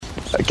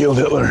I killed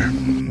Hitler.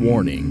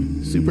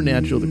 Warning.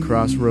 Supernatural The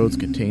Crossroads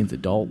contains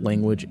adult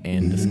language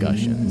and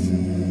discussions.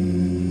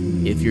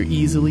 If you're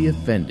easily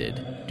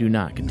offended, do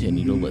not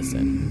continue to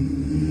listen.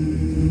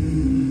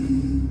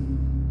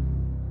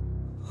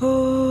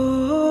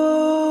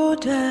 Oh,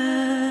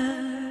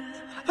 Dad.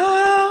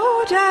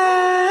 Oh,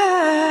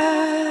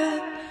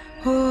 Dad.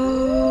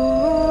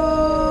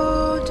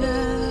 Oh, Dad.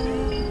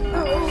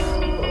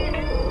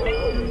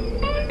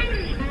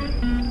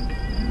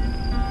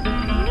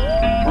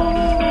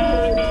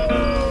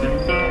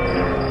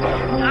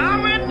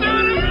 I went to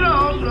the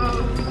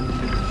crossroads.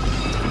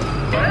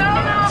 Fell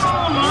down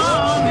on my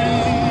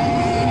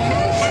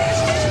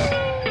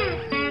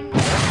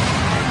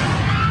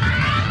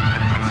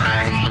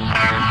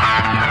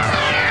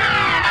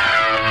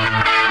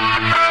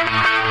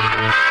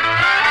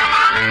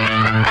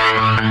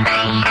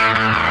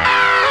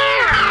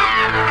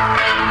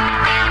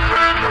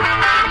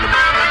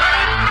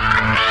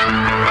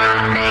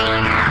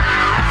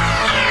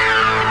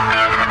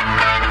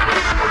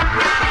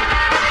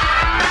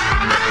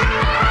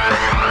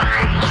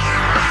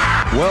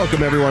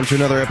Welcome, everyone, to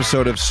another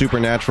episode of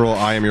Supernatural.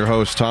 I am your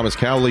host, Thomas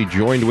Cowley.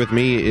 Joined with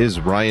me is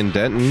Ryan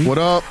Denton. What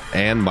up?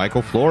 And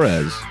Michael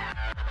Flores,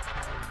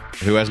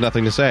 who has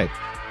nothing to say.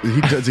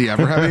 Does he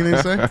ever have anything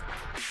to say?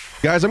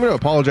 Guys, I'm going to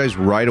apologize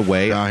right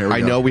away.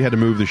 I know we had to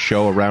move the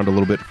show around a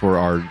little bit for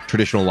our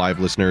traditional live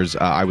listeners.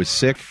 I was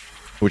sick,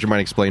 which I might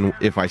explain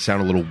if I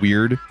sound a little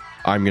weird.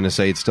 I'm going to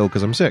say it's still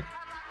because I'm sick.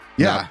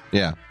 Yeah.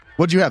 Yeah.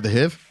 What'd you have, the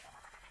HIV?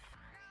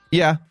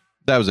 Yeah,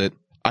 that was it.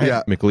 I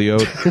had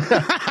McLeod.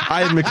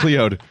 I had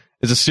McLeod.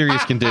 It's a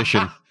serious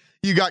condition.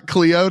 You got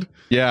Cleo'd?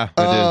 Yeah,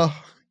 I did.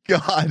 Oh,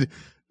 God.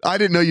 I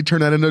didn't know you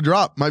turned that into a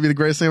drop. Might be the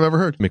greatest thing I've ever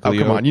heard. McLeod.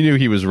 Oh, come on. You knew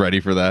he was ready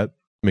for that.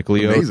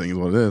 McLeod. Amazing is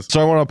what it is. So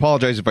I want to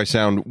apologize if I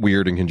sound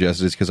weird and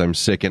congested. It's because I'm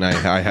sick and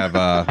I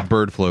have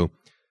bird flu.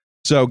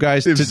 So,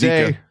 guys,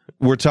 today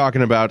we're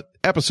talking about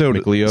episode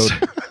McLeod.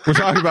 We're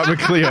talking about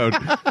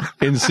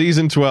McLeod in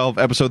Season 12,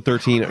 Episode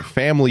 13,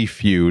 Family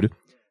Feud.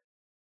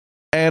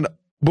 And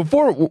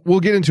before, we'll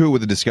get into it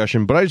with the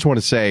discussion, but I just want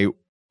to say,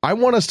 I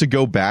want us to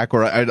go back,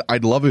 or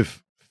I'd love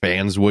if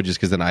fans would, just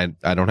because then I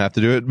don't have to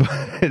do it,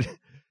 but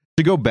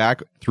to go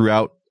back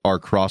throughout our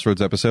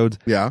Crossroads episodes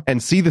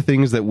and see the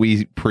things that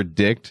we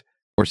predict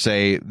or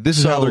say, this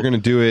is how they're going to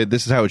do it,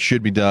 this is how it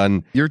should be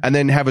done, and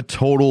then have a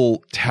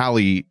total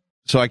tally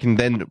so I can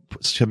then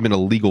submit a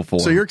legal form.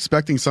 So you're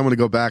expecting someone to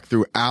go back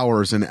through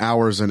hours and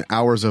hours and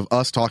hours of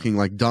us talking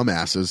like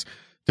dumbasses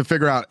to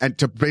figure out and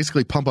to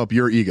basically pump up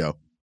your ego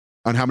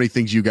on how many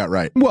things you got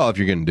right. Well, if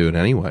you're going to do it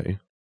anyway.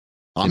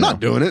 I'm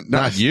not doing it.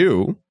 Not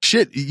you.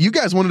 Shit, you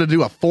guys wanted to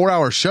do a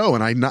 4-hour show,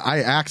 and I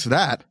axed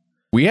that.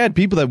 We had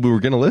people that we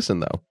were going to listen,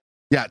 though.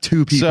 Yeah,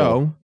 2 people.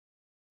 So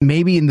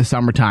maybe in the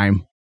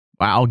summertime,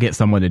 I'll get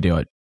someone to do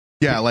it.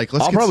 Yeah, like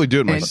I'll probably do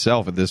it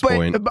myself at this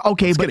point.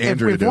 Okay, but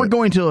if we're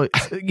going to,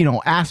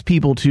 ask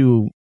people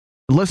to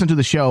listen to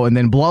the show and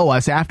then blow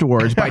us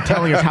afterwards by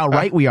telling us how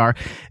right we are,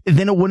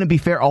 then it wouldn't be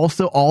fair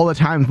also all the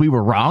times we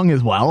were wrong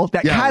as well.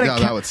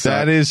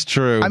 That is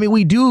true. I mean,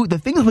 we do the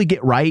things we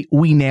get right,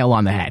 we nail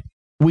on the head.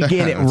 We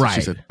get it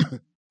right.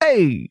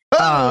 Hey,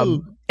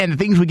 and the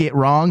things we get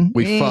wrong,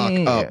 we fuck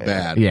up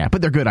bad. Yeah,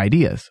 but they're good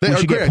ideas. We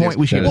should get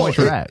points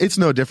for that. It's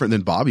no different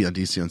than Bobby on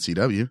DC on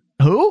CW.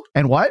 Who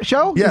and what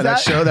show? Yeah,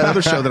 that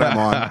other show that I'm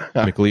on.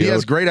 McLeod. He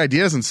has great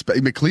ideas and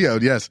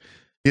McLeod. Yes,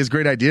 he has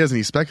great ideas and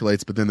he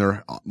speculates, but then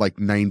they're like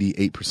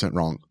 98%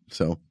 wrong.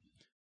 So,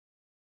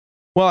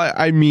 well,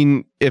 I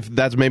mean,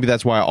 maybe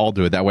that's why I'll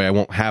do it. That way, I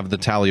won't have the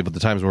tally of the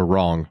times we're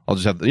wrong. I'll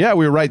just have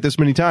we were right this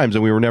many times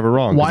and we were never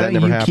wrong. Why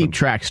don't you keep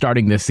track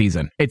starting this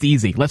season? It's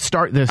easy. Let's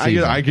start this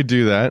season. I could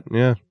do that.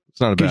 Yeah. It's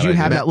not a bad idea. Because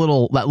you have that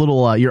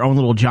little your own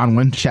little John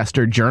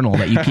Winchester journal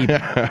that you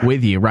keep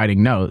with you,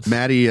 writing notes.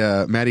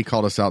 Maddie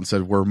called us out and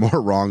said we're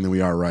more wrong than we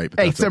are right.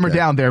 Hey, simmer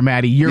down there,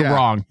 Maddie. You're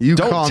wrong. You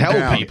don't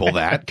tell people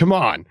that. Come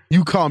on.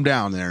 You calm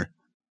down there.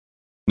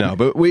 No,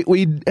 but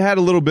we had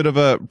a little bit of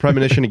a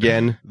premonition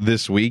again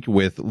this week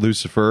with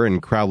Lucifer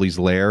and Crowley's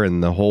Lair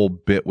and the whole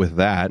bit with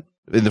that.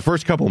 In the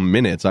first couple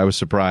minutes, I was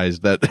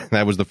surprised that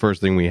that was the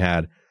first thing we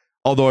had.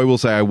 Although I will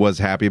say I was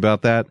happy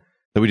about that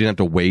we didn't have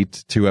to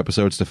wait 2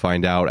 episodes to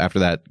find out after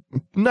that,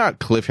 not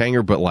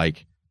cliffhanger, but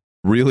like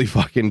really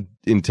fucking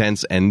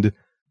intense end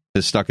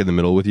is stuck in the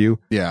middle with you.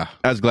 Yeah.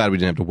 I was glad we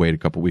didn't have to wait a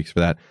couple weeks for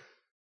that.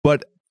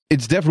 But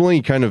it's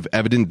definitely kind of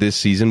evident this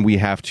season we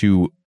have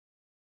to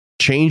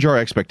change our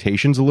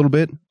expectations a little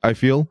bit, I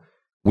feel.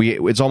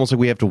 It's almost like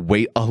we have to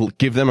wait,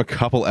 give them a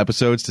couple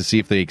episodes to see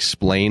if they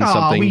explain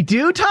something. We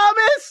do,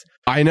 Thomas?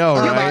 I know,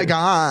 right? Oh my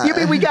God. You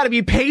mean we got to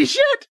be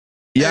patient?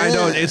 Yeah, I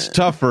know. It's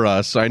tough for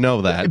us. I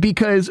know that.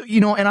 Because,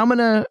 and I'm going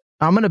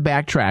to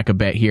backtrack a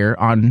bit here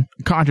on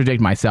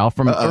contradict myself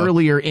from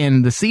earlier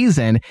in the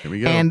season. Here we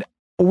go. And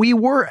we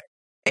were,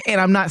 and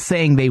I'm not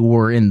saying they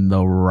were in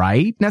the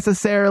right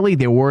necessarily.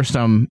 There were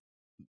some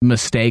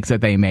mistakes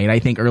that they made, I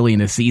think, early in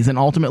the season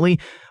ultimately.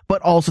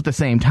 But also at the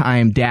same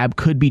time, Dab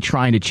could be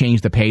trying to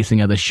change the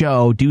pacing of the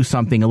show, do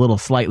something a little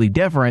slightly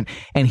different.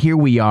 And here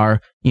we are,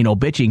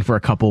 bitching for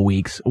a couple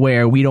weeks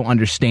where we don't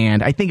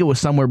understand. I think it was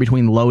somewhere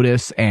between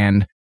Lotus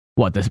and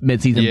the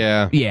midseason.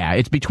 Yeah. Yeah.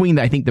 It's between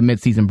I think the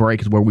midseason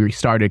break is where we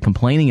started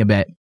complaining a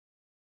bit.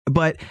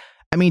 But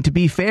I mean, to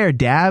be fair,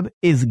 Dab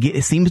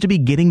seems to be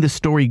getting the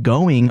story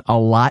going a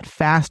lot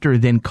faster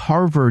than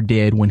Carver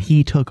did when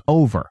he took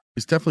over.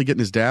 He's definitely getting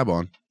his dab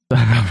on.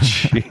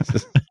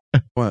 Jesus.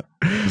 What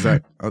is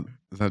that?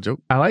 Is that a joke?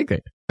 I like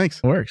it.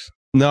 Thanks. It works.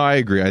 No, I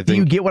agree. I think. Do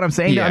you get what I'm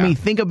saying? Yeah. I mean,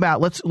 think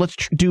about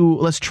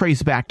let's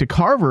trace back to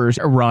Carver's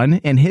run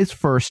in his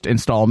first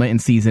installment in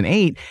season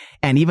 8,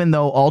 and even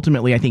though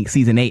ultimately I think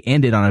season 8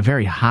 ended on a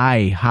very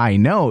high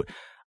note,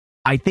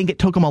 I think it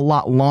took him a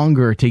lot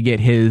longer to get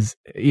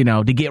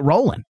to get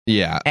rolling.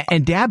 Yeah,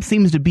 and Dab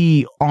seems to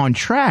be on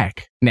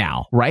track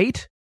now,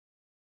 right?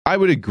 I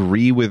would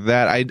agree with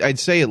that. I'd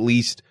say at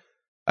least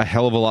a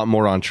hell of a lot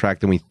more on track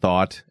than we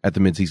thought at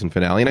the midseason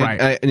finale. And,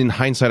 right. and in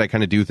hindsight, I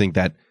kind of do think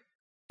that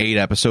 8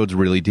 episodes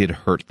really did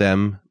hurt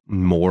them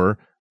more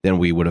than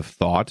we would have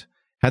thought.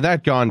 Had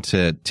that gone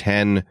to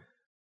 10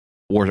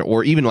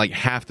 or even like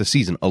half the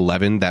season,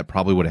 11, that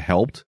probably would have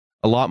helped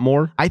a lot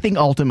more. I think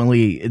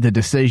ultimately the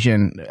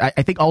decision,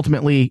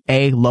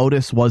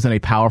 Lotus wasn't a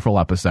powerful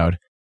episode.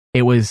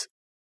 It was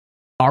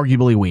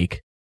arguably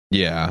weak.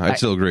 Yeah, I'd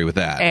still agree with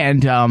that.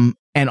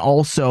 And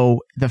also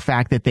the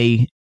fact that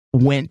they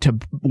went to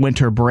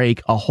winter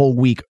break a whole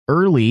week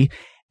early.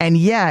 And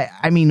yeah,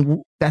 I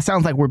mean, that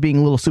sounds like we're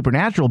being little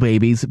Supernatural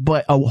babies,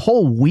 but a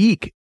whole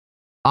week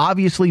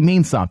obviously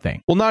means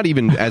something. Well, not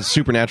even as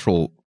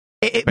Supernatural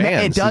fans.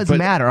 It does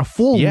matter. A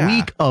full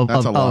week of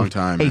that's a long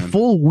time, a man.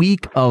 full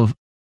week of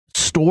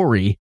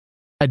story,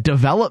 a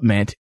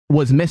development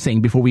was missing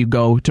before we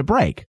go to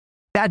break.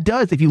 That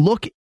does, if you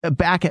look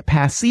back at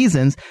past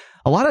seasons,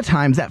 a lot of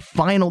times that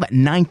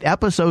 9th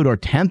episode or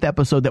 10th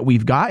episode that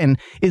we've gotten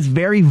is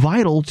very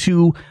vital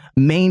to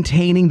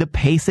maintaining the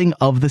pacing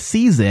of the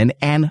season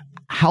and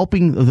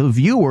helping the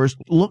viewers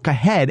look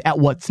ahead at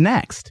what's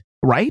next,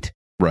 right?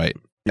 Right.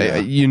 Yeah.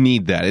 You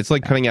need that. It's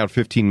like cutting out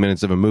 15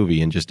 minutes of a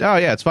movie and just, oh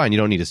yeah, it's fine. You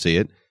don't need to see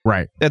it.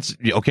 Right. That's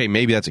okay.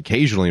 Maybe that's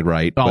occasionally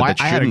right. Oh,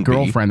 but I had a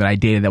girlfriend that I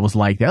dated that was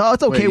like that. Oh,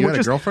 it's okay.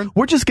 Wait,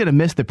 we're just going to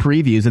miss the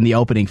previews in the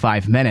opening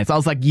 5 minutes. I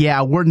was like,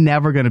 yeah, we're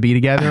never going to be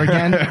together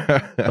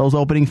again. Those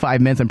opening 5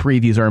 minutes and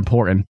previews are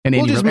important in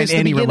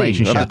any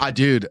relationship.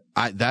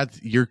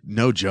 You're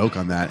no joke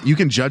on that. You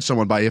can judge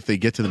someone by if they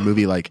get to the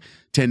movie like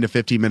 10 to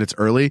 15 minutes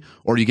early,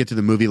 or you get to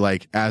the movie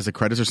like as the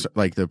credits are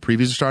like the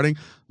previews are starting.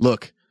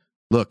 Look,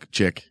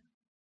 chick.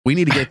 We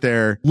need to get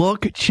there.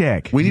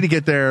 We need to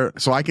get there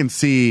so I can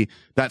see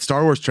that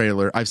Star Wars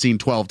trailer I've seen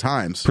 12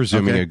 times.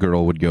 Presuming a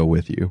girl would go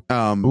with you.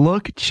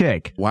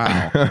 Chick.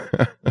 Wow.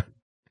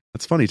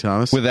 That's funny,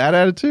 Thomas. With that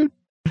attitude?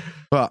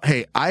 Well,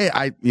 hey,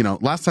 I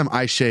last time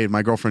I shaved,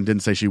 my girlfriend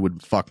didn't say she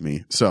would fuck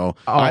me. So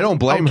I don't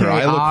blame her.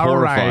 I look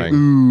horrifying. Right.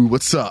 Ooh,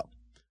 what's up?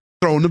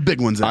 Throwing the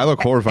big ones out. I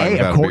look horrifying.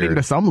 Hey, according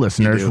to some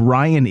listeners,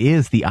 Ryan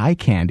is the eye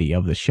candy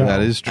of the show. That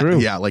is true.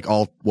 Yeah, like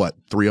all,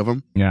 3 of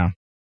them? Yeah.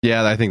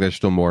 Yeah, I think there's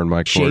still more in my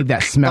court. Shave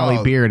that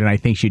smelly beard, and I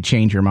think she'd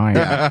change your mind.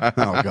 Yeah.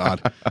 Oh,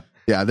 God.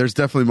 Yeah, there's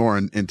definitely more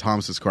in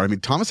Thomas's court. I mean,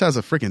 Thomas has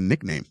a freaking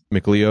nickname.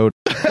 McLeod.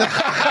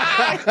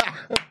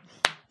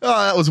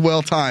 Oh, that was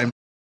well timed.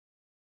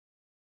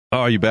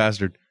 Oh, you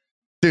bastard.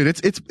 Dude,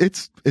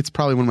 it's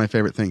probably one of my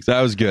favorite things. That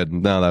was good.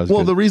 No, that was good.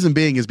 Well, the reason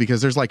being is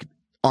because there's like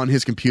on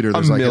his computer,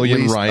 there's like at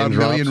least a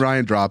million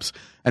Ryan drops.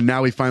 And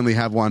now we finally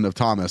have one of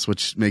Thomas,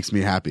 which makes me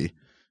happy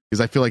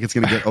because I feel like it's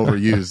going to get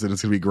overused and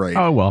it's going to be great.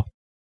 Oh, well.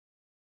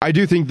 I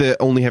do think that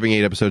only having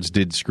 8 episodes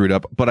did screw it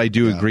up, but I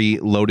do agree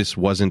Lotus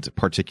wasn't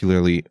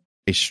particularly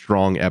a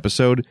strong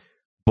episode,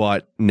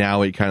 but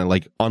now it kind of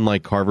like,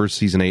 unlike Carver's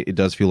season 8, it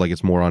does feel like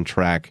it's more on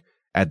track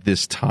at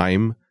this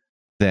time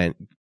than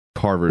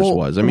Carver's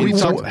was. I mean,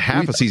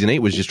 half of season 8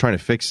 was just trying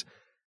to fix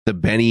the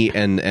Benny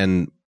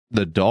and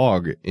the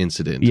dog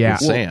incident with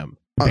Sam.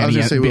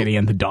 Benny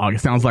and the dog.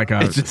 It sounds like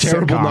it's a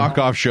terrible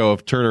knockoff show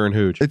of Turner and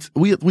Hooch.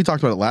 We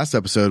talked about it last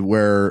episode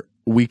where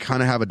we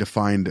kind of have a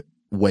defined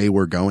way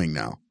we're going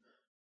now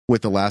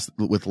with last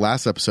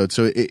episode.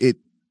 So it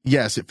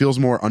feels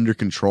more under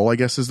control, I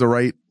guess is the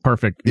right.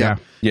 Perfect. Yeah.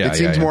 It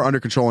seems more under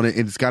control and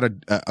it's got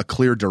a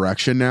clear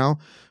direction now,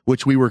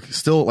 which we were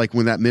still like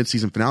when that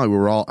mid-season finale, we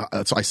were all,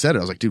 so I said it,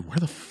 I was like, dude, where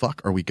the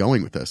fuck are we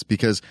going with this?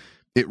 Because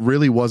it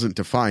really wasn't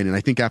defined. And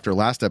I think after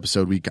last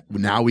episode,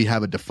 we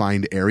have a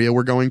defined area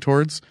we're going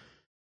towards.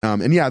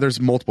 And yeah, there's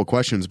multiple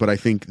questions, but I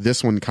think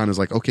this one kind of is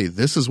like, okay,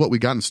 this is what we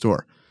got in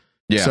store.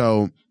 Yeah.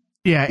 So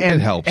yeah, and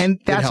it helps. And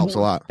it helps a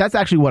lot. That's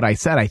actually what I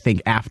said. I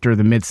think after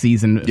the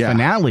mid-season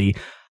finale,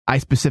 I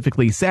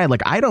specifically said,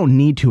 like, I don't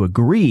need to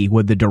agree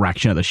with the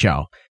direction of the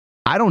show.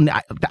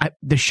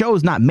 The show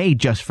is not made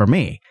just for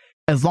me.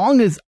 As long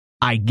as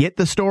I get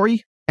the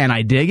story and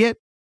I dig it,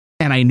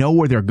 and I know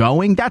where they're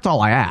going, that's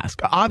all I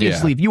ask.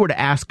 Obviously, if you were to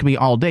ask me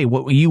all day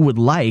what you would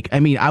like, I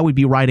mean, I would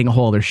be writing a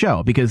whole other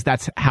show because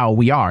that's how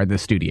we are in the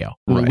studio.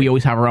 Right. We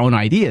always have our own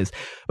ideas,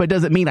 but it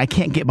doesn't mean I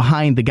can't get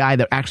behind the guy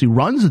that actually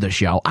runs the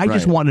show. I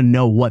just want to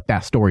know what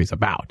that story is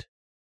about.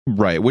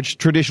 Right, which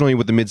traditionally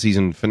with the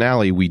mid-season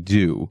finale, we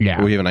do.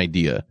 Yeah. We have an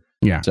idea.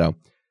 Yeah. So,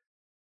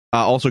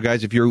 also,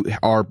 guys, if you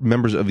are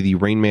members of the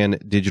Rain Man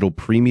Digital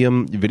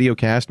Premium video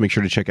cast, make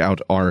sure to check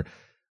out our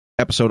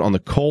episode on the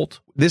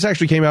cult. This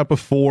actually came out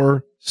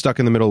before Stuck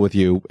in the Middle with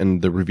You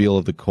and the reveal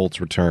of the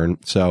cult's return.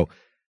 So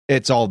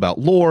it's all about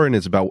lore, and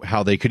it's about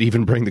how they could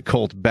even bring the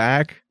cult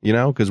back, you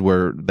know, because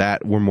we're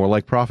more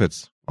like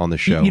prophets on the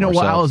show. You know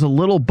what? I was a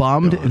little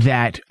bummed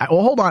that,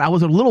 well, hold on. I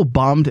was a little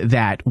bummed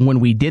that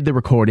when we did the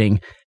recording,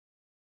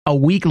 a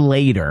week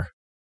later,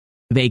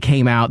 they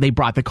came out, they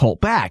brought the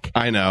cult back.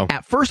 I know.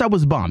 At first, I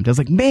was bummed. I was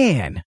like,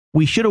 man,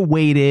 we should have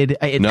waited.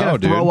 It's going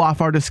to throw off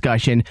our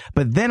discussion.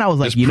 But then I was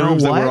like, you know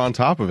what? That we're on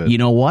top of it. You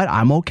know what?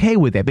 I'm okay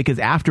with it because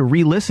after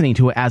re-listening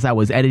to it as I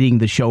was editing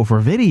the show for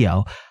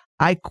video,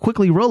 I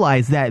quickly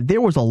realized that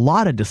there was a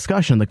lot of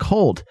discussion in the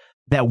cult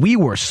that we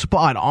were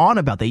spot on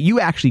about, that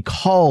you actually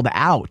called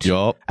out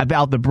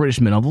about the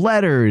British Men of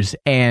Letters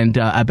and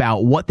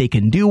about what they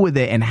can do with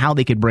it and how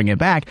they could bring it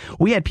back.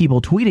 We had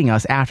people tweeting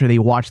us after they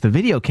watched the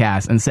video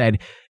cast and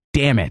said,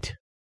 damn it,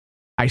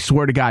 I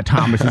swear to God,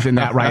 Thomas is in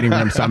that writing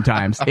room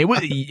sometimes. It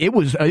was,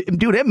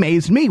 dude, it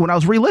amazed me when I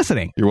was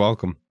re-listening. You're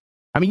welcome.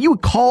 I mean, you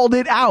called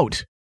it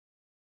out.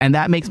 And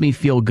that makes me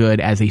feel good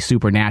as a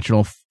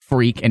supernatural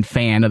freak and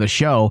fan of the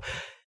show,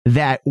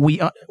 that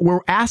we're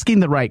asking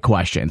the right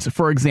questions.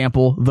 For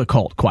example, the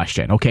cult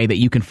question, okay, that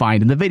you can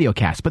find in the video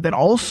cast, but then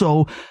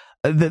also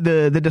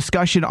the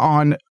discussion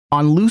on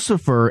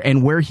Lucifer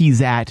and where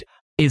he's at.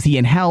 Is he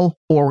in hell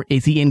or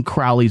is he in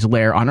Crowley's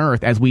lair on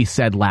Earth? As we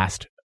said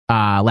last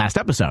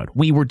episode,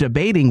 we were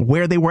debating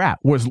where they were at.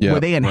 Were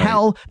they in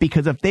hell?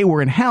 Because if they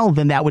were in hell,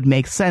 then that would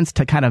make sense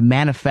to kind of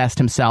manifest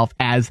himself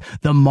as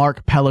the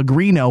Mark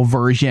Pellegrino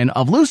version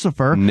of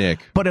Lucifer. Nick.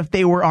 But if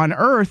they were on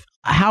Earth,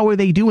 how are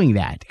they doing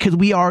that? Because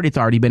it's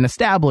already been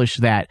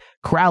established that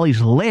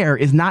Crowley's lair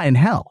is not in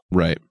hell.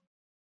 Right.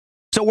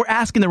 So we're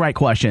asking the right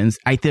questions.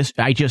 I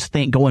just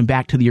think, going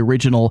back to the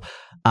original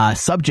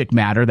subject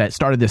matter that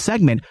started this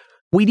segment,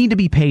 we need to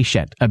be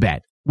patient a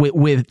bit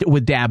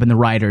with Dab and the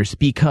writers,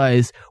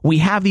 because we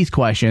have these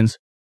questions,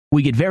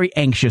 we get very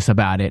anxious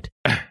about it,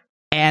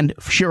 and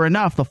sure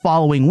enough, the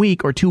following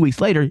week or 2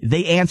 weeks later,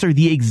 they answer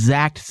the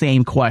exact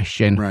same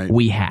question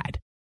we had.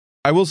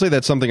 I will say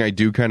that's something I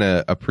do kind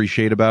of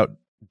appreciate about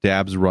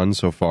Dab's run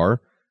so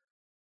far.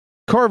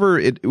 Carver,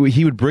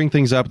 he would bring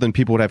things up, then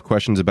people would have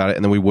questions about it,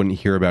 and then we wouldn't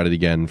hear about it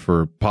again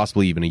for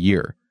possibly even a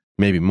year,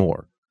 maybe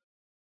more.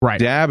 Right.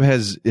 Dab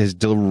has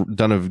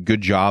done a good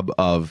job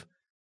of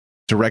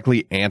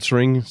directly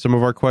answering some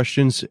of our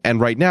questions, and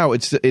right now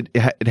it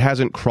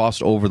hasn't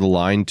crossed over the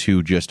line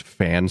to just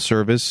fan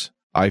service.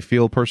 I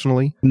feel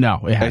personally, no,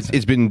 it hasn't.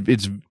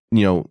 It's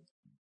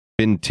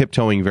been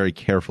tiptoeing very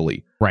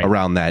carefully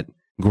around that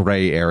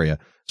gray area.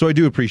 So I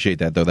do appreciate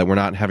that, though, that we're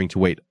not having to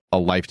wait a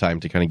lifetime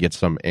to kind of get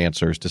some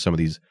answers to some of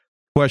these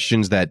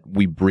questions that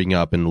we bring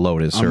up in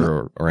Lotus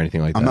or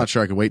anything like that. I'm not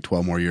sure I could wait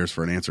 12 more years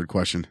for an answered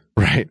question.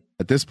 Right.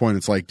 At this point,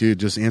 it's like, dude,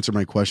 just answer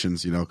my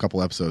questions, a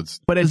couple episodes.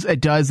 But as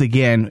it does,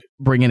 again,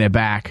 bringing it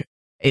back,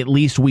 at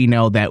least we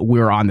know that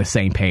we're on the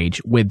same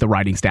page with the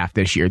writing staff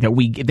this year, that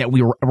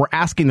we're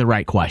asking the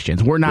right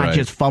questions. We're not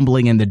just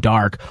fumbling in the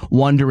dark,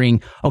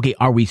 wondering, okay,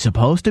 are we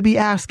supposed to be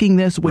asking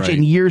this? Which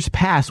in years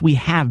past, we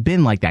have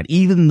been like that.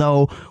 Even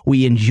though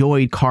we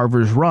enjoyed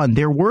Carver's run,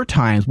 there were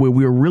times where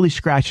we were really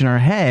scratching our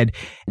head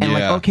and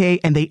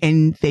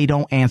and they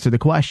don't answer the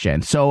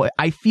question. So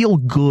I feel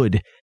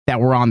good that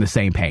we're on the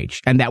same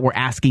page and that we're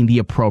asking the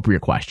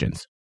appropriate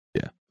questions.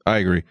 Yeah, I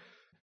agree.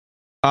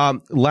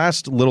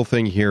 Last little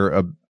thing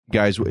here,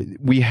 guys,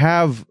 we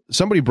have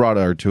somebody brought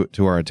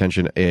to our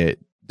attention a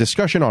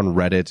discussion on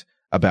Reddit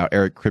about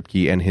Eric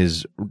Kripke and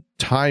his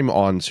time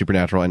on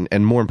Supernatural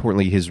and more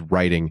importantly, his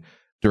writing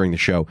during the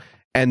show.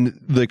 And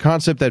the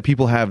concept that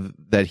people have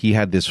that he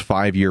had this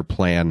 5-year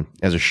plan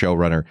as a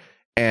showrunner.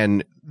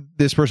 And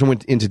this person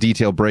went into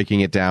detail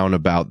breaking it down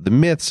about the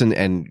myths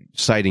and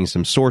citing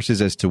some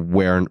sources as to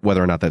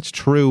whether or not that's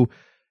true.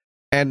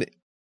 And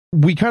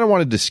we kind of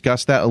want to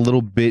discuss that a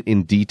little bit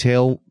in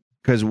detail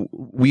because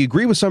we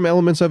agree with some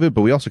elements of it,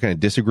 but we also kind of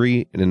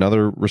disagree in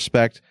another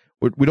respect.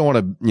 We don't want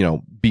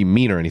to, be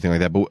mean or anything like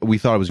that, but we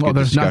thought it was a good discussion point.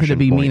 Well, there's nothing to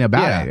be mean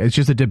about it. It's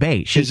just a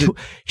debate. She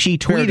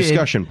tweeted,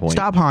 discussion point.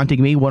 Stop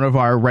Haunting Me, one of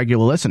our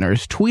regular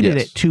listeners, tweeted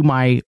it to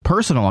my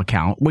personal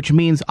account, which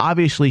means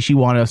obviously she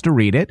wanted us to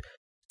read it.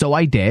 So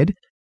I did.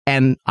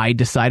 And I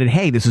decided,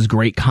 hey, this is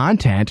great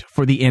content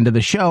for the end of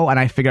the show. And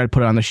I figured I'd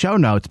put it on the show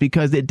notes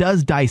because it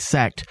does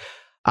dissect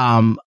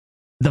the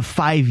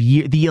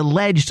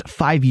alleged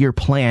 5-year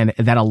plan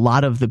that a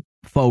lot of the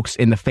folks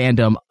in the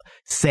fandom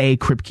say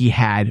Kripke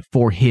had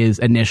for his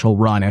initial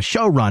run as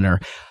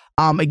showrunner.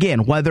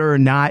 Again, whether or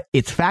not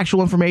it's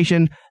factual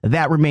information,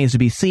 that remains to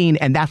be seen,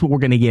 and that's what we're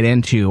going to get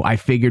into. I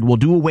figured we'll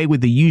do away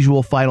with the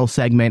usual final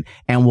segment,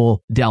 and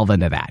we'll delve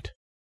into that.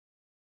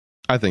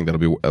 I think that'll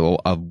be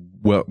a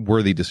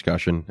worthy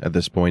discussion at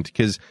this point,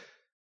 because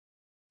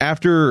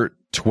after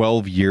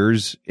 12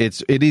 years,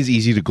 it is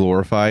easy to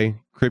glorify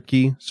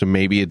Kripke, so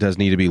maybe it does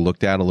need to be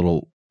looked at a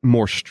little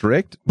more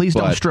strict. Please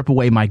don't strip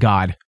away my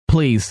God.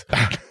 Please.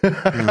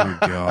 Oh,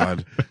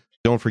 God.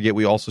 Don't forget,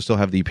 we also still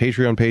have the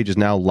Patreon page is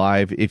now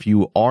live. If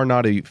you are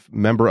not a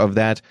member of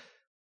that,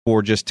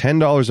 for just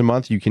 $10 a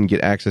month, you can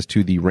get access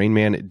to the Rain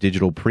Man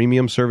Digital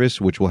Premium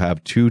service, which will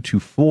have 2 to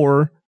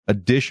 4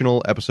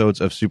 additional episodes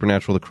of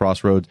Supernatural: The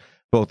Crossroads,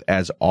 both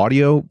as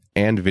audio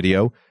and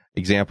video.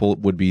 Example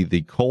would be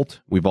The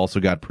Cult. We've also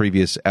got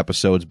previous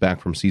episodes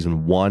back from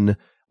season 1,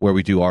 where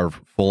we do our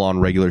full-on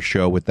regular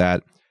show with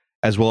that,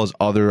 as well as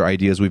other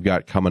ideas we've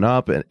got coming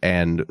up,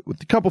 and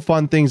with a couple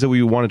fun things that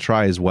we want to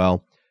try as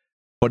well.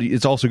 But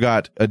it's also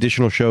got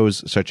additional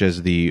shows such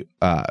as the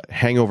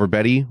Hangover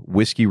Betty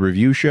Whiskey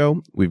Review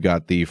Show. We've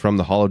got the From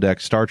the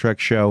Holodeck Star Trek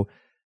show,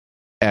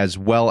 as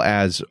well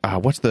as,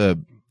 what's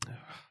the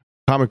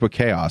Comic Book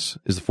Chaos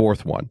is the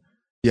 4th one.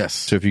 Yes.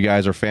 So if you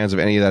guys are fans of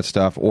any of that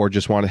stuff or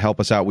just want to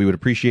help us out, we would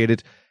appreciate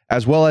it.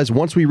 As well as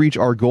once we reach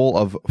our goal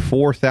of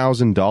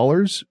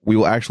 $4,000, we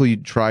will actually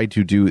try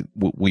to do,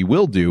 we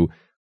will do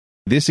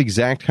this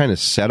exact kind of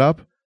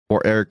setup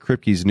for Eric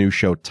Kripke's new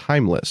show,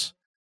 Timeless,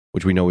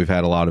 which we know we've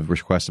had a lot of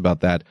requests about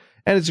that.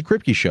 And it's a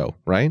Kripke show,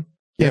 right?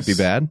 Can't be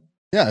bad.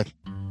 Yeah.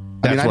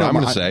 That's what I'm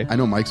going to say. I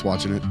know Mike's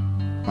watching it.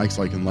 Mike's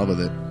like in love with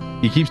it.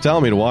 He keeps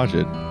telling me to watch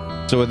it.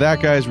 So with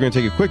that, guys, we're going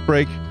to take a quick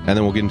break, and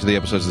then we'll get into the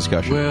episode's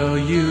discussion. Well,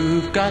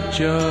 you've got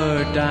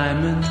your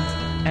diamonds,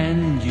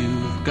 and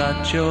you've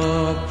got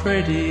your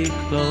pretty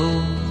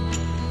clothes,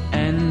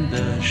 and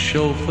the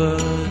chauffeur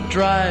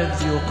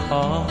drives your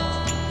car.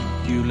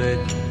 You let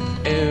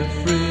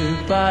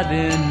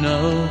everybody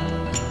know,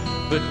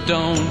 but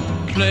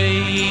don't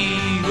play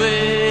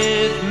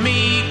with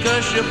me,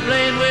 'cause you're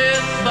playing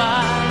with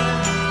fire.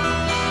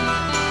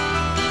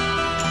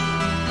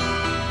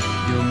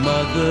 Your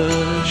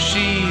mother,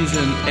 she's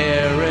an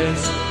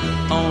heiress,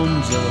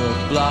 owns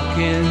a block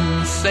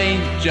in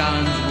St.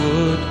 John's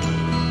Wood,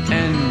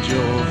 and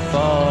your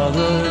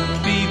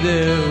father'd be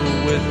there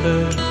with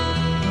her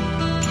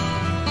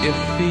if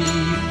he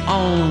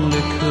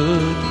only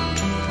could.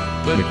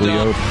 But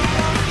McLeod.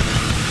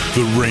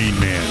 The Rain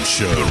Man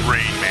Show. The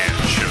Rain Man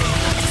Show.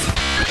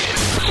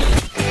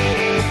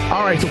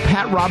 All right, so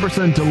Pat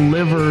Robertson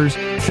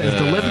says,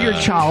 deliver your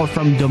child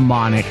from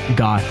demonic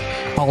goth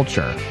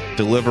culture.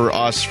 Deliver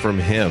us from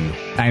him.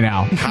 I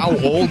know. How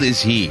old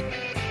is he?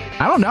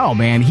 I don't know,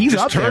 man. He's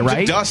Just up there, turn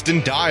right? to dust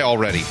and die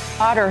already.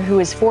 Daughter,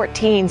 who is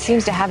 14,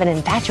 seems to have an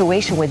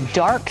infatuation with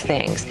dark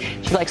things.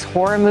 She likes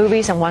horror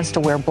movies and wants to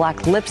wear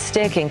black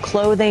lipstick and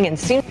clothing and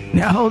seems...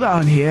 Now, hold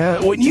on here.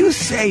 When you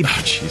say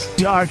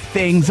dark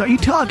things, are you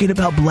talking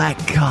about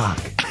black cock?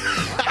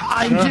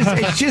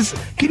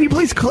 Can you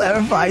please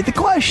clarify the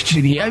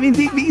question here? I mean,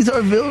 these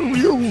are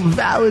real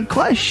valid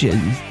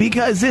questions.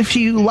 Because if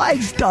she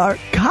likes dark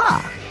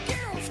cock,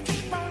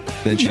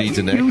 then she needs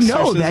an exorcism. You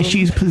know that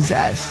she's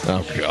possessed.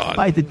 Oh, God.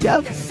 By the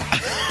devil.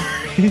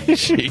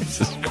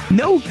 Jesus Christ.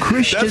 No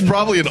Christian... That's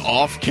probably an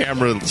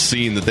off-camera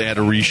scene that they had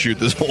to reshoot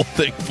this whole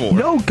thing for.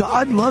 No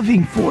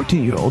God-loving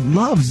 14-year-old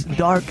loves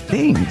dark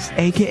things,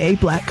 a.k.a.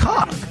 black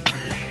cock.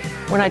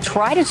 When I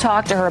try to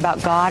talk to her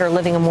about God or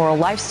living a moral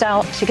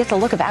lifestyle, she gets a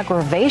look of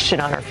aggravation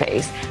on her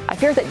face. I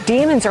fear that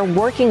demons are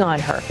working on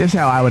her. This is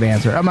how I would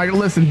answer. I'm like,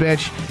 listen,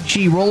 bitch,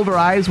 she rolled her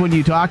eyes when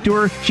you talked to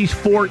her. She's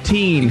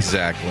 14.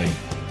 Exactly.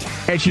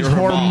 And she's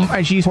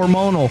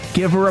hormonal.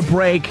 Give her a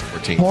break.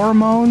 14.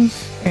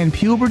 Hormones and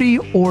puberty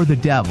or the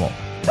devil?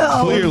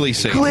 Oh, clearly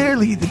Satan.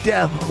 Clearly the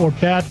devil. Or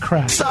bad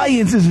crap.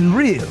 Science isn't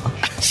real.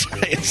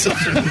 Science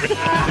isn't real.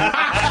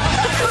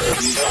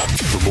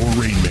 For more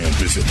Rain Man,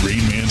 visit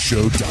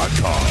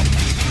RainManShow.com.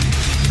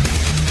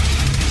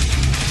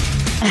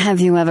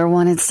 Have you ever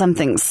wanted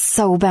something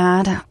so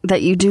bad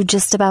that you do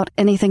just about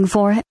anything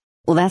for it?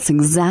 Well, that's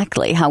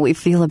exactly how we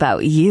feel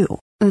about you.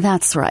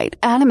 That's right.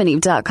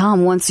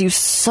 AdamandEve.com wants you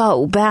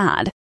so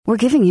bad. We're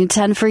giving you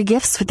 10 free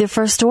gifts with your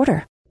first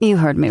order. You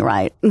heard me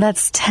right.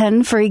 That's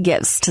 10 free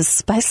gifts to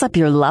spice up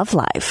your love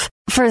life.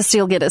 First,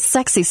 you'll get a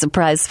sexy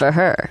surprise for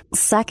her.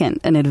 Second,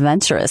 an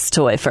adventurous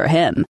toy for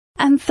him.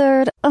 And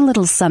third, a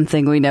little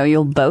something we know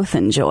you'll both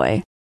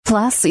enjoy.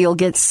 Plus, you'll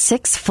get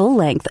 6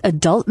 full-length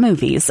adult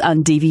movies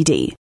on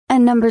DVD.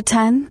 And number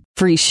 10,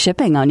 free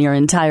shipping on your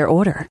entire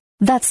order.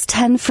 That's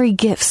 10 free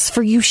gifts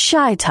for you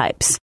shy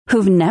types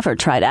who've never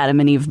tried Adam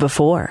and Eve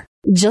before.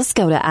 Just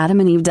go to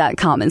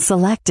AdamandEve.com and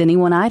select any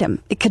one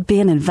item. It could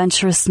be an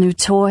adventurous new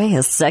toy,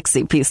 a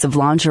sexy piece of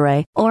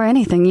lingerie, or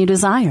anything you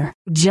desire.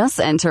 Just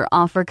enter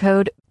offer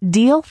code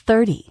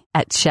DEAL30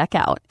 at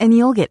checkout and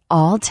you'll get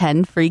all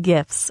 10 free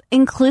gifts,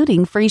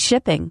 including free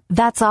shipping.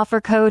 That's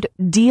offer code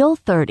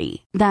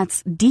DEAL30.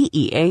 That's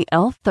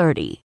DEAL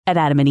 30 at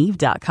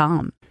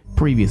AdamandEve.com.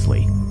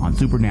 Previously on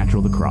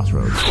Supernatural: The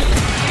Crossroads.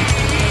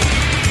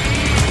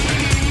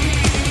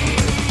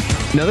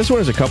 Now, this one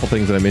has a couple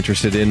things that I'm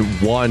interested in.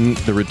 One,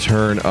 the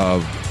return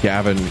of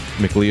Gavin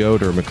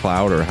McLeod or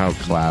McLeod or how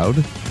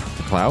McLeod?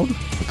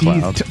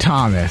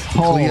 Thomas.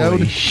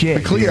 Holy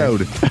shit.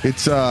 McLeod.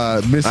 It's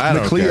Miss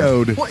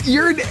McLeod. Well,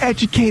 you're an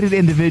educated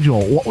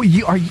individual. What,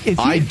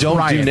 I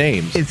don't do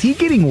names. Is he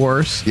getting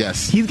worse?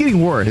 Yes. He's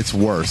getting worse. It's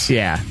worse.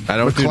 Yeah. I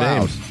don't do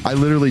names. I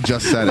literally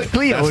just said it.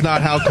 That's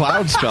not how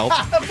Cloud spelled.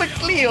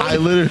 McLeod. I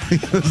literally,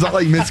 it's not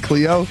like Miss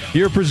Cleo.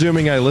 You're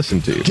presuming I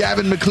listened to you.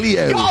 Gavin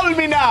McLeod. Call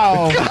me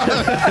now.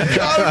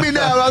 Call me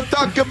now. I'll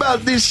talk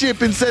about this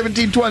ship in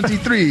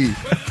 1723.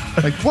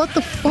 Like, what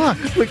the fuck?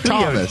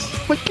 Thomas.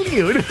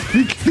 McLeod.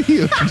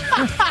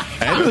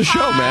 End of the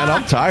show, man.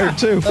 I'm tired,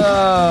 too.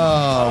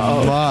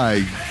 Oh,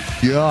 my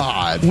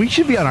God. We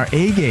should be on our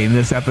A game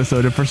this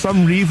episode, and for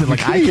some reason,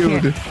 like, I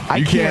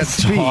can't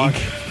speak. Talk.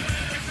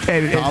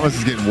 And Thomas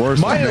is getting worse.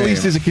 Mine, at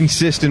least, is a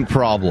consistent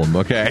problem,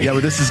 okay? Yeah,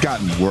 but this has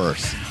gotten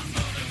worse.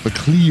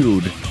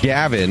 McLeod.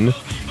 Gavin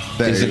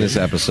is in this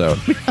episode.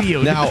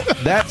 McLeod. Now,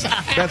 that's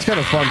kind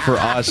of fun for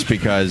us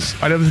because...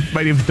 My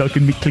name is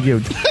Duncan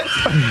McLeod.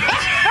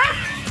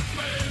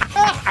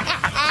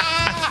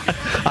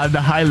 I'm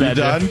the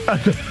Highlander. You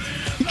done?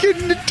 You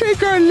can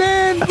take our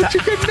land, but you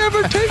can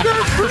never take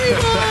our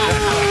freedom.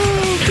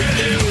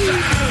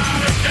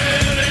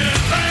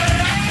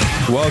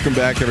 Welcome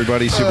back,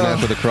 everybody.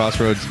 Supernatural The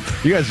Crossroads.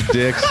 You guys are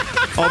dicks.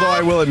 Although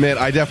I will admit,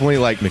 I definitely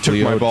took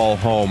my ball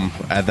home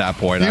at that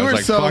point. I was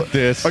like, fuck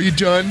this. Are you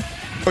done?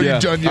 Are you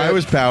done yet? I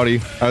was pouty.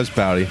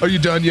 Are you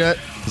done yet?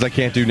 Because I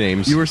can't do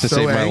names. You were to so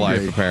save my angry.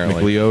 life,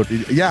 apparently.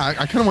 McLeod. Yeah,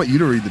 I kind of want you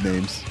to read the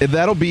names.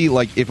 That'll be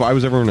like if I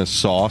was ever in a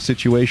Saw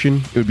situation,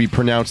 it would be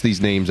pronounce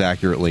these names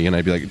accurately, and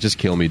I'd be like, just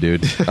kill me,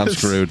 dude. I'm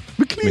screwed.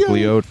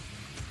 McLeod.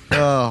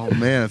 Oh,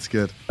 man, that's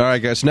good. All right,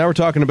 guys. So now we're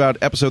talking about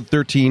episode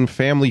 13,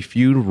 Family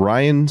Feud.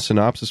 Ryan,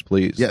 synopsis,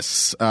 please.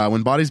 Yes.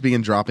 When bodies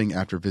begin dropping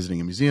after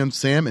visiting a museum,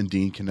 Sam and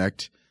Dean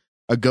connect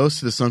a ghost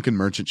to the sunken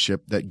merchant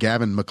ship that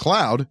Gavin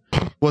McLeod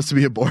was to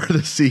be aboard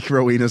to seek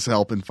Rowena's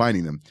help in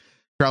finding them.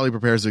 Crowley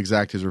prepares to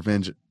exact his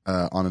revenge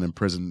on an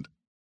imprisoned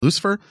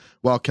Lucifer,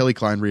 while Kelly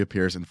Klein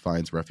reappears and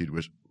finds refuge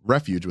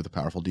with a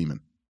powerful demon.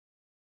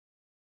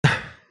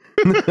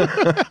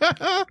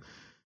 God,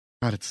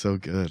 it's so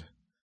good.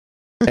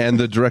 And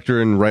the director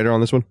and writer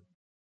on this one?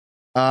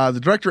 The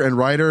director and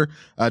writer,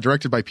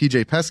 directed by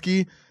P.J.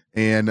 Pesky,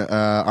 and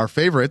our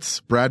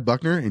favorites, Brad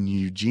Buckner and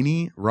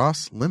Eugenie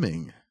Ross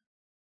Lemming.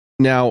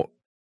 Now,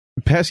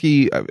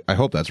 Pesky, I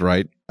hope that's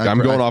right. I'm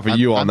going off of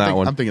you on that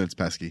one. I'm thinking it's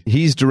Pesky.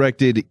 He's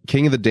directed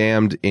King of the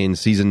Damned in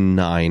season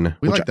 9.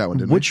 We like that one,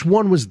 didn't we? Which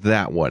one was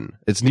that one?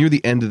 It's near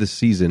the end of the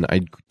season.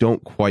 I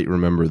don't quite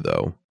remember,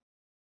 though.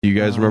 Do you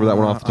guys remember that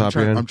one off the top of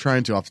your head? I'm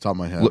trying to off the top of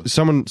my head.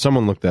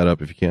 Someone look that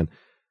up if you can.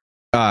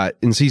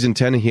 In season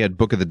 10, he had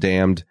Book of the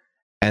Damned,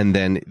 and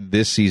then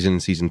this season,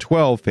 season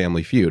 12,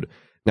 Family Feud.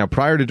 Now,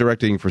 prior to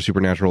directing for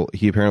Supernatural,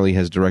 he apparently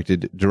has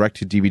directed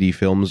direct-to-DVD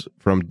films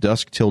from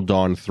Dusk Till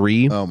Dawn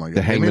 3, Oh my God.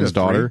 The Hangman's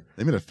Daughter.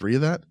 They made a 3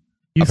 of that?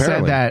 You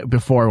Apparently. said that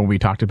before when we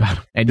talked about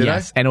it. And Did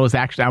yes, and it was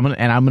actually,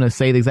 I'm going to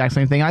say the exact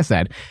same thing I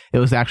said. It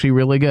was actually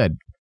really good.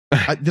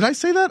 Did I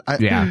say that?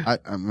 Yeah.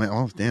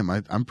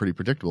 I'm pretty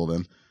predictable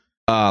then.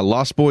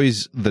 Lost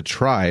Boys, The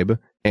Tribe,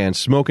 and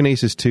Smokin'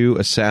 Aces 2,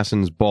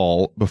 Assassin's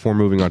Ball, before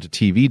moving on to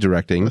TV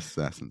directing,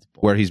 Assassin's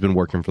Ball. where he's been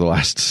working for the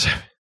last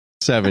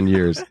 7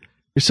 years.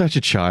 You're such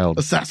a child.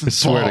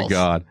 Assassin's I swear Balls. to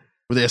God.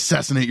 Where they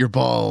assassinate your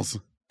balls.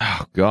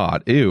 Oh,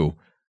 God. Ew.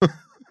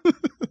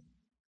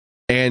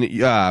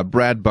 And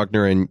Brad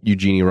Buckner and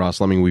Eugenie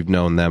Ross Lemming, we've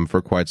known them for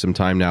quite some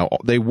time now.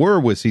 They were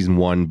with season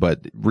 1,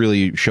 but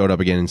really showed up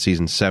again in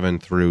season 7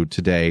 through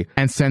today.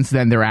 And since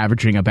then, they're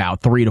averaging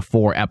about 3 to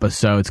 4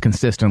 episodes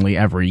consistently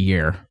every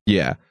year.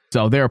 Yeah.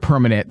 So they're a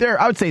permanent.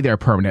 I would say they're a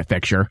permanent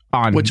fixture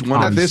on Which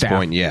one at this staff.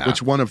 point, yeah.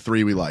 Which one of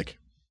 3 we like?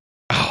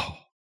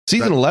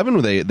 Season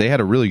 11, they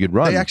had a really good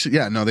run. They actually,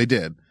 they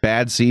did.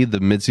 Bad Seed,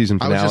 the mid-season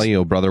finale,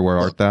 Oh Brother, Where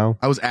Art Thou?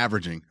 I was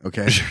averaging,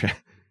 okay?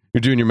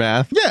 You're doing your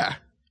math? Yeah.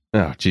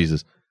 Oh,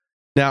 Jesus.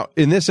 Now,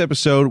 in this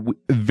episode,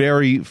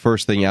 very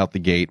first thing out the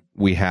gate,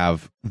 we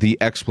have the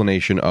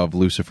explanation of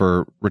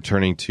Lucifer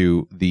returning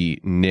to the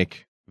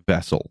Nick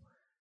vessel.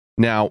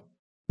 Now,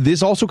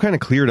 this also kind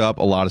of cleared up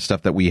a lot of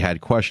stuff that we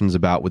had questions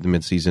about with the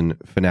mid-season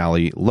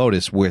finale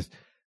Lotus, with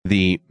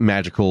the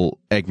magical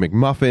Egg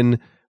McMuffin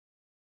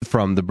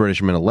from the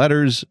British Men of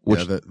Letters,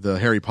 which the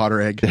Harry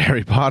Potter egg. The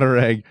Harry Potter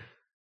egg.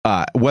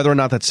 Whether or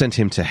not that sent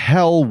him to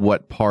hell,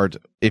 what part,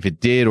 if it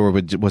did, or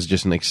was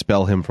just an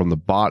expel him from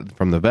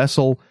the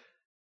vessel.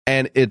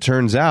 And it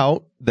turns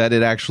out that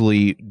it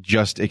actually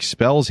just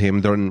expels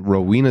him. Then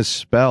Rowena's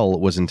spell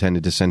was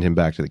intended to send him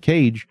back to the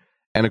cage.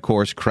 And of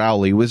course,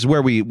 Crowley was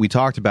where we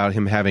talked about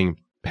him having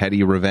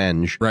petty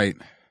revenge. Right.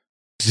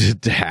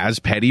 Has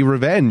petty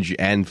revenge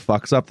and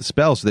fucks up the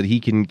spell so that he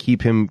can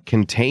keep him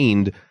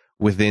contained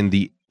within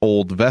the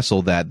old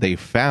vessel that they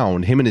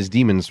found, him and his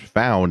demons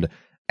found,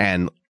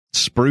 and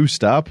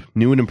spruced up,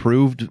 new and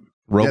improved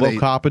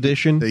RoboCop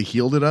edition. They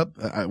healed it up.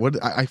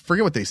 I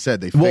forget what they said.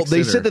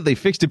 They said that they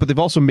fixed it, but they've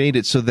also made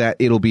it so that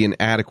it'll be an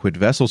adequate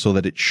vessel so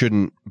that it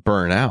shouldn't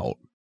burn out.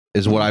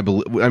 is what I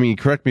believe. I mean,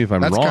 correct me if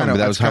I'm wrong, but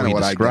that was how he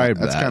described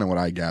that. That's kind of what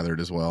I gathered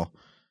as well.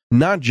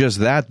 Not just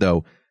that,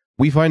 though.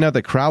 We find out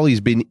that Crowley's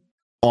been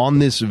on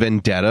this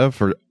vendetta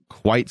for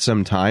quite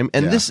some time.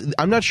 And this,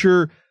 I'm not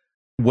sure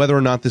whether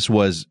or not this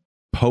was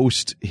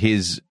post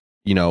his,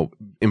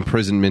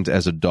 imprisonment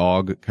as a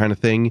dog kind of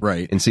thing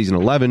in season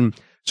 11.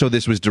 So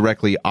this was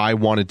directly, I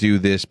want to do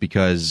this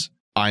because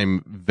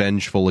I'm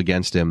vengeful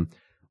against him.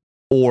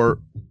 Or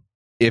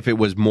if it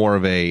was more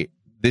of a,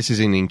 this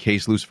isn't in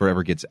case Lucifer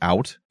ever gets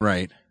out.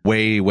 Right.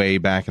 Way, way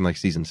back in like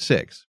season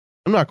 6.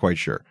 I'm not quite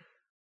sure.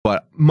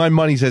 But my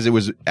money says it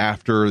was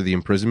after the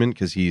imprisonment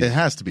because it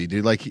has to be,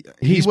 dude. Like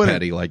he's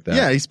petty like that.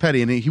 Yeah, he's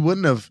petty, and he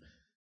wouldn't have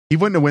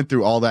went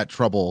through all that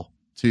trouble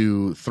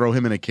to throw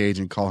him in a cage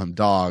and call him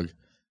dog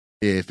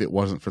if it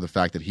wasn't for the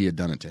fact that he had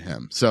done it to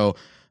him. So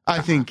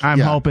I think I'm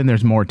hoping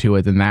there's more to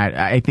it than that.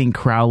 I think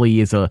Crowley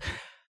is now.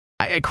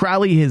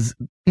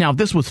 If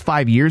this was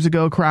 5 years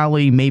ago,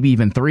 Crowley, maybe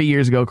even 3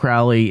 years ago,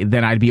 Crowley,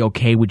 then I'd be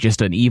okay with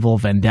just an evil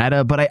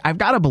vendetta. But I've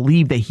got to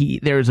believe that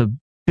there's a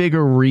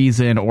bigger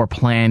reason or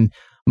plan.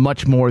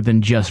 Much more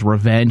than just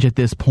revenge at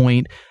this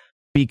point,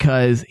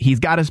 because he's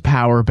got his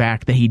power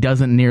back that he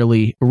doesn't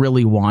nearly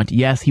really want.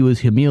 Yes, he was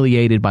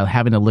humiliated by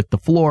having to lick the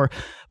floor,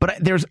 but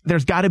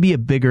there's got to be a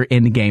bigger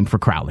end game for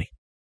Crowley,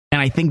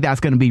 and I think that's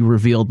going to be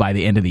revealed by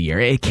the end of the year.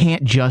 It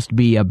can't just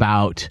be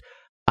about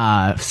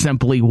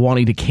simply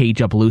wanting to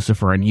cage up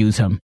Lucifer and use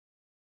him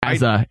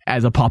as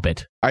a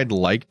puppet. I'd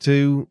like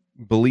to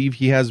believe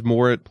he has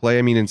more at play.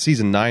 I mean, in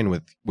season 9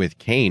 with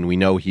Cain, we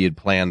know he had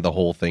planned the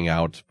whole thing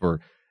out for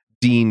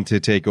Dean to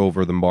take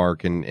over the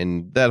mark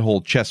and that whole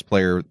chess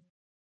player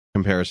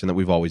comparison that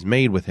we've always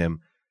made with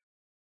him.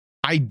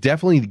 I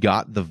definitely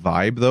got the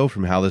vibe, though,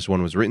 from how this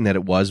one was written, that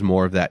it was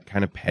more of that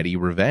kind of petty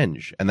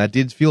revenge. And that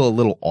did feel a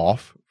little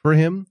off for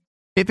him.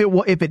 If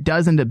it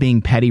does end up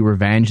being petty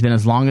revenge, then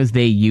as long as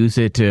they use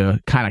it to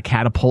kind of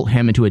catapult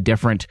him into a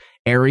different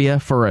area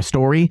for a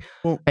story,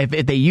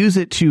 if they use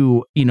it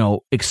to,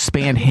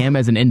 expand him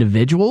as an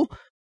individual,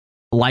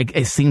 like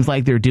it seems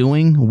like they're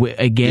doing,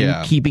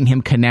 keeping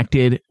him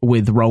connected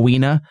with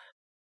Rowena,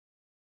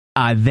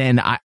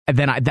 then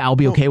I'll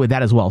be okay with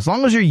that as well. As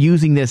long as you're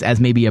using this as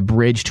maybe a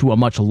bridge to a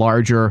much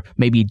larger,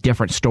 maybe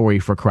different story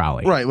for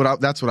Crowley. Right.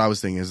 That's what I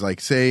was thinking is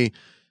like, say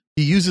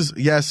he uses,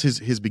 yes,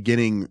 his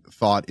beginning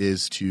thought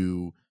is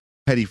to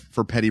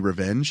petty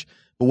revenge,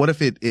 but what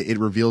if it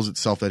reveals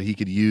itself that he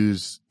could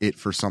use it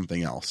for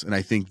something else? And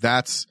I think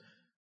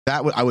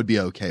I would be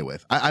okay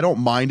with. I don't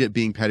mind it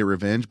being petty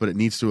revenge, but it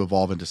needs to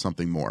evolve into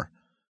something more.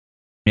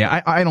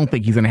 Yeah, I don't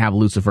think he's going to have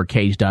Lucifer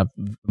caged up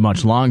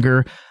much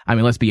longer. I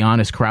mean, let's be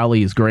honest,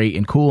 Crowley is great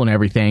and cool and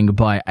everything,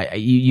 but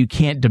you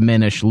can't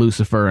diminish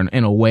Lucifer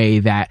in a way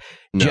that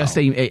just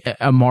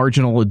a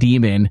marginal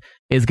demon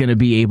is going to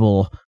be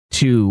able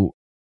to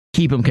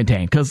keep him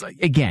contained. Because,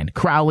 again,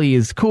 Crowley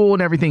is cool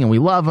and everything, and we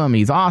love him.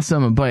 He's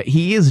awesome, but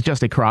he is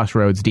just a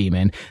crossroads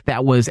demon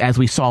that was, as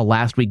we saw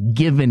last week,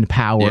 given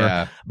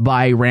power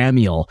by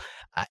Ramiel.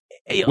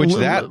 Which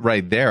that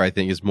right there, I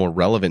think, is more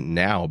relevant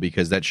now,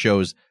 because that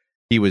shows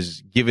he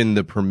was given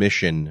the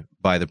permission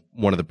by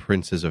one of the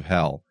princes of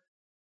hell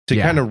to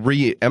kind of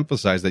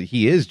re-emphasize that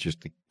he is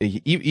just,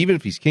 even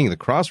if he's king of the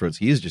crossroads,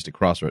 he is just a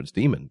crossroads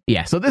demon.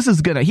 Yeah, so this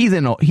is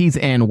he's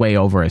in way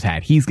over his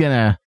head.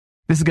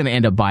 This is gonna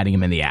end up biting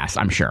him in the ass,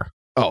 I'm sure.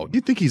 Oh,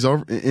 you think he's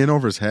over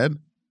his head?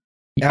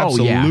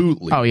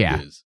 Absolutely. Oh yeah.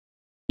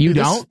 You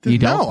don't?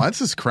 No, that's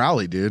just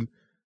Crowley, dude.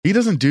 He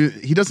doesn't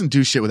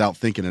do shit without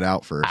thinking it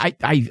out first. I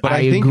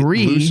think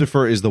agree.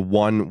 Lucifer is the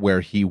one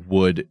where he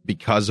would,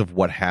 because of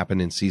what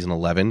happened in season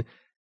 11,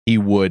 he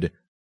would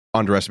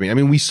underestimate. I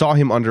mean, we saw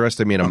him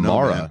underestimate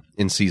Amara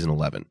in season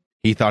 11.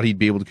 He thought he'd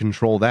be able to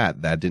control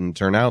that. That didn't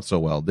turn out so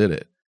well, did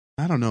it?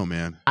 I don't know,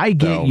 man. I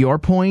get your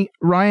point,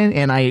 Ryan,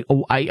 and I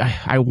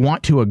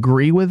want to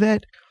agree with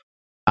it.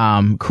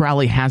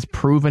 Crowley has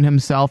proven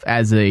himself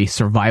as a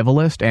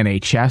survivalist and a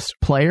chess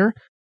player,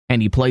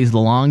 and he plays the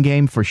long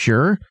game for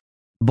sure.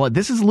 But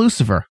this is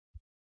Lucifer.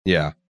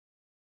 Yeah.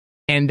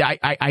 And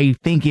I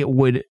think it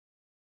would,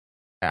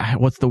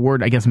 what's the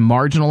word? I guess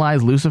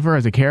marginalize Lucifer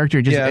as a character.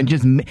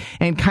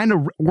 And kind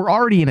of, we're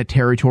already in a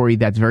territory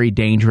that's very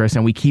dangerous,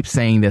 and we keep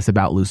saying this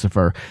about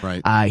Lucifer.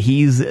 Right.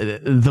 He's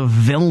the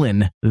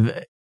villain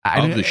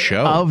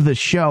of the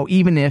show,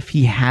 even if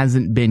he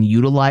hasn't been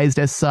utilized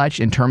as such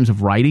in terms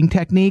of writing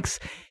techniques.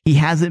 He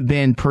hasn't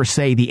been per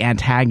se the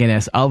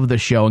antagonist of the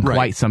show in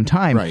quite some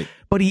time. Right.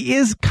 But he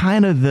is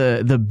kind of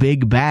the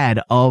big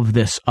bad of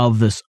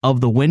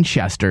the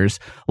Winchesters'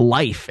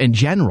 life in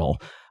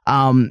general,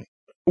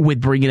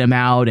 with bringing him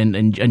out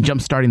and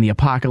jump starting the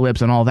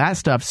apocalypse and all that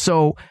stuff.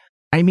 So,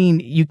 I mean,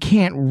 you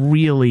can't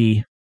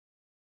really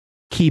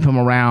keep him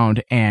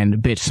around and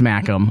bitch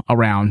smack him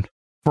around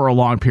for a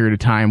long period of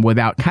time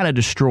without kind of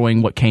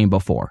destroying what came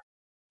before.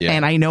 Yeah.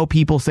 And I know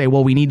people say,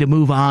 well, we need to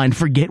move on,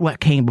 forget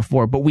what came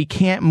before, but we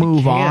can't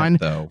move on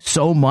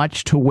so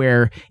much to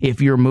where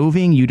if you're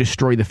moving, you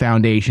destroy the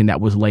foundation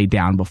that was laid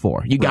down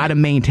before. You got to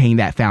maintain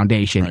that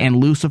foundation. And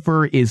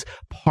Lucifer is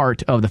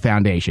part of the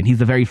foundation. He's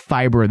the very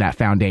fiber of that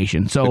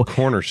foundation. So the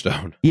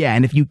cornerstone. Yeah.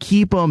 And if you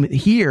keep him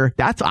here,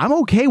 I'm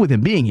okay with him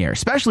being here,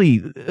 especially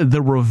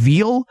the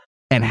reveal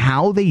and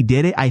how they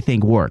did it, I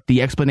think worked.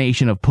 The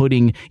explanation of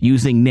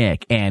using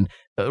Nick and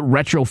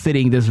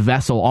retrofitting this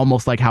vessel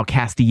almost like how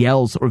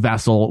Castiel's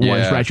vessel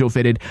was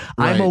retrofitted.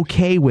 I'm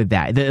okay with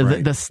that.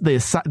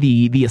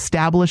 The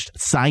established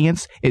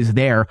science is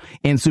there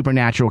in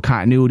supernatural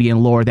continuity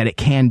and lore that it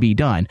can be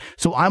done.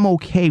 So I'm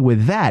okay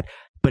with that.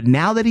 But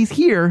now that he's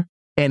here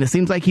and it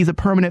seems like he's a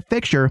permanent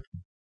fixture,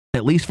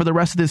 at least for the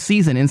rest of this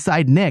season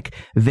inside Nick,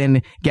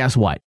 then guess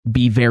what?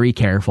 Be very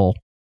careful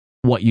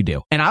what you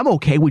do. And I'm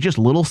okay with just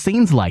little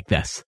scenes like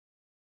this.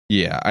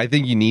 Yeah, I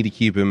think you need to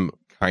keep him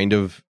kind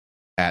of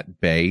at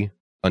bay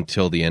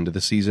until the end of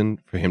the season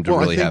for him to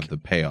really have the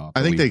payoff.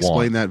 I think they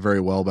explained that very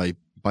well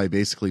by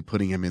basically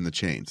putting him in the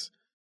chains.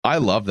 I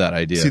love that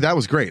idea. See, that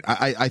was great.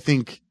 I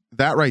think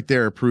that right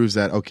there proves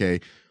that,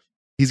 okay,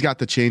 he's got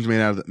the chains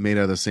made out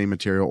of the same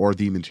material or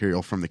the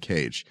material from the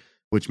cage,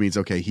 which means,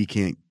 okay, he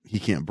can't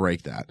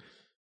break that.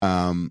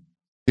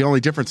 The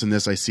only difference in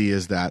this I see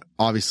is that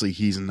obviously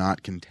he's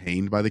not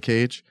contained by the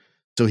cage,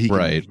 so he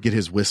can get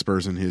his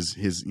whispers and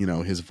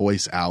his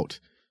voice out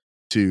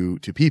to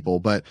people.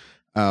 But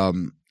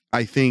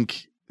I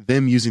think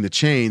them using the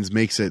chains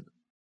makes it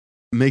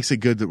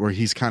good that where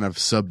he's kind of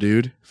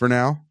subdued for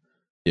now.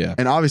 Yeah.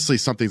 And obviously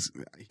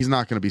he's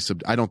not going to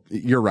be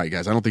you're right,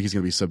 guys. I don't think he's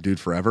going to be subdued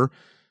forever.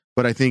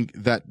 But I think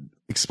that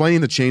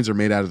explaining the chains are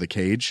made out of the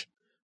cage,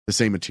 the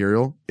same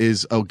material,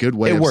 is a good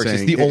way of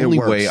saying it's the only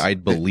way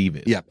I'd believe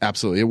it. Yeah,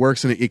 absolutely. It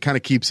works, and it kind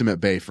of keeps him at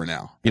bay for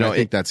now. I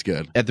think that's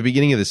good. At the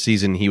beginning of the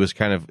season, he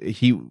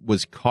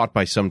was caught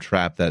by some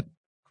trap that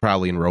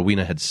Crowley and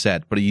Rowena had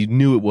set, but he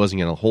knew it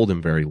wasn't going to hold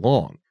him very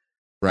long.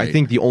 Right. I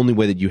think the only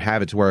way that you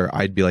have it to where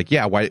I'd be like,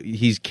 yeah, why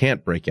he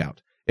can't break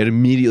out. It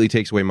immediately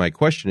takes away my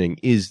questioning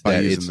is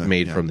that it's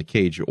made from the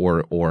cage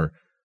or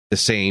the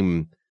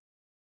same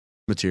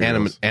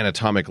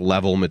anatomic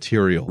level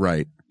material.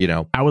 Right.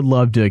 I would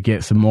love to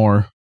get some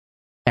more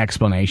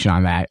explanation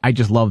on that. I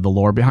just love the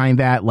lore behind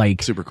that.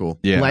 Like, super cool.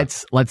 Yeah.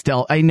 Let's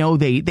delve. I know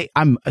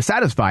I'm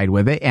satisfied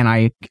with it and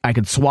I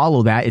could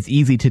swallow that. It's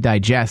easy to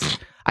digest.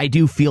 I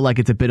do feel like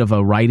it's a bit of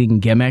a writing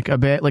gimmick a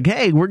bit. Like,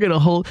 hey, we're going to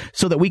hold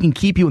so that we can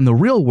keep you in the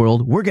real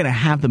world. We're going to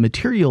have the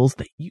materials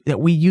that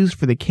we used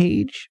for the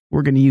cage.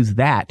 We're going to use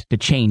that to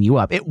chain you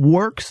up. It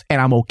works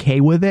and I'm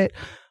okay with it,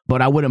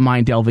 but I wouldn't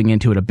mind delving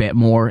into it a bit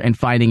more and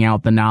finding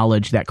out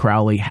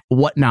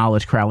what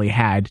knowledge Crowley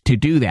had to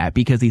do that,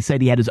 because he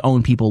said he had his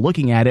own people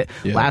looking at it.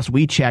 Yeah. Last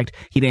we checked,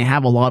 he didn't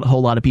have a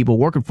whole lot of people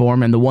working for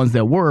him, and the ones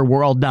that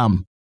were all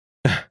dumb.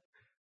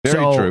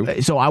 Very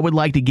true. So I would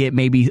like to get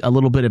maybe a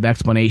little bit of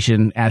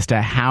explanation as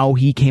to how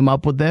he came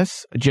up with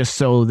this, just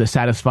so to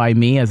satisfy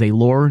me as a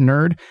lore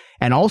nerd.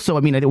 And also,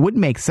 I mean, it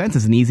wouldn't make sense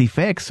as an easy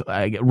fix.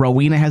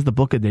 Rowena has the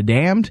Book of the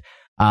Damned.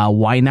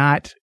 Why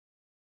not?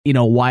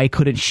 Why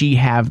couldn't she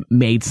have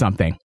made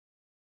something?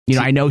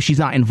 I know she's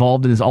not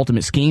involved in this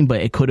ultimate scheme, but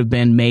it could have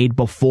been made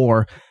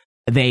before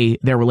their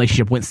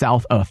relationship went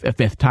south a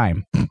fifth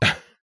time.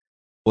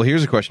 Well,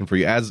 here's a question for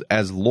you.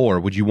 As lore,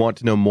 would you want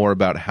to know more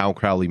about how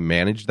Crowley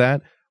managed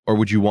that? Or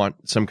would you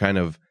want some kind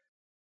of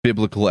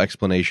biblical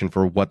explanation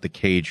for what the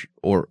cage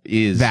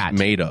is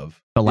made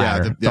of? The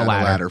latter. The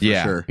latter for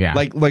sure. Yeah.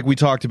 Like we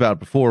talked about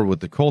before with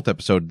the cult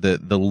episode,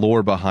 the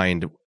lore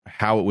behind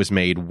how it was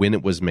made, when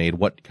it was made,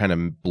 what kind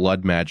of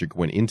blood magic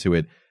went into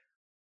it.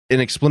 An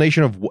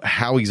explanation of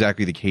how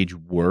exactly the cage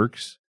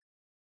works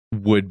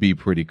would be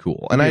pretty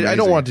cool. And I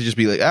don't want it to just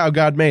be like, oh,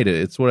 God made it.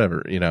 It's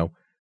whatever,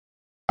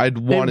 I'd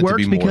want it to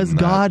be more because than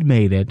God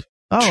made it.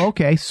 Oh,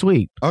 okay,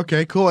 sweet.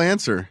 Okay, cool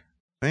answer.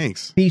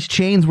 Thanks. These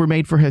chains were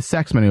made for his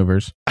sex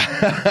maneuvers.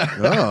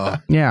 Oh.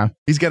 Yeah.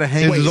 He's got a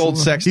his old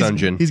sex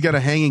dungeon. He's got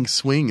a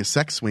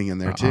sex swing in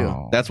there too.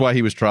 Oh. That's why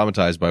he was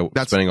traumatized by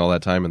spending all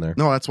that time in there.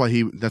 No, that's what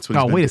he's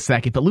wait a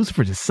second, but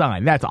Lucifer's his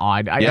son. That's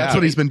odd. That's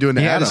what he's been doing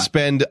to Adam. He had to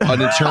spend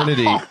an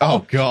eternity.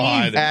 Oh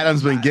God.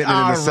 Adam's been getting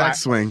it in the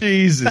sex swing.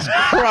 Jesus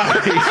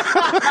Christ.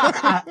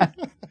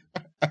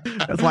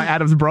 That's why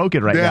Adam's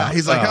broken now. Yeah,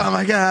 he's like, oh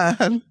my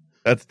God.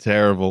 That's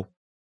terrible.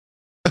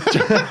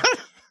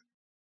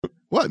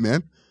 What,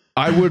 man?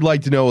 I would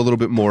like to know a little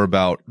bit more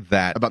about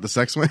that. About the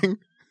sex swing?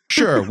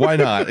 Sure, why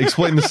not?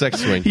 Explain the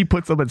sex swing. He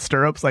puts them in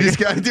stirrups. Like he's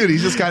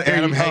just got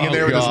Adam hanging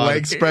there with his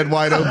legs spread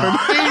wide open.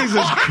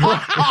 Jesus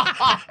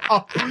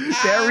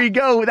Christ. There we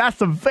go. That's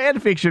some fan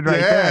fiction right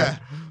there.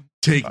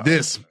 Take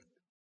this,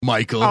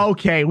 Michael.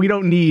 Okay, we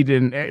don't need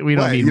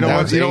more.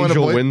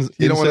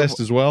 Incest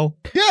as well?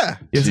 Yeah,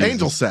 it's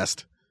angel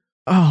cest.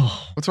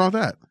 Oh, what's wrong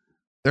with that?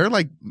 They're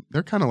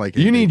kind of like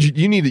you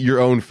need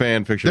your own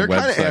fan fiction they're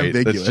website. Kind of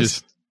ambiguous. That's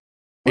just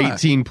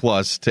 18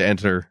 plus to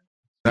enter.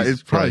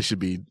 It probably should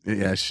be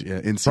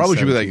NC-17. Probably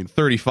should be like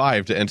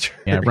 35 to enter.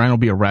 Yeah, Brian will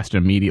be arrested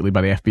immediately by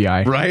the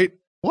FBI. Right?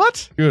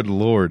 What? Good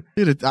Lord.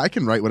 Dude, I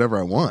can write whatever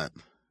I want.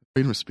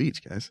 Freedom of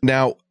speech, guys.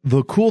 Now,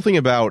 the cool thing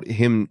about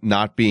him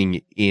not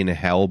being in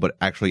hell, but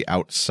actually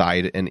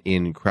outside and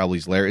in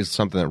Crowley's lair is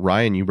something that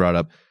Ryan, you brought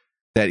up,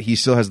 that he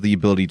still has the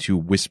ability to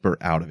whisper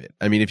out of it.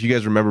 I mean, if you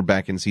guys remember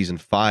back in season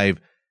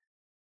 5,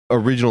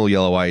 original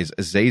Yellow Eyes,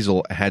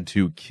 Azazel had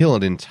to kill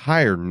an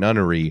entire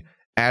nunnery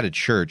at a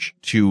church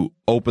to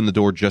open the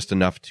door just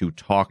enough to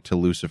talk to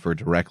Lucifer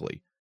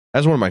directly.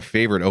 That's one of my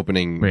favorite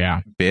opening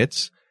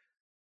bits.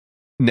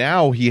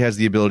 Now he has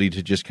the ability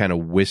to just kind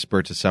of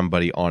whisper to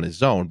somebody on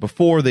his own.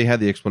 Before, they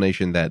had the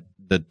explanation that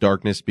the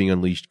darkness being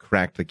unleashed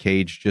cracked the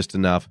cage just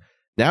enough.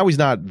 Now he's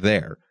not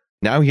there.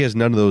 Now he has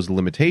none of those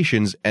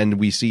limitations, and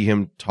we see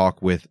him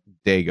talk with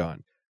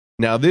Dagon.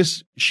 Now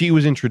she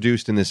was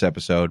introduced in this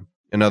episode,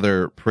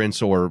 another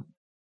prince or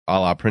a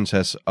la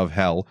princess of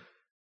hell.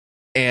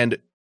 And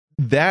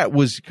that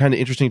was kind of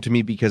interesting to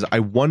me because I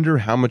wonder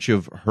how much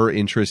of her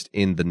interest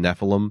in the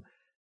Nephilim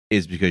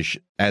is because,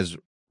 as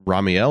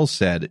Ramiel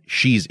said,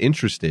 she's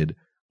interested,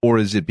 or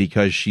is it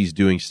because she's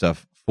doing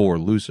stuff for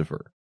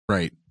Lucifer?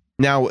 Right.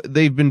 Now,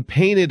 they've been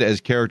painted as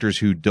characters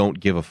who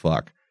don't give a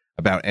fuck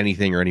about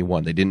anything or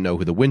anyone. They didn't know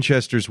who the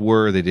Winchesters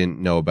were. They didn't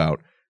know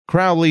about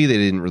Crowley. They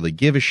didn't really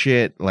give a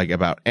shit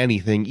about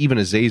anything. Even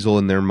Azazel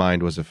in their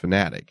mind was a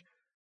fanatic.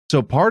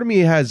 So part of me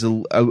has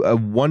a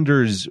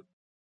wonders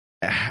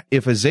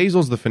if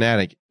Azazel's the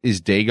fanatic,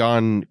 is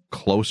Dagon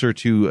closer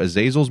to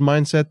Azazel's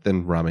mindset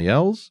than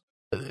Ramiel's?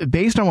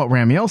 Based on what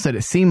Ramiel said,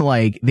 it seemed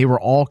like they were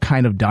all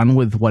kind of done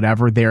with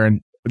whatever their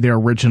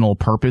original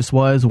purpose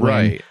was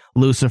when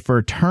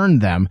Lucifer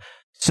turned them.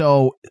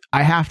 So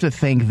I have to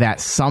think that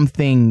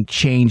something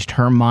changed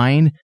her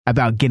mind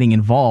about getting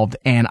involved,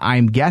 and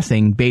I'm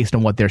guessing, based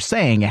on what they're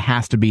saying, it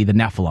has to be the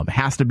Nephilim. It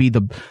has to be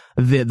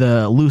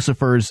the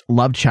Lucifer's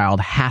love child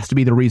has to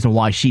be the reason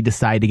why she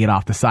decided to get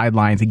off the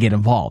sidelines and get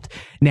involved.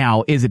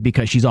 Now, is it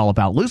because she's all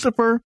about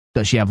Lucifer?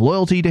 Does she have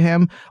loyalty to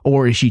him?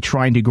 Or is she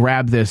trying to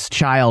grab this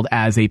child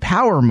as a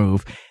power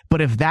move?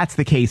 But if that's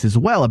the case as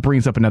well, it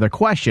brings up another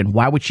question.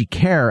 Why would she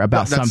care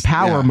about some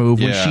power move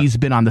when she's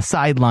been on the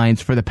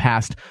sidelines for the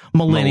past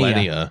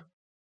millennia?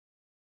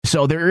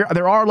 So there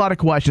are a lot of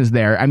questions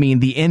there. I mean,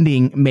 the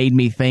ending made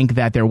me think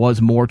that there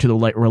was more to the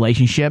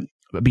relationship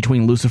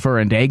between Lucifer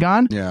and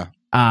Dagon. Yeah.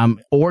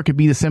 Or it could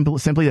be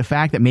simply the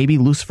fact that maybe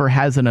Lucifer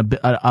has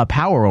a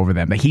power over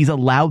them, that he's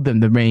allowed them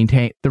to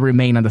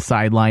remain on the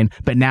sideline,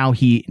 but now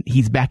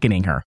he's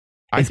beckoning her.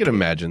 I could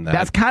imagine that.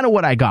 That's kind of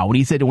what I got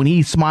when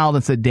he smiled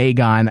and said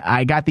Dagon.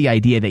 I got the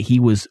idea that he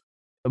was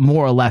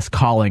more or less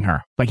calling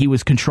her, like he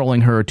was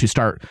controlling her to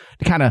start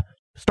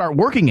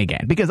working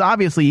again, because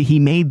obviously he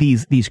made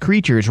these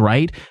creatures,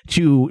 right,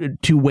 to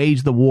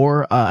wage the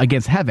war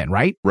against heaven,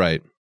 right?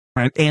 Right.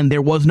 And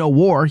there was no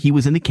war. He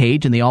was in the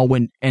cage, and they all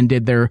went and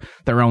did their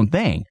own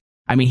thing.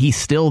 I mean, he's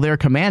still their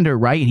commander,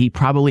 right? And he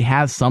probably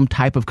has some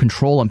type of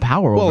control and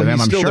power over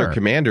them, I'm sure. He's still their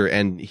commander,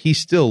 and he's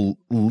still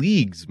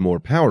leagues more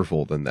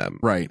powerful than them.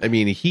 Right. I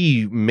mean,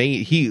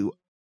 he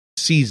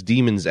sees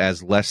demons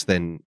as less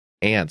than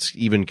ants,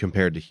 even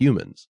compared to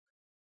humans.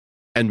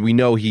 And we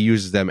know he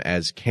uses them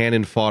as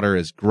cannon fodder,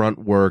 as grunt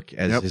work,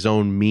 as his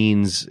own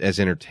means, as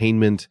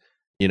entertainment.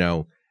 You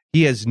know,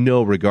 he has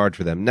no regard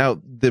for them.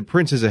 Now, the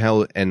Princes of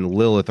Hell and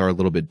Lilith are a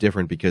little bit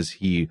different because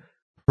he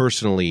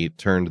personally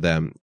turned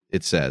them,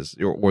 it says,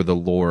 or the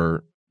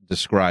lore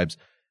describes.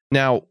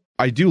 Now,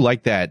 I do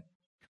like that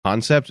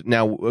concept.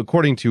 Now,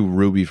 according to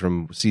Ruby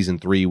from season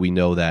 3, we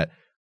know that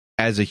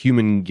as a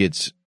human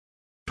gets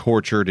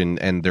tortured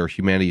and their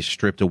humanity is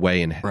stripped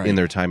away in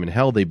their time in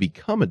hell, they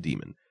become a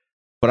demon.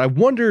 But I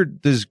wonder,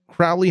 does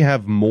Crowley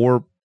have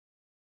more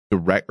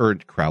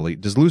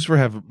does Lucifer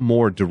have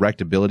more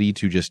direct ability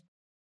to just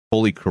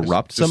fully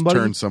corrupt somebody?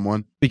 Turn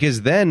someone?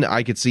 Because then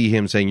I could see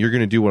him saying, you're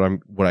going to do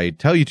what I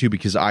tell you to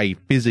because I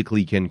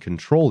physically can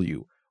control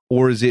you.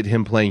 Or is it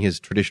him playing his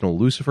traditional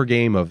Lucifer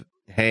game of,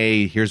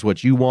 hey, here's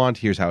what you want,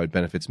 here's how it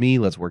benefits me,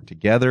 let's work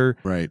together.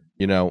 Right.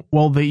 You know?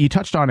 Well, you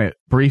touched on it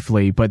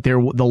briefly, but the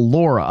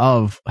lore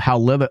of how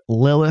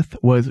Lilith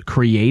was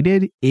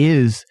created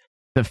is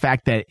the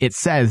fact that it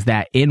says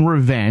that in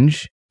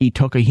revenge, he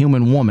took a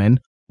human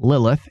woman,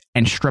 Lilith,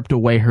 and stripped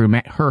away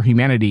her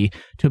humanity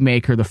to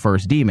make her the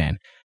first demon.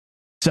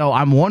 So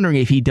I'm wondering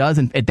if he does,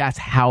 if that's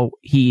how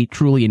he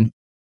truly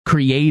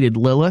created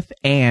Lilith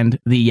and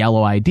the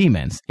yellow-eyed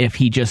demons, if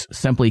he just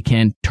simply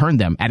can turn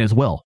them at his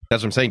will.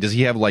 That's what I'm saying. Does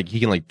he have he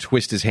can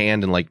twist his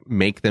hand and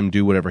make them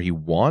do whatever he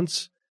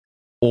wants?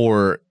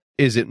 Or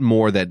is it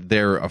more that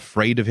they're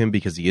afraid of him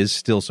because he is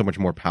still so much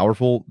more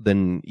powerful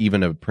than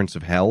even a Prince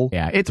of Hell?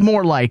 Yeah, it's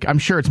more I'm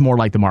sure it's more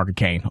like the Mark of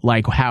Cain,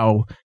 like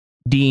how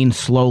Dean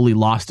slowly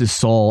lost his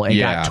soul and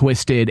got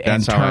twisted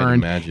and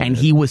turned, and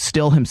he was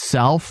still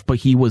himself, but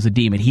he was a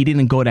demon. He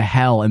didn't go to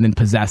hell and then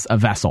possess a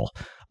vessel,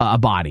 a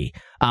body.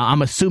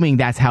 I'm assuming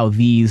that's how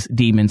these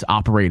demons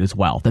operate as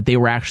well, that they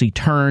were actually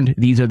turned.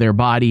 These are their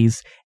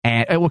bodies,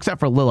 and except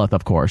for Lilith,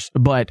 of course.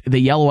 But the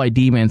yellow-eyed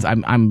demons,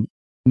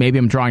 maybe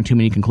I'm drawing too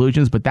many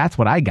conclusions, but that's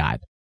what I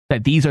got.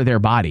 That these are their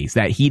bodies.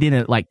 That he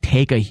didn't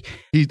take a.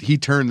 He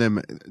turned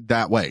them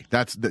that way.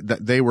 That's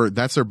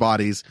their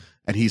bodies,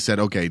 and he said,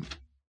 okay,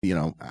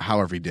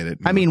 however he did it.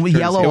 I mean, with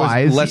Yellow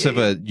Eyes, less of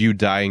a you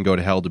die and go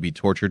to hell to be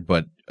tortured,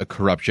 but a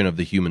corruption of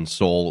the human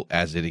soul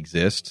as it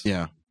exists.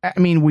 Yeah. I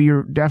mean, we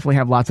definitely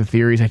have lots of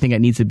theories. I think it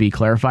needs to be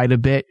clarified a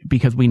bit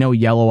because we know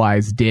Yellow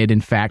Eyes did,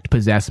 in fact,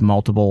 possess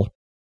multiple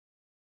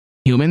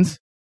humans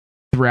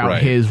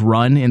throughout his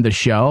run in the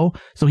show.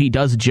 So he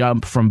does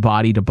jump from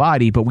body to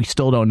body, but we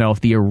still don't know if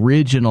the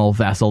original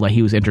vessel that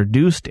he was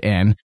introduced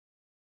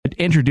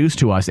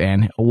to us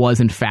in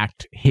was, in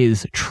fact,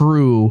 his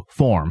true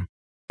form,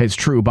 his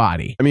true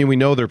body. I mean, we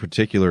know they're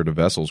particular to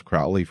vessels,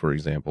 Crowley, for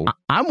example.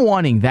 I'm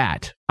wanting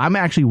that. I'm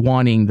actually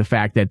wanting the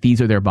fact that these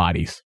are their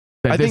bodies.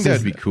 I think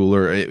that'd be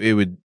cooler. It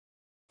would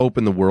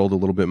open the world a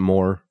little bit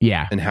more.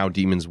 Yeah. And how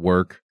demons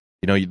work.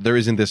 There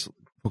isn't this,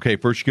 okay,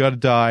 first you got to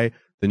die,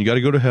 then you got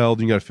to go to hell,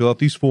 then you got to fill out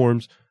these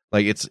forms.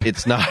 Like,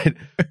 it's not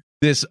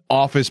this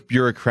office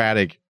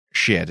bureaucratic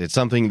shit. It's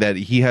something that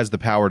he has the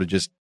power to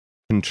just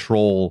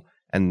control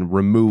and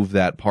remove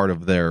that part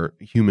of their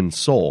human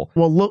soul.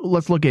 Well,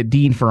 let's look at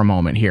Dean for a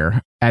moment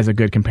here as a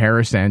good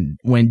comparison.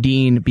 When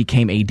Dean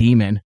became a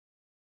demon,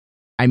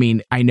 I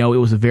mean, I know it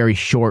was a very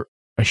short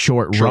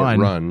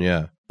run,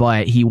 yeah.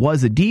 But he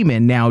was a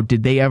demon. Now,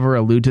 did they ever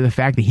allude to the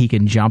fact that he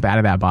can jump out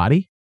of that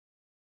body?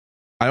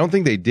 I don't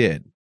think they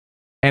did.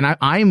 And I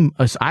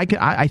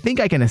think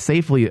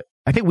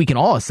we can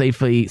all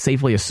safely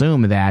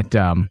assume that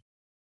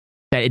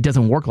that it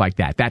doesn't work like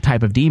that. That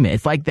type of demon.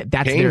 It's like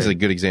that's Kane's a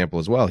good example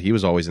as well. He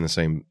was always in the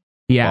same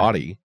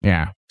body.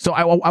 Yeah. So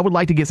I would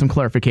like to get some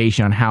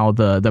clarification on how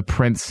the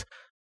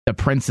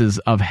princes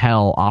of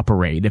hell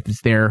operate. If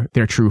it's their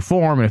true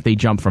form, and if they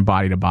jump from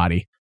body to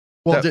body.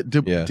 Well,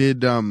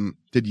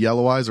 did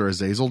Yellow Eyes or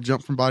Azazel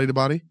jump from body to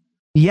body?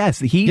 Yes,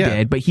 he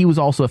did, but he was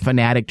also a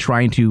fanatic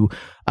trying to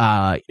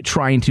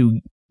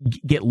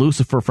get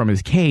Lucifer from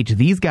his cage.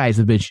 These guys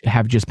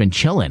have just been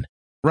chilling.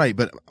 Right,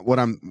 but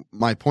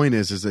my point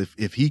is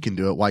if he can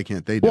do it, why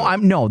can't they do it?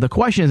 No, the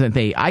question isn't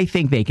I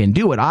think they can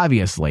do it,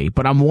 obviously,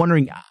 but I'm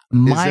wondering,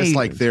 is this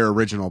like their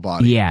original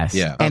body? Yes.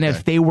 Yeah. And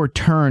if they were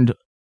turned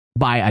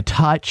by a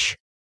touch,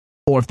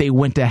 or if they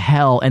went to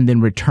hell and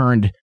then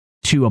returned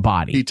to a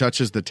body. He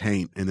touches the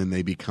taint and then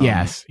they become.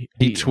 Yes.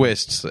 He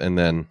twists and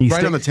then.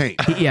 Right on the taint.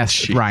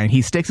 Yes, Ryan.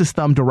 He sticks his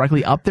thumb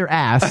directly up their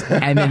ass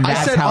and then that's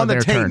I said how on the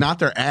they're taint, turned. not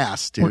their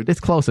ass, dude. Well, it's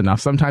close enough.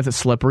 Sometimes it's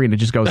slippery and it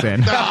just goes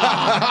in.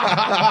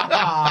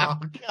 Oh,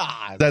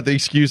 God. Is that the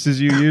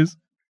excuses you use?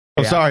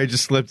 I'm sorry, it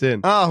just slipped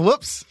in. Oh,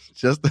 whoops.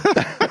 Just.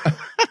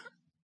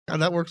 God,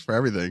 that works for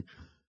everything.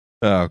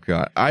 Oh,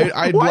 God.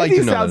 I'd Why like does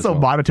to he know. sound so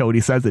monotone when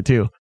he says it,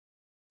 too?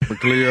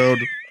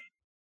 McLeod.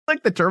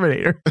 Like the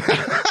Terminator.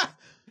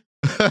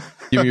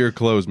 Give me your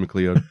clothes,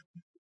 McLeod.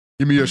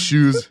 Give me your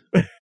shoes.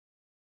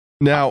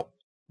 Now,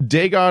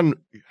 Dagon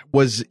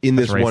was in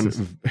this one.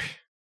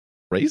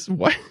 Race?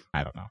 What?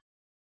 I don't know.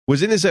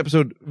 Was in this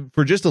episode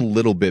for just a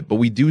little bit, but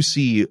we do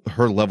see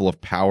her level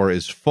of power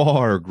is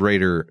far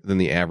greater than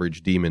the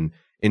average demon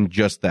in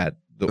just that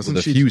the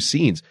few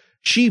scenes.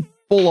 She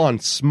full on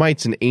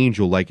smites an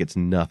angel like it's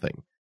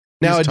nothing.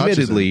 Now,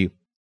 admittedly,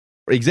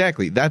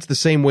 exactly, that's the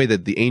same way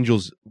that the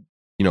angels,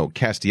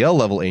 Castiel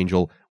level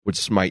angel would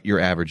smite your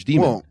average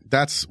demon. Well,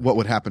 that's what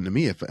would happen to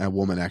me if a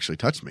woman actually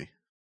touched me.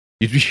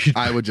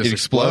 I would just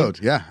explode.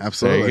 Yeah,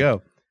 absolutely. There you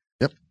go.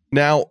 Yep.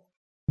 Now,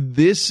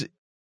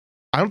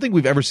 I don't think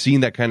we've ever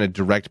seen that kind of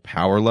direct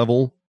power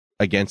level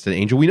against an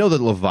angel. We know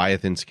that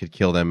Leviathans could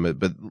kill them,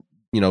 but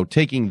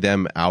taking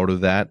them out of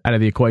the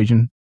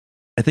equation,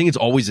 I think it's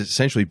always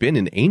essentially been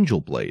an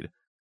angel blade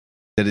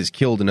that has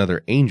killed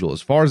another angel,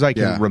 as far as I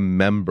can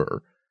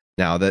remember.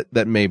 Now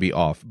that may be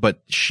off,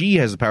 but she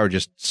has the power to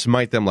just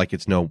smite them like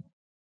it's no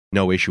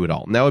issue at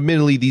all. Now,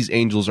 admittedly, these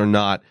angels are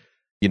not,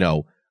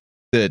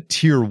 the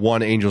tier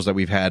 1 angels that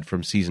we've had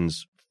from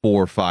seasons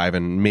 4, 5,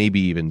 and maybe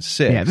even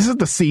 6. Yeah, this is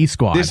the C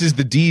squad. This is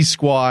the D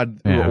squad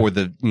or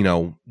the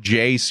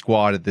J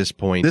squad at this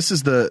point. This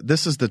is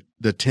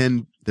the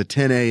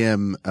 10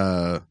 a.m.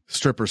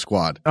 stripper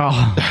squad.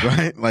 Oh,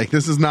 right. Like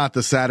this is not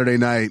the Saturday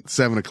night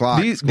 7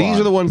 o'clock. These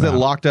are the ones that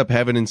locked up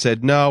heaven and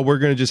said, "No, we're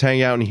going to just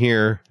hang out in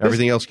here.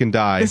 Everything else can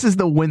die." This is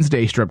the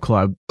Wednesday strip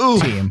club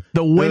team.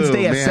 The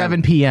Wednesday at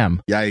 7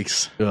 p.m.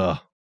 Yikes. Ugh.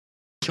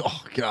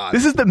 Oh God.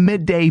 This is the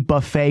midday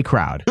buffet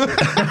crowd.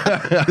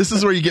 This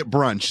is where you get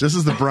brunch. This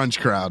is the brunch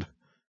crowd.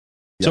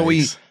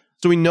 Yikes.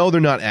 So we know they're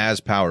not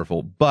as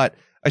powerful, but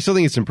I still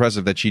think it's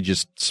impressive that she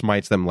just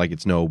smites them like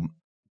it's no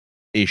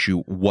issue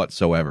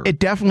whatsoever. It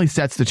definitely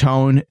sets the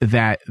tone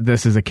that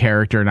this is a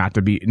character not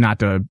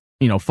to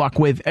fuck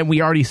with, and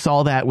we already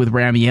saw that with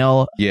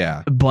Ramiel.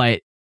 Yeah.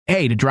 But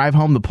hey, to drive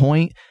home the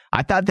point,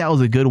 I thought that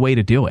was a good way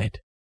to do it.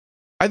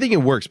 I think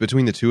it works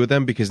between the two of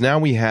them because now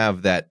we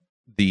have that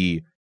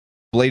the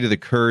Blade of the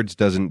Kurds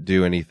doesn't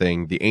do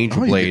anything. The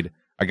Angel Blade,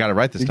 I got it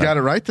right this time. You got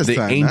it right this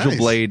time. The Angel Nice.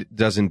 Blade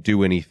doesn't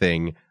do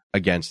anything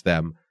against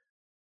them.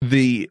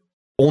 The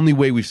only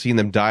way we've seen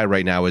them die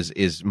right now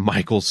is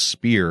Michael's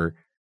spear.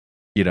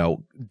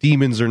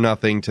 Demons are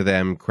nothing to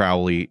them.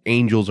 Crowley,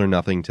 angels are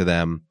nothing to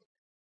them.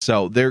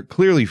 So they're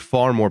clearly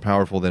far more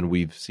powerful than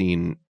we've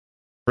seen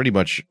pretty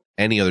much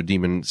any other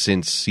demon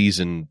since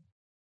season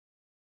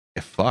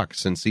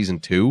since season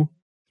 2,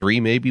 3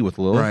 maybe with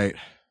Lilith.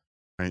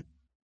 Right.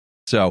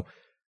 So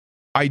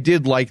I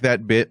did like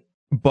that bit,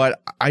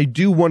 but I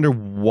do wonder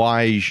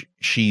why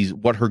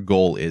what her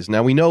goal is.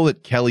 Now we know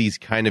that Kelly's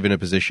kind of in a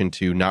position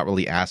to not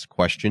really ask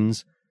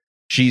questions.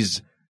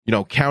 She's,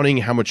 counting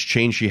how much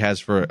change she has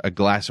for a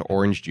glass of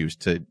orange juice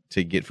to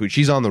get food.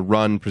 She's on the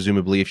run,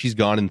 presumably. If she's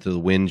gone into the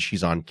wind,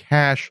 she's on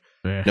cash,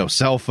 no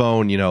cell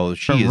phone,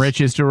 From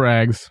riches to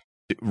rags.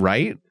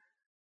 Right?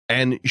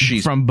 And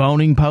she's... From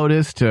boning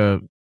POTUS to...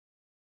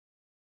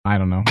 I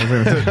don't know.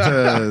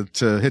 to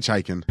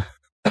hitchhiking.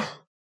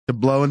 To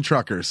blowing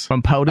truckers.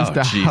 From POTUS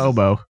to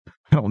hobo.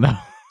 I don't know.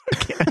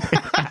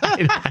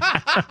 It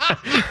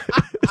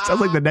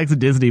sounds like the next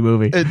Disney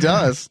movie. It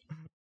does.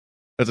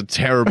 That's a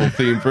terrible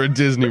theme for a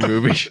Disney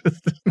movie.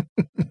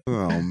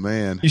 Oh,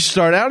 man. You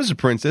start out as a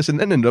princess and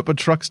then end up a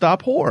truck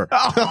stop whore.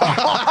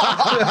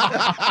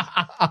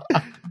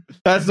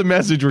 That's the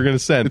message we're going to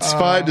send. It's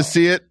 5 to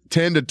see it,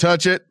 10 to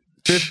touch it,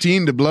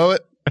 15 to blow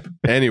it.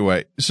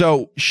 Anyway,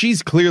 so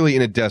she's clearly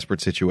in a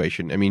desperate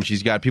situation. I mean,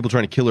 she's got people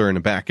trying to kill her in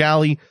a back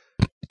alley,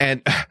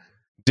 and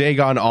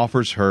Dagon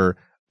offers her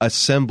a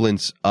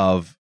semblance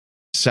of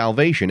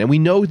salvation. And we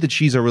know that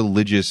she's a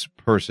religious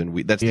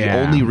person. That's the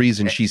only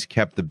reason she's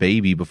kept the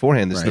baby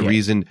beforehand. That's the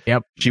reason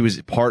she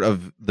was part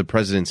of the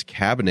president's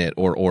cabinet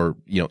or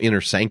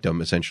inner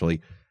sanctum, essentially,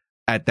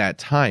 at that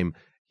time.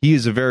 He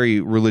is a very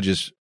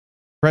religious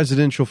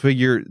presidential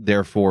figure,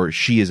 therefore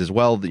she is as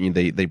well.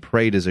 They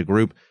prayed as a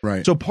group.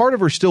 Right. So part of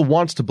her still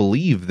wants to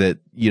believe that,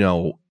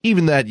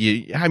 even that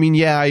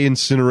I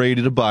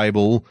incinerated a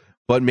Bible,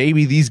 but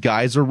maybe these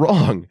guys are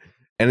wrong.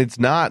 And it's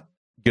not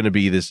going to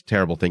be this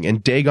terrible thing.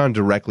 And Dagon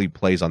directly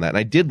plays on that. And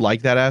I did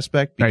like that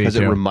aspect because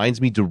it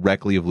reminds me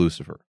directly of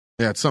Lucifer.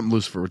 Yeah, it's something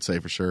Lucifer would say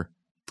for sure.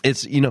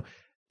 It's,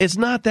 it's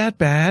not that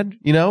bad.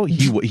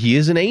 He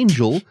is an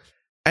angel.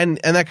 And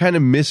that kind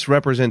of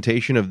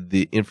misrepresentation of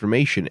the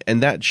information,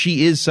 and that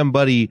she is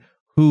somebody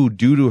who,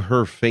 due to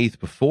her faith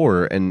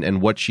before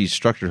and what she's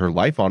structured her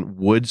life on,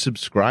 would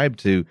subscribe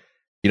to,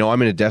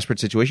 I'm in a desperate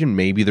situation.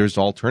 Maybe there's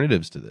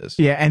alternatives to this.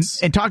 Yeah,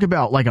 and talk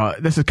about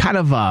this is kind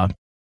of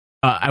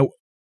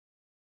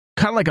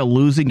like a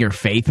losing your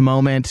faith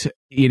moment.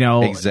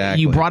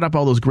 Exactly. You brought up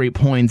all those great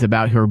points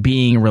about her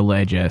being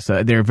religious.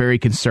 They're a very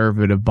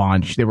conservative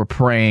bunch. They were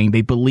praying.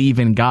 They believe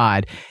in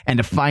God. And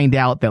to find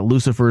out that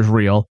Lucifer is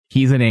real,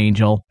 he's an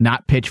angel,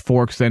 not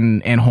pitchforks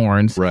and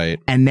horns. Right.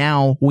 And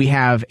now we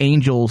have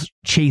angels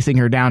chasing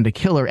her down to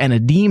kill her, and a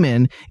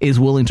demon is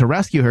willing to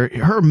rescue her.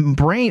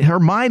 Her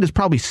mind is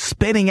probably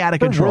spinning out of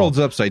control. Her world's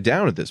upside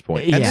down at this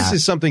point. And this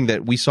is something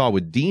that we saw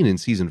with Dean in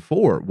season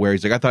 4, where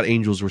he's like, I thought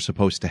angels were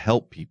supposed to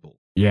help people.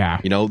 Yeah.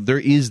 There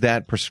is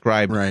that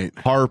prescribed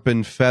harp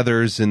and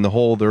feathers in the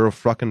whole, they're a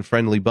fucking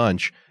friendly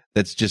bunch.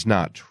 That's just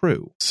not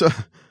true. So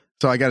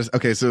I got to,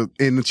 okay, so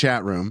in the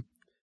chat room,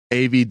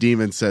 AV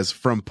Demon says,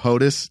 from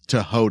POTUS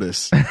to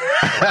HOTUS. and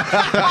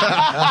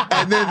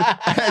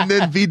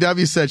then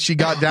VW said she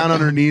got down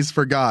on her knees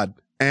for God.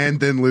 And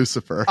then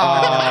Lucifer.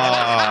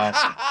 Yes.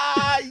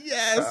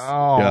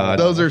 Oh, God.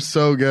 Those are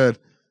so good.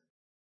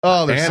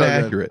 Oh, they're so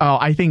accurate. Good. Oh,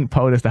 I think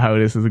POTUS to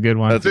HOTUS is a good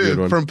one. That's a good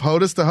one. From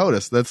POTUS to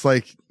HOTUS. That's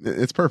like,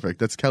 it's perfect.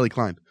 That's Kelly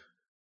Klein.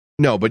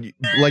 No, but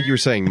like you were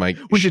saying, Mike.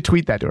 We should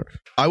tweet that to her.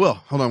 I will.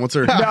 Hold on. What's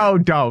her? No,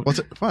 don't. What's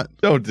it? What?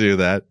 Don't do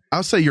that.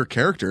 I'll say your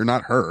character,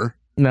 not her.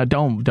 No,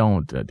 don't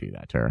do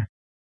that to her.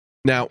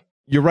 Now,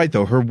 you're right,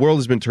 though. Her world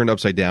has been turned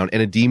upside down,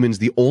 and a demon's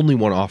the only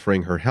one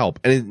offering her help.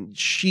 And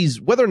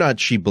whether or not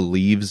she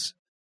believes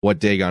what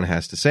Dagon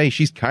has to say,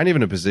 she's kind of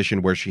in a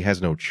position where she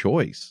has no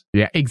choice.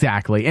 Yeah,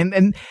 exactly.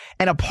 And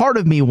a part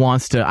of me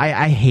wants to,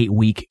 I hate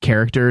weak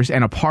characters,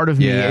 and a part of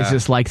me is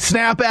just like,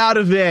 snap out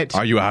of it.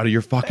 Are you out of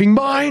your fucking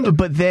mind?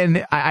 But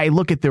then I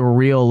look at the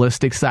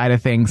realistic side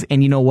of things,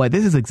 and you know what?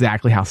 This is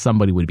exactly how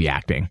somebody would be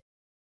acting.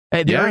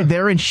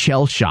 They're in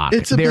shell shock.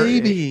 It's a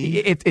baby.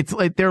 It's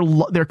like they're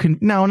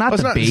no, not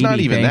the baby. It's not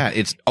even thing. that.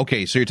 It's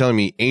okay. So you're telling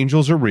me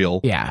angels are real.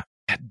 Yeah.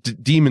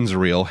 Demons are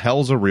real.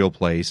 Hell's a real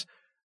place.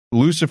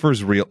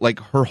 Lucifer's real. Like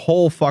her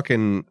whole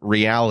fucking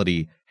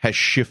reality has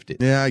shifted.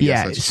 Yeah, I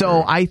guess that's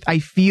so true. I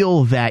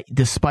feel that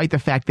despite the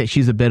fact that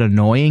she's a bit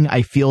annoying,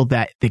 I feel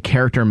that the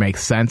character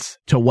makes sense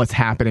to what's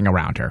happening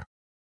around her.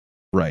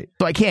 Right.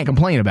 So I can't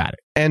complain about it.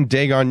 And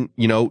Dagon,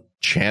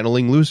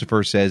 channeling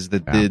Lucifer, says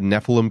that the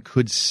Nephilim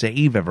could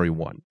save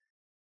everyone.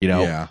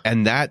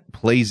 And that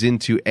plays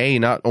into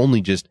not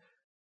only just,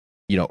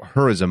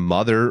 her as a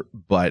mother,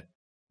 but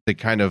the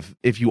kind of,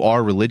 if you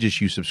are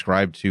religious, you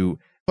subscribe to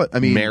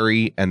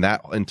Mary and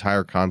that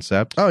entire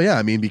concept. Oh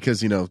yeah,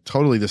 because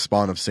totally the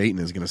spawn of Satan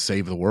is going to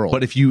save the world.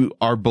 But if you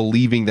are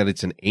believing that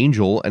it's an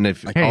angel, and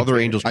if other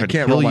angels try to kill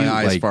you, I can't roll my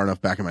eyes far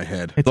enough back in my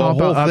head. It's all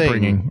about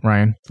upbringing,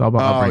 Ryan. It's all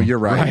about upbringing. You're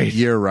right.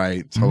 You're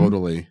right.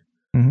 Totally.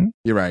 Mm-hmm.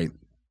 You're right.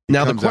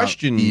 Now the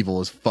question, evil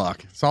as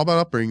fuck. It's all about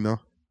upbringing, though.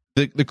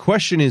 The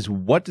question is,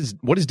 what is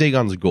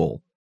Dagon's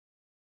goal?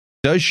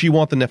 Does she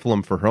want the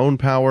Nephilim for her own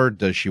power?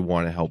 Does she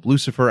want to help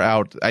Lucifer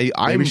out?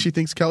 Maybe she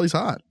thinks Kelly's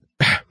hot.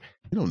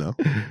 You don't know.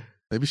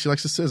 Maybe she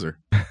likes a scissor.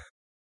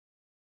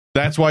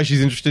 That's why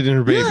she's interested in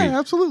her baby. Yeah,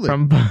 absolutely.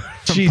 From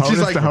She's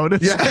POTUS like, to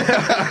HOTUS.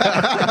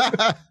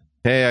 Yeah.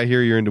 Hey, I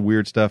hear you're into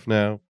weird stuff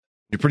now.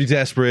 You're pretty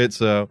desperate,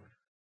 so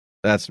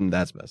that's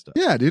messed up.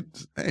 Yeah, dude.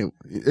 Hey,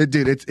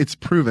 it's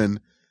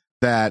proven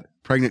that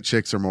pregnant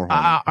chicks are more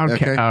horny.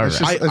 Okay, all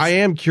right. I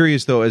am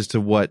curious though as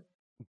to what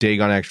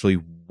Dagon actually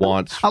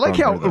wants. I like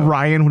how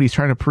Ryan, when he's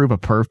trying to prove a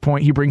perv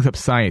point, he brings up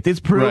science. It's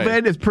proven.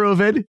 Right. It's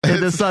proven.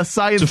 This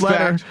science It's a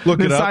letter. fact. Look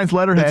it up. Science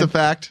letterhead. It's a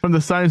fact from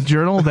the Science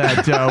Journal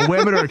that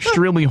women are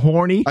extremely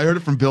horny. I heard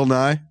it from Bill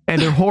Nye,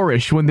 and they're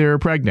whorish when they're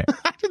pregnant.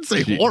 I didn't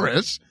say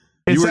whorish.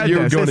 It You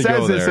were going to says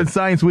go this there. in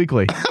Science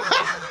Weekly.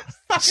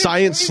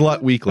 Science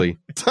Slut Weekly.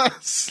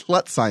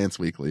 Slut Science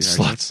Weekly.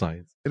 Slut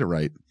Science. Get it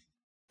right.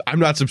 I'm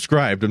not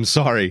subscribed. I'm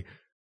sorry.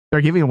 They're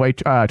giving away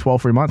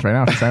 12 free months right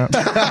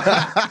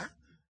now.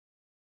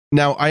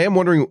 Now, I am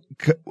wondering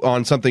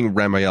on something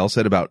Ramiel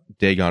said about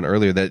Dagon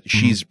earlier, that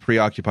she's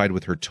preoccupied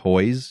with her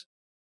toys.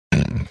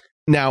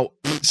 Now,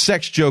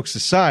 sex jokes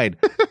aside,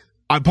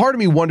 part of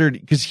me wondered,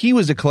 because he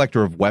was a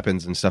collector of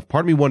weapons and stuff,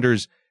 part of me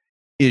wonders,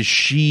 is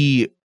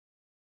she,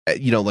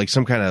 like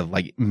some kind of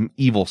like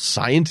evil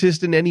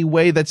scientist in any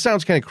way? That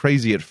sounds kind of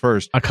crazy at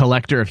first. A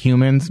collector of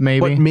humans, maybe?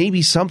 But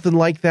maybe something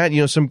like that,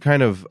 some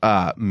kind of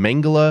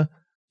Mangala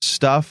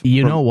stuff.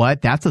 You know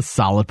what? That's a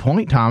solid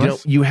point,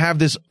 Thomas. You have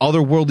this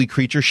otherworldly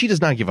creature. She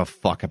does not give a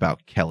fuck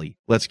about Kelly.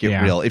 Let's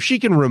get real. If she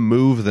can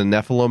remove the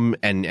Nephilim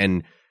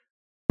and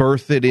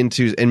birth it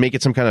into and make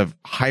it some kind of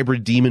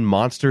hybrid demon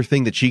monster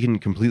thing that she can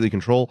completely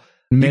control,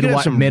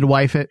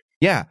 midwife it.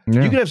 Yeah, you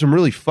can have some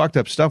really fucked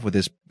up stuff with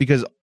this,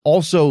 because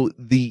also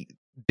the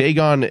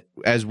Dagon,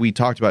 as we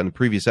talked about in the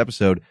previous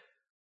episode,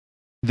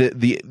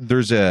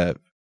 there's a,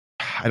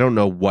 I don't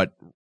know what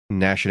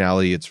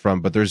nationality it's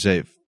from, but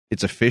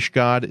it's a fish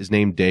god is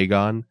named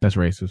Dagon. That's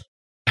racist.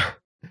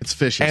 It's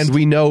fishy. And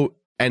we know,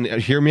 and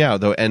hear me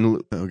out though,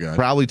 and God.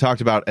 probably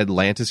talked about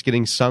Atlantis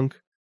getting sunk.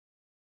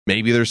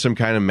 Maybe there's some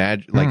kind of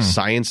magic, like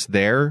science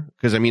there.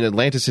 Because I mean,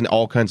 Atlantis in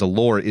all kinds of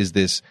lore is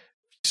this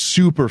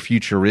super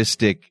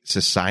futuristic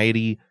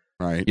society.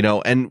 Right.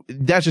 And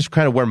that's just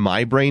kind of where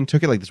my brain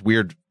took it, like this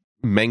weird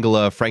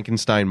Mangala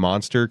Frankenstein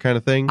monster kind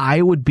of thing.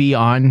 I would be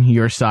on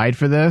your side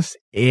for this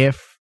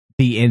if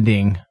the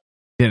ending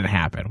didn't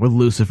happen with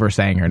Lucifer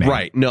saying her name.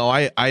 Right. No,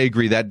 I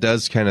agree. That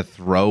does kind of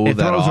throw that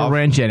throws off. a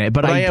wrench in it.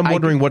 But I am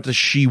wondering, what does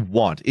she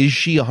want? Is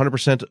she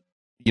 100%,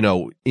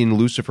 in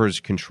Lucifer's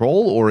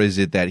control, or is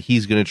it that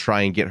he's going to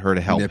try and get her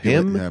to help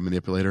him? Yeah,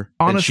 manipulate her.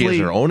 Honestly, and she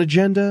has her own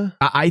agenda?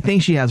 I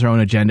think she has her own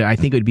agenda. I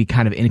think it would be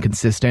kind of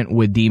inconsistent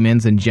with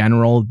demons in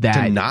general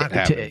that To not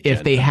have an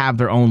if they have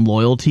their own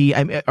loyalty,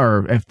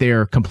 or if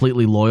they're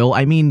completely loyal.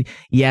 I mean,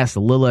 yes,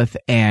 Lilith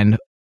and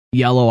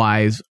Yellow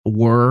Eyes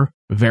were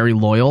very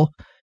loyal,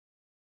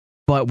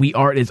 but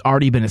it's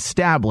already been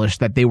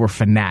established that they were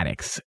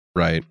fanatics.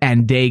 Right.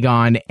 And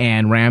Dagon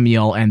and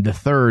Ramiel and the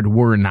third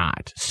were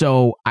not.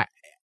 So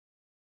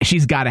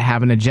she's got to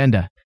have an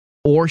agenda,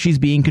 or she's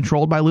being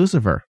controlled by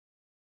Lucifer.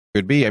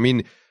 Could be. I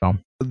mean,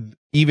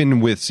 even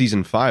with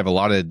season 5, a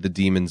lot of the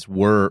demons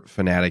were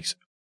fanatics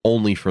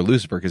only for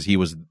Lucifer because he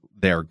was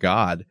their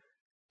god.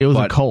 It was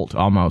a cult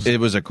almost. It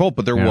was a cult,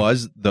 but there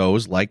was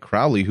those like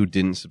Crowley who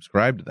didn't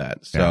subscribe to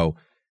that. So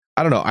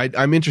I don't know.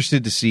 I'm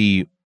interested to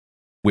see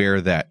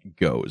where that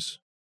goes.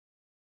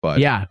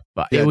 But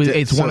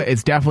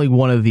it's definitely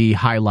one of the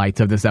highlights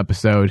of this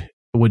episode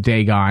with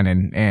Dagon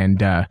and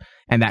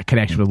that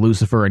connection with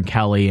Lucifer and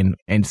Kelly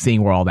and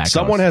seeing where all that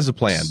Someone goes. has a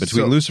plan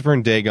between Lucifer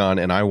and Dagon,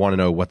 and I want to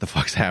know what the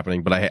fuck's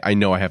happening, but I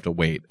know I have to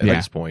wait at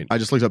this point. I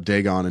just looked up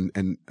Dagon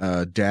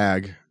and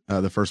Dag,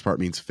 the first part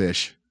means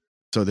fish.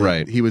 So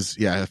he was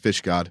a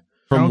fish god.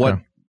 From what?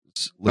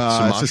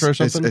 Sumatra or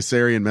something?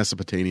 Assyrian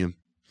Mesopotamian.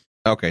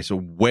 Okay, so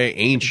way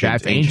ancient.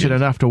 That's ancient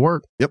enough to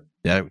work. Yep.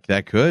 Yeah,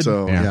 that could.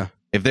 So, yeah.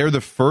 If they're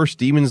the first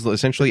demons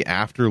essentially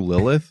after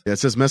Lilith. Yeah, it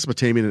says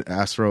Mesopotamian and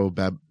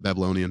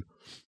Afro-Babylonian.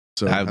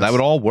 So that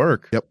would all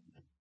work. Yep.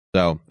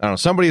 So, I don't know.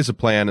 Somebody has a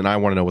plan, and I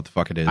want to know what the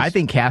fuck it is. I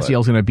think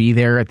Cassiel's going to be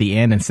there at the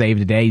end and save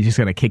the day. He's just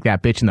going to kick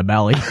that bitch in the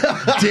belly.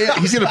 Damn,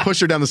 he's going to push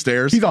her down the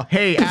stairs. He's all,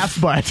 hey, ass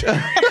butt.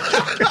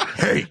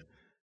 Hey,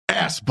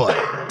 ass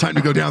butt. Time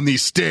to go down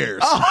these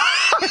stairs.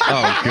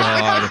 Oh,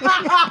 God.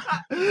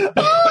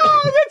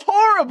 Oh, that's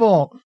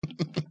horrible.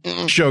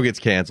 Show gets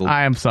canceled.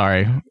 I am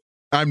sorry.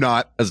 I'm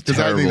not. That's because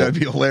I think that'd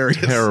be hilarious.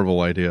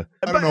 Terrible idea.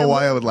 I don't know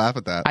why I would laugh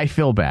at that. I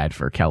feel bad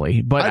for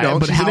Kelly, but I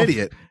don't. She's an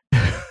idiot.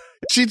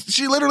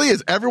 She literally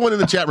is. Everyone in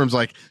the chat room's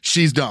like,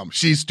 she's dumb.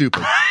 She's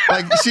stupid.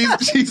 Like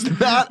she's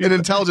not an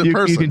intelligent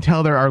person. You can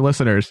tell they're our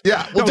listeners.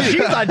 Yeah. Well, no,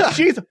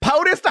 she's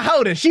POTUS to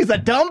HOTUS. She's a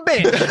dumb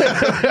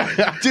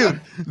bitch. Dude,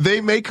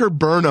 they make her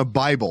burn a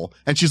Bible,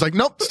 and she's like,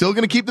 nope, still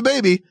gonna keep the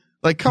baby.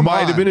 Like, come on.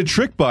 Might have been a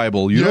trick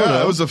Bible. You don't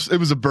know. It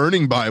was a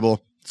burning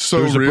Bible. So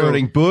there was real. A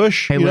burning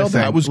bush. Hey,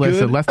 that was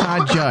good. Let's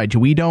not judge.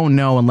 We don't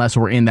know unless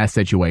we're in that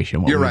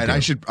situation. You're right.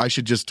 I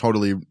should just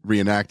totally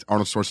reenact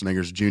Arnold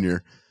Schwarzenegger's Jr.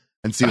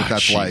 and see what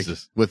that's like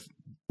with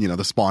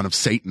the spawn of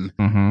Satan.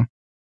 Mm-hmm.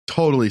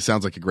 Totally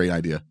sounds like a great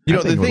idea.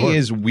 The thing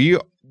is,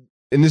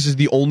 and this is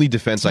the only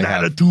defense I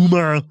have. A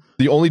tumor.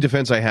 The only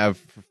defense I have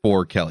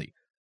for Kelly.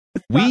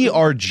 We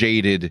are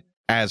jaded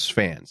as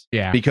fans.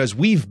 Yeah. Because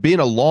we've been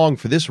along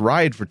for this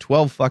ride for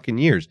 12 fucking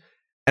years.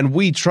 And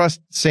we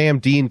trust Sam,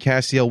 Dean,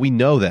 Castiel. We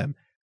know them.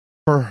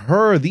 For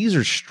her, these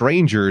are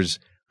strangers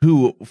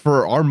who,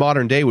 for our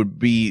modern day, would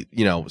be,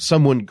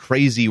 someone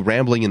crazy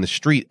rambling in the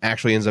street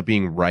actually ends up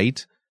being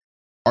right.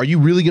 Are you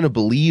really going to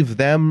believe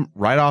them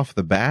right off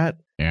the bat?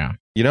 Yeah.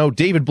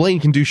 David Blaine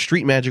can do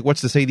street magic.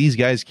 What's to say these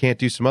guys can't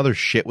do some other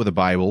shit with a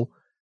Bible?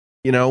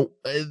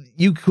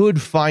 You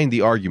could find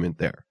the argument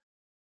there.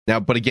 Now,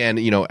 but again,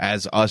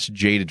 as us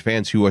jaded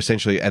fans who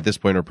essentially at this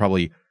point are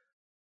probably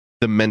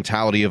the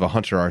mentality of a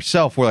hunter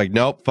ourselves, we're like,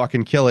 nope,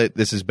 fucking kill it.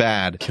 This is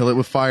bad. Kill it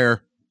with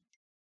fire.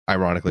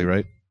 Ironically,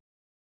 right?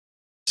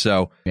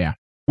 So, yeah,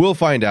 we'll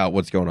find out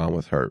what's going on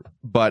with her.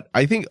 But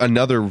I think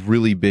another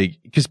really big,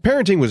 because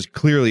parenting was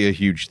clearly a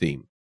huge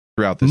theme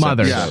throughout this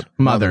episode.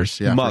 Mothers.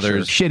 Yeah,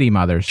 mothers. Sure. Shitty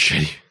mothers.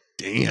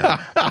 Damn.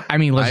 I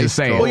mean, let's just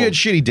say Well, you had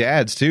shitty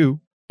dads too.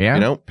 Yeah.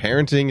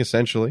 Parenting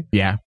essentially.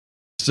 Yeah.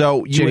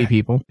 So shitty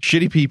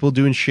people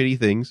doing shitty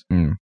things.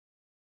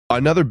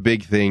 Another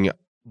big thing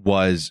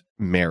was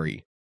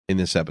Mary in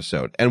this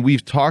episode. And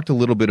we've talked a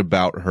little bit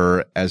about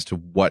her as to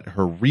what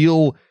her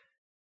real,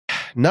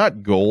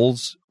 not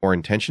goals or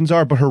intentions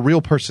are, but her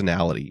real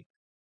personality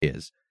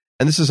is.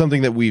 And this is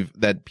something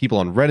that people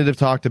on Reddit have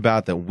talked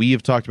about, that we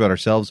have talked about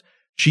ourselves.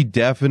 She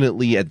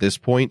definitely, at this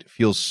point,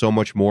 feels so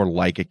much more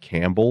like a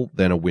Campbell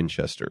than a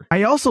Winchester.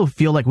 I also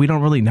feel like we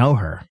don't really know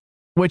her.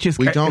 We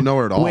don't know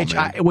her at all,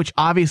 which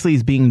obviously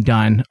is being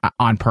done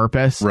on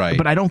purpose, right?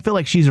 But I don't feel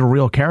like she's a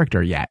real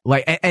character yet,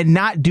 and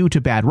not due to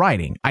bad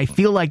writing. I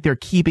feel like they're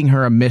keeping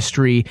her a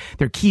mystery.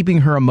 They're keeping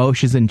her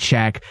emotions in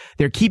check.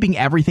 They're keeping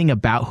everything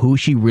about who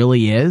she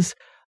really is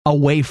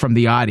away from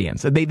the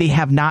audience. They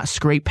have not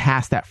scraped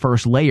past that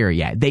first layer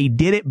yet. They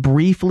did it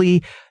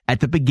briefly at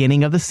the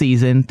beginning of the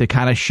season to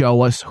kind of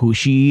show us who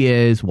she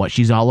is, what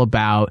she's all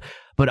about.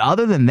 But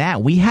other than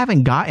that, we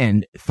haven't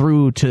gotten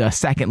through to a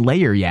second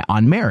layer yet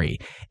on Mary.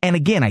 And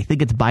again, I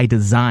think it's by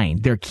design.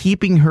 They're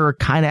keeping her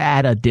kind of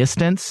at a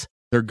distance.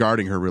 They're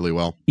guarding her really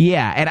well.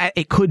 Yeah, and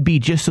it could be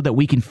just so that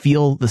we can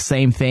feel the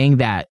same thing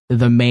that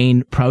the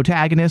main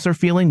protagonists are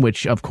feeling,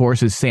 which, of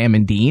course, is Sam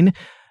and Dean.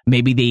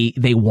 Maybe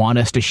they want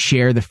us to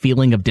share the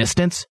feeling of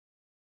distance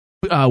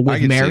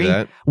with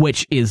Mary,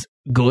 which is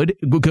good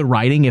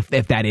writing if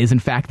that is, in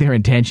fact, their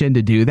intention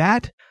to do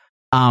that.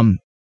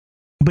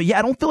 But yeah,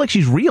 I don't feel like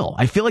she's real.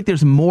 I feel like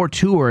there's more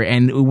to her,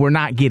 and we're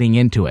not getting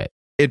into it.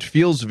 It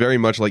feels very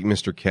much like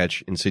Mr.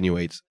 Ketch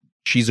insinuates.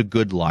 She's a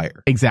good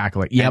liar.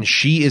 Exactly. Yep. And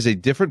she is a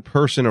different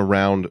person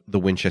around the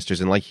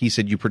Winchesters. And like he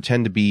said, you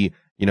pretend to be,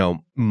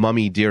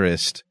 Mummy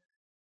Dearest,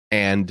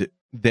 and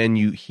then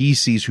he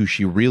sees who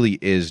she really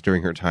is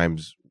during her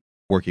times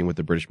working with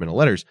the British Men of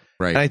Letters.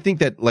 Right. And I think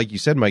that, like you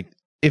said, Mike,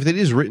 if it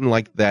is written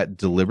like that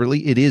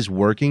deliberately, it is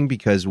working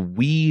because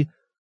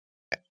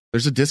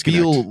there's a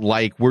disconnect. Feel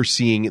like we're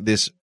seeing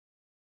this,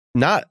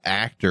 not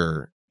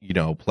actor,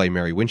 play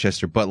Mary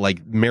Winchester, but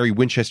like Mary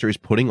Winchester is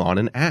putting on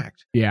an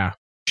act. Yeah.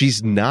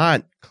 She's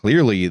not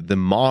clearly the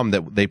mom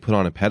that they put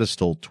on a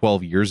pedestal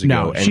 12 years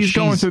ago. No, and she's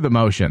going through the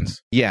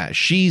motions. Yeah,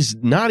 she's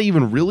not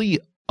even really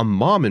a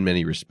mom in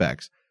many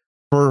respects.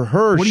 For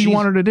her, what do you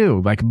want her to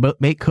do? Like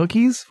make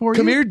cookies for you?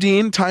 Come here,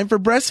 Dean. Time for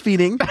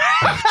breastfeeding.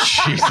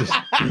 Jesus.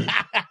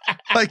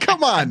 Like,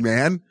 come on,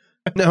 man.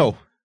 No.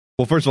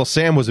 Well, first of all,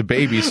 Sam was a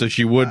baby, so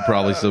she would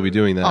probably still be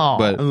doing that.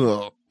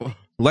 Oh. But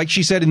like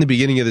she said in the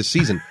beginning of the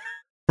season,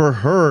 for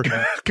her...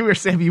 Come here,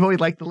 Sam. You always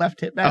like the left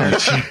tit better.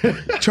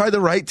 Try the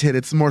right tit.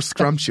 It's more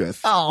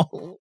scrumptious.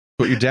 Oh.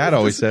 What your dad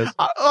always says.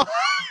 Oh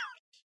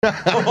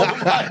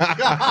my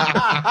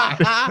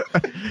God.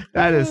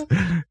 That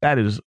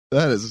is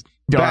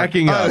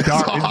backing up.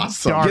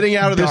 Awesome. Getting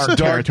out of this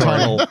dark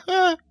territory.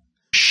 tunnel.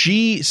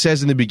 She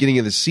says in the beginning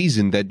of the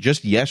season that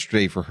just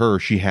yesterday for her,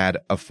 she had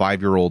a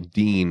 5-year-old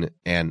Dean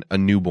and a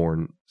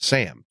newborn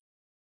Sam.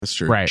 That's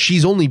true. Right.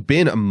 She's only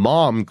been a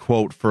mom,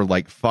 quote, for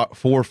like 4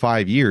 or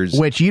 5 years.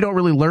 Which you don't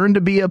really learn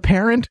to be a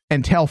parent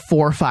until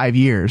 4 or 5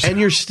 years. And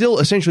you're still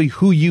essentially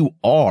who you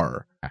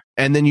are.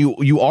 And then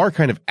you are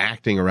kind of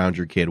acting around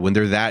your kid when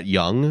they're that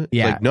young.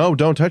 Yeah. Like, no,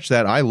 don't touch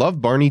that. I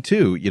love Barney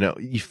too.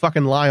 You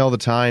fucking lie all the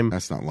time.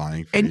 That's not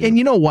lying. And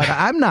you know what?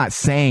 I'm not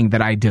saying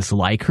that I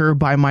dislike her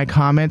by my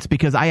comments,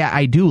 because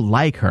I do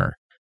like her.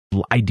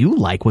 I do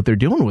like what they're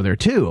doing with her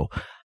too.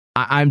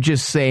 I'm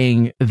just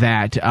saying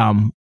that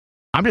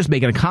I'm just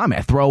making a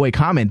comment, throwaway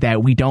comment,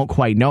 that we don't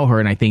quite know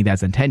her, and I think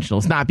that's intentional.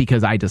 It's not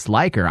because I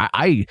dislike her.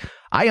 I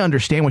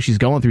understand what she's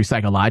going through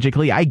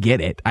psychologically. I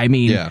get it. I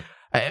mean,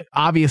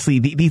 obviously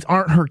these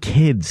aren't her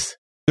kids.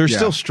 They're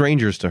still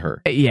strangers to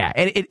her. Yeah,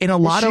 and in a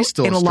lot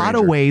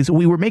of ways,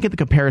 we were making the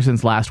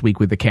comparisons last week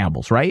with the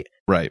Campbells, right?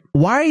 Right.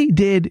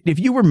 If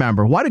you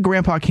remember, why did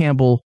Grandpa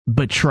Campbell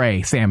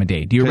betray Sam and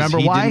Dave? Do you remember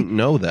why? He didn't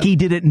know them. He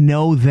didn't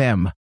know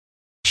them.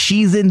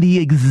 She's in the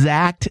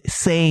exact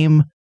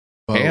same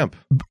camp,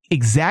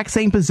 exact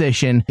same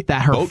position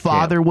that her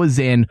father was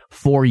in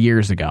 4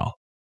 years ago.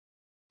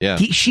 Yeah.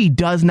 She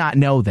does not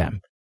know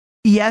them.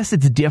 yes,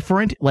 it's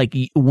different. Like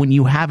when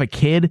you have a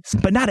kid,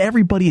 but not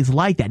everybody is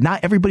like that.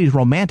 Not everybody's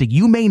romantic.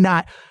 You may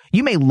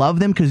love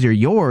them because they're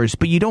yours,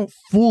 but you don't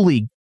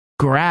fully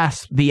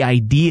grasp the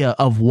idea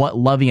of what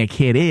loving a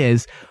kid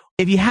is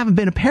if you haven't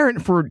been a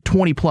parent for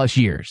 20 plus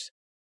years.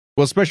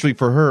 Well, especially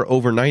for her,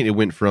 overnight it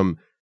went from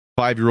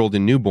 5-year-old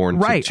and newborn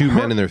to two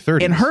men in their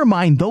 30s. In her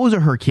mind, those are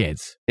her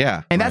kids.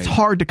 Yeah. And that's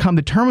hard to come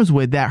to terms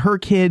with, that her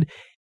kid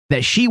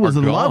that she was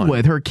in love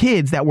with, her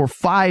kids that were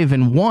 5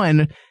 and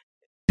 1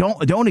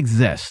 don't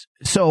exist.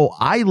 So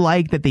I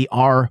like that they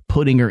are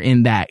putting her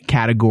in that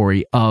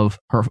category of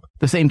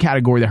the same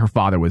category that her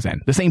father was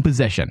in, the same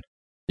position.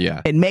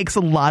 Yeah. It makes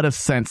a lot of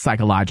sense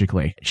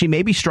psychologically. She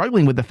may be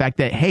struggling with the fact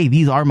that, hey,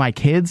 these are my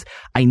kids.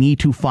 I need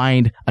to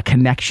find a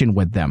connection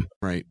with them.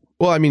 Right.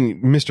 Well, I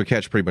mean, Mr.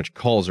 Ketch pretty much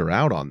calls her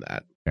out on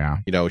that. Yeah.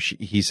 You know,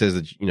 he says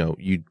that, you know,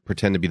 you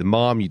pretend to be the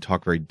mom, you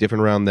talk very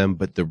different around them,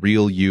 but the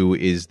real you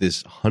is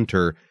this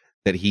hunter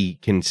that he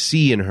can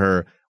see in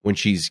her when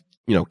she's,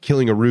 you know,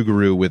 killing a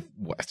Rougarou with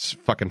what's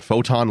fucking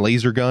photon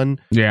laser gun.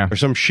 Yeah. Or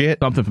some shit.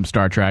 Something from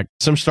Star Trek.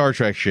 Some Star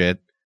Trek shit.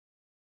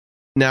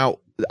 Now,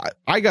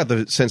 I got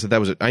the sense that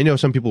was, I know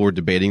some people were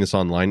debating this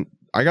online.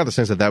 I got the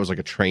sense that was like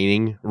a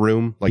training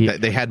room. Like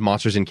that they had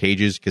monsters in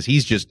cages because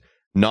he's just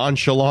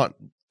nonchalant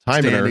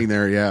timing standing her,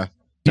 there, yeah.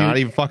 Not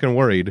even fucking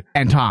worried.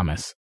 And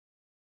Thomas,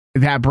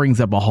 that brings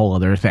up a whole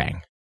other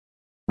thing.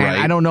 Right.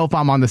 And I don't know if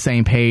I'm on the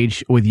same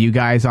page with you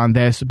guys on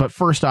this, but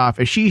first off,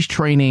 if she's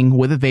training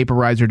with a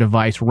vaporizer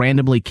device,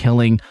 randomly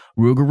killing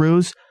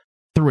Rougarous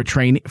through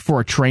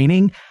a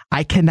training,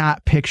 I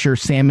cannot picture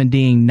Sam and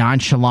Dean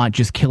nonchalant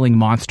just killing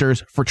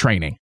monsters for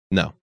training.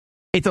 No.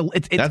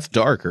 That's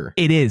darker.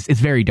 It is. It's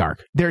very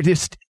dark.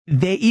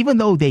 Even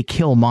though they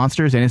kill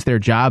monsters and it's their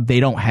job, they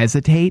don't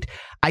hesitate.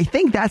 I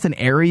think that's an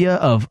area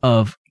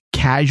of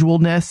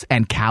casualness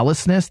and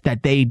callousness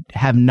that they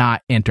have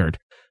not entered.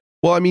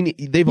 Well, I mean,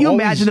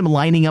 imagine them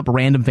lining up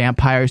random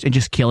vampires and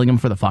just killing them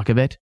for the fuck of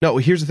it? No,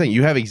 here's the thing.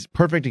 You have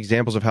perfect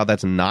examples of how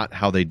that's not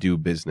how they do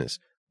business.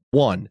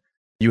 One,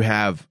 you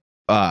have,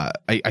 I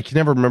can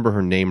never remember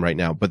her name right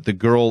now, but the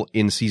girl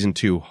in season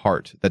 2,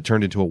 Hart, that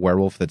turned into a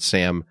werewolf that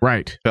Sam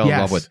fell in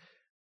love with.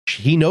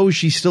 He knows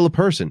she's still a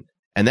person.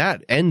 And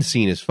that end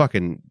scene is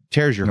fucking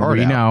tears your heart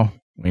out.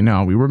 We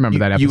know. We remember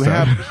that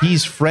episode.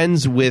 He's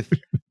friends with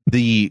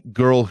the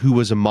girl who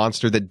was a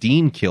monster that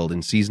Dean killed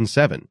in season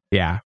 7.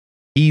 Yeah.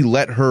 He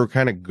let her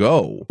kind of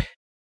go.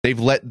 They've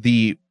let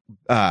the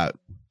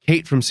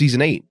Kate from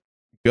season 8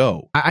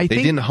 go. They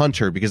didn't hunt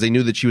her because they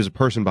knew that she was a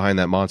person behind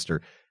that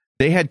monster.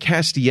 They had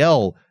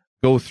Castiel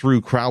go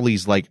through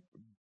Crowley's like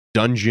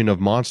dungeon of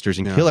monsters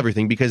and kill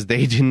everything because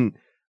they didn't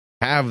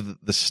have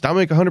the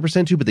stomach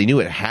 100% to, but they knew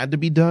it had to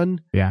be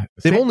done. Yeah.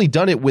 They've only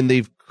done it when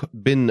they've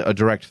been a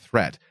direct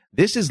threat.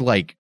 This is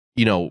like,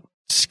 you know,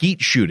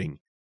 skeet shooting.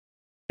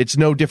 It's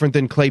no different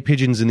than clay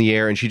pigeons in the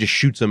air and she just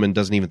shoots them and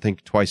doesn't even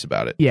think twice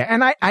about it. Yeah,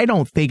 and I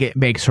don't think it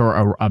makes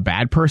her a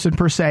bad person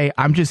per se.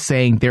 I'm just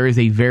saying there is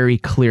a very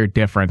clear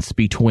difference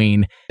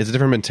between... It's a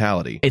different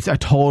mentality. It's a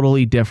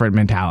totally different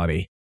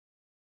mentality.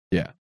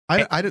 Yeah.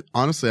 I didn't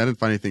find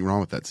anything wrong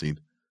with that scene.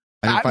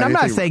 I'm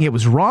not saying it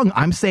was wrong.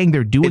 I'm saying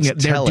they're doing it.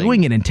 They're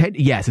doing it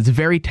yes, it's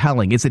very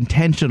telling. It's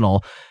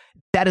intentional.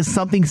 That is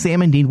something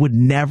Sam and Dean would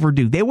never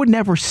do. They would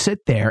never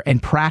sit there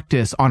and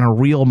practice on a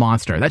real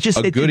monster. That's just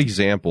a good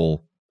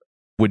example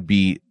would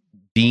be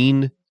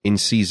Dean in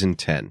season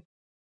 10.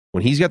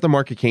 When he's got the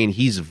mark of Cain,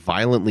 he's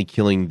violently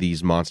killing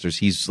these monsters.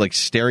 He's like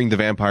staring the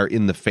vampire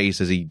in the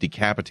face as he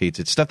decapitates.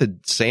 It's stuff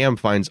that Sam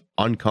finds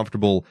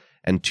uncomfortable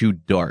and too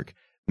dark.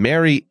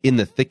 Mary, in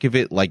the thick of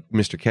it, like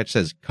Mr. Ketch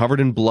says, covered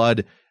in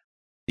blood,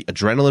 the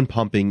adrenaline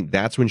pumping,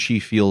 that's when she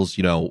feels,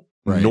 you know,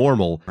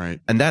 normal. Right.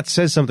 And that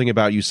says something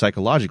about you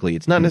psychologically.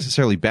 It's not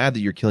necessarily bad that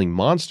you're killing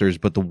monsters,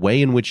 but the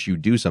way in which you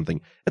do something.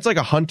 It's like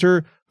a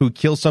hunter who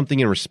kills something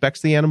and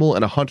respects the animal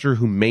and a hunter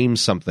who maims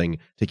something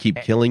to keep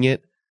killing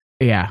it.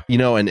 Yeah. You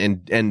know,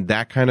 and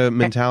that kind of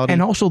mentality.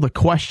 And also the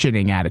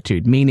questioning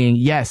attitude, meaning,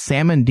 yes,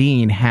 Sam and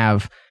Dean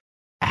have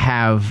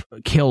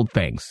killed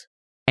things.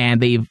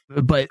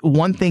 But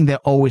one thing that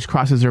always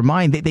crosses their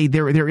mind,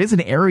 there is an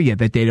area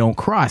that they don't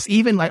cross.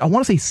 Even like, I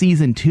want to say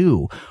season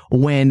 2,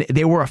 when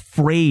they were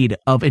afraid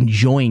of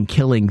enjoying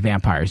killing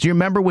vampires. Do you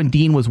remember when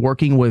Dean was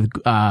working with,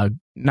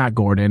 not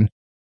Gordon,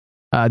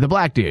 the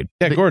black dude?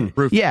 Yeah, Gordon.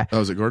 Yeah. Oh,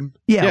 was it Gordon?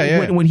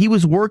 Yeah. When he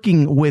was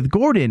working with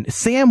Gordon,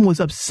 Sam was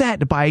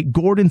upset by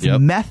Gordon's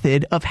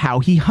method of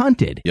how he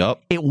hunted.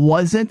 Yep. It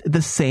wasn't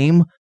the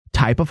same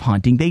type of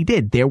hunting they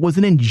did. There was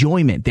an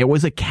enjoyment. There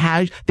was a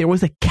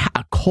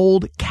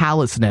cold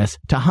callousness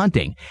to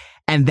hunting.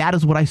 And that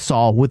is what I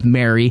saw with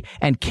Mary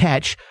and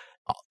Ketch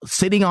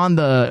sitting on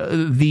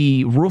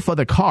the roof of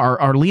the car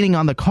or leaning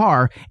on the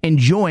car,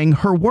 enjoying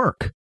her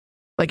work.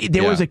 Like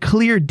there was a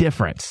clear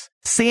difference.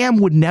 Sam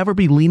would never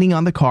be leaning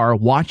on the car,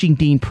 watching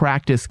Dean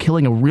practice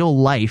killing a real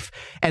life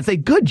and say,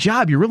 good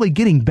job. You're really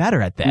getting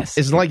better at this.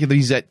 It's like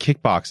he's at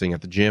kickboxing at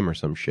the gym or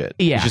some shit.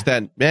 Yeah. It's just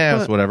that,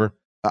 it's whatever.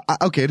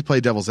 Okay, to play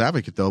devil's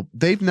advocate, though,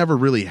 they've never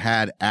really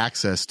had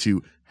access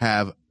to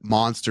have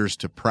monsters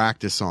to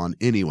practice on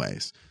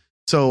anyways.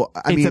 So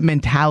it's a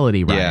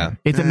mentality, right? Yeah.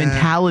 It's a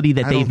mentality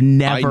that they've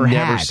never had.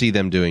 I never see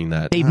them doing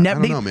that. They've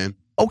never. I don't know, man.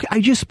 Okay,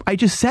 I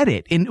just said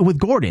it with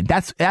Gordon.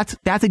 That's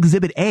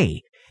Exhibit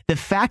A. The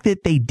fact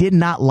that they did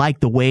not like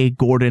the way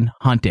Gordon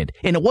hunted,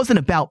 and it wasn't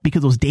about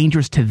because it was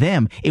dangerous to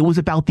them. It was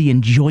about the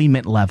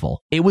enjoyment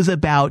level. It was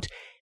about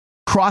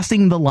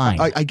crossing the line.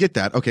 I get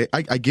that. Okay,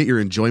 I get your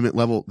enjoyment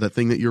level, the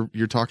thing that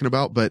you're talking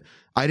about, but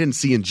I didn't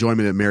see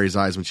enjoyment in Mary's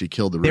eyes when she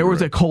killed the River. There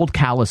was a cold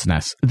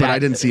callousness. But I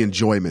didn't see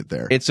enjoyment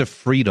there. It's a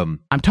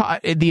freedom.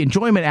 The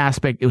enjoyment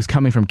aspect, it was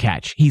coming from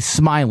Ketch. He's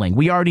smiling.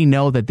 We already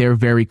know that they're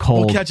very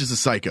cold. Well, Ketch is a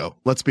psycho.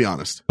 Let's be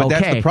honest. But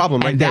that's the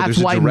problem right and there. That's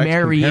There's why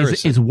Mary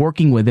is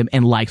working with him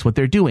and likes what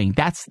they're doing.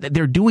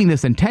 They're doing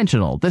this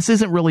intentional. This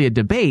isn't really a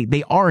debate.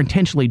 They are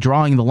intentionally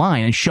drawing the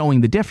line and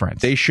showing the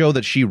difference. They show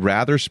that she'd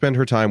rather spend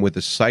her time with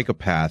a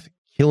psychopath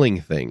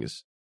killing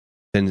things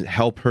than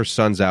help her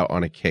sons out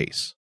on a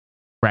case.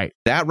 Right.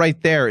 That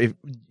right there, I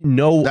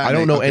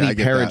don't know any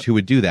parent who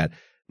would do that.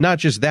 Not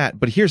just that,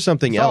 but here's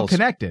something else. All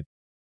connected.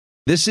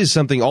 This is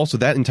something also,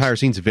 that entire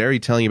scene's very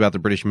telling about the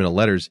British men of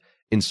letters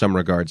in some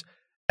regards.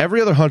 Every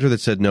other hunter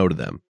that said no to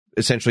them,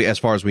 essentially, as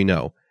far as we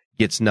know,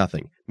 gets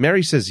nothing.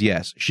 Mary says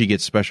yes, she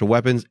gets special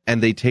weapons,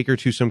 and they take her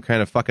to some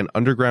kind of fucking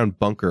underground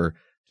bunker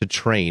to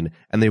train,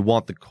 and they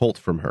want the Colt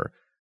from her.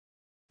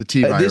 The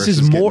T-virus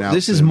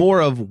this is more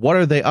of what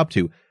are they up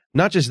to?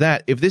 Not just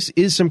that, if this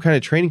is some kind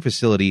of training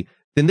facility,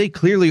 then they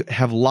clearly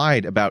have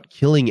lied about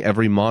killing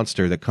every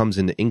monster that comes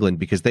into England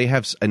because they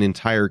have an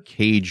entire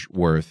cage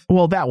worth.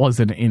 Well, that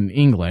wasn't in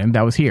England.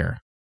 That was here.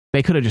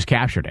 They could have just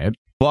captured it.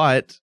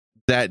 But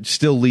that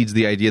still leads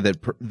the idea that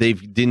they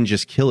didn't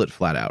just kill it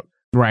flat out.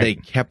 Right. They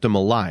kept them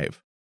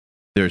alive.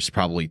 There's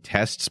probably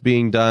tests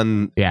being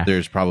done. Yeah.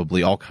 There's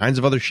probably all kinds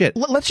of other shit.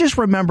 Let's just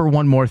remember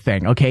one more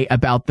thing, okay,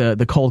 about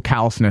the cold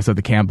callousness of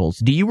the Campbells.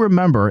 Do you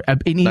remember an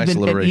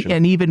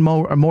even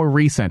more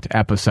recent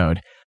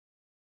episode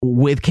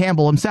with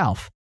Campbell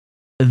himself,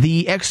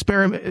 the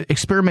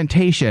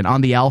experimentation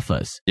on the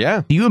alphas?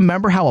 Yeah. Do you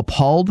remember how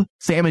appalled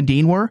Sam and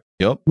Dean were?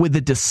 Yep. With the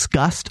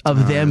disgust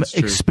of them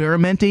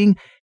experimenting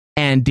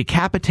and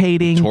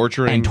decapitating,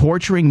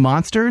 torturing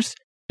monsters?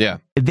 Yeah.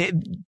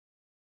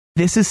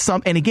 This is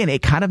and again,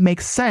 it kind of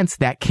makes sense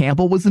that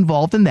Campbell was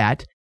involved in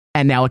that,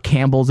 and now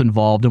Campbell's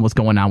involved in what's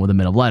going on with the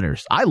Men of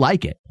Letters. I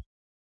like it.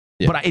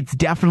 Yeah. But it's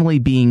definitely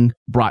being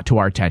brought to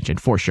our attention,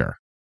 for sure.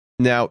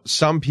 Now,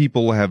 some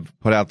people have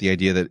put out the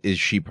idea that is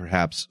she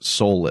perhaps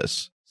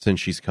soulless since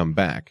she's come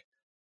back?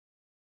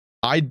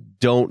 I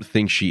don't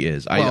think she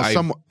is.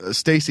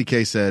 Stacey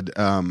K said,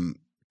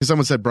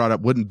 someone brought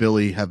up, wouldn't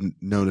Billy have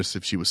noticed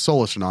if she was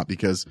soulless or not?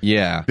 Because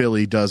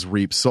Billy does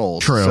reap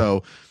souls. True.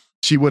 So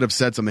she would have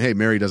said something. Hey,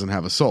 Mary doesn't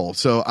have a soul.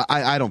 So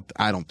I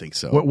don't think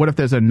so. What if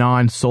there's a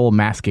non-soul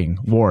masking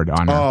ward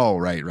on her? Oh,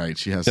 right.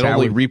 She has that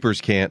only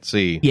Reapers can't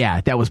see.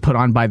 Yeah, that was put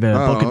on by the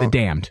Book of the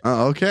Damned.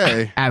 Oh,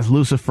 okay. As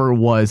Lucifer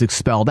was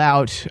expelled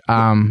out.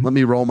 Let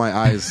me roll my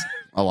eyes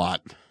a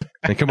lot.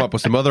 And come up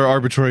with some other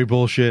arbitrary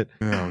bullshit.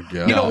 Oh,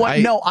 God. You know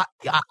what?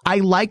 I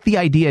like the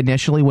idea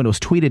initially when it was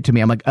tweeted to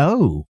me. I'm like,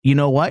 oh, you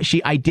know what?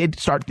 I did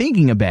start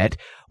thinking a bit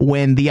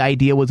when the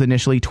idea was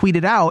initially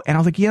tweeted out. And I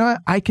was like, you know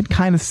what? I can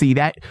kind of see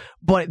that.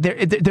 But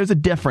there's a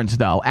difference,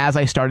 though. As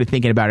I started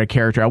thinking about her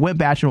character, I went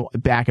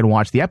back and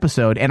watched the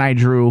episode, and I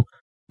drew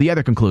the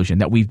other conclusion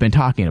that we've been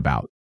talking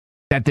about,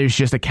 that there's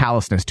just a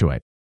callousness to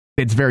it.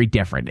 It's very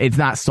different. It's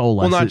not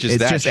soulless. Well, not just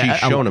that. She's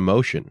shown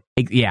emotion.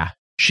 Yeah.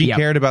 She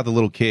cared about the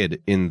little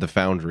kid in the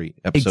Foundry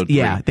episode 3.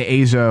 Yeah, the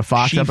Asia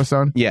Fox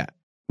episode? Yeah.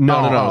 No.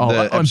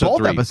 On both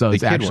 3,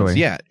 episodes, actually. Ones.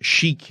 Yeah,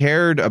 she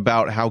cared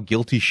about how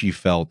guilty she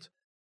felt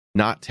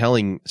not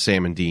telling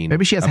Sam and Dean.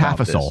 Maybe she has half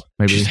a soul.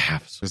 Maybe she's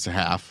half. Just a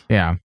half.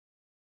 Yeah.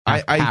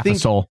 I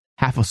think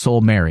half a soul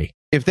Mary.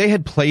 If they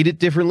had played it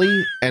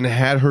differently and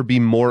had her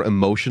be more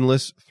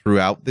emotionless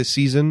throughout this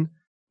season,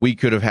 we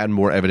could have had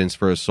more evidence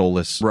for a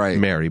soulless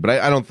Mary. But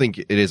I don't think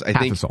it is. I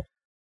think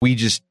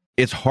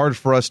it's hard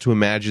for us to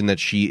imagine that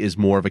she is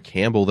more of a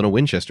Campbell than a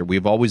Winchester.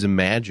 We've always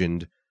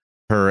imagined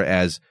her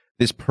as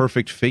this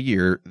perfect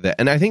figure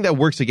and I think that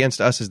works against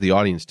us as the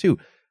audience too.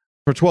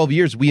 For 12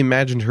 years, we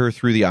imagined her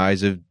through the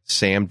eyes of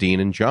Sam, Dean,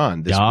 and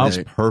John. This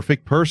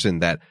perfect person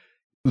that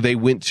they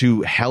went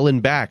to hell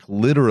and back,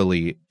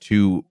 literally,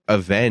 to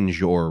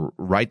avenge or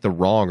right the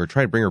wrong or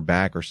try to bring her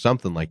back or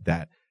something like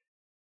that.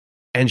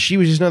 And she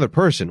was just another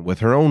person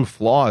with her own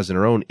flaws and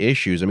her own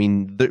issues. I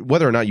mean,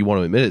 whether or not you want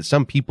to admit it,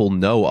 some people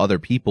know other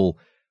people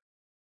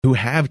who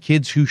have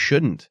kids who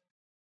shouldn't,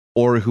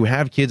 or who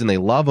have kids and they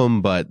love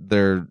them, but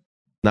they're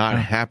not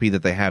happy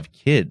that they have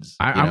kids.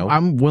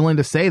 I'm willing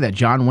to say that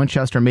John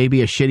Winchester may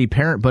be a shitty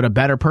parent, but a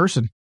better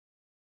person.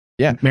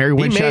 Yeah. Mary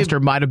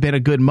Winchester might have been a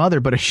good mother,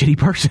 but a shitty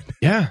person.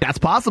 Yeah. That's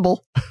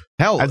possible.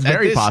 Hell, that's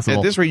very possible.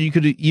 At this rate, you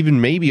could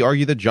even maybe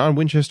argue that John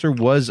Winchester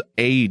was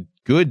a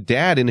good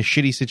dad in a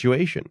shitty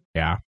situation.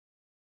 Yeah.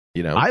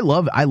 You know, I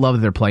love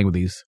that they're playing with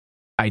these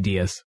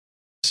ideas.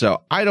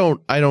 So I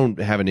don't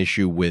have an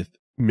issue with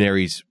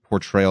Mary's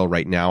portrayal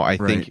right now. I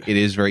think it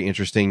is very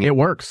interesting. It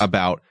works.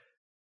 About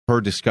her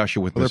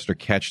discussion with Mr.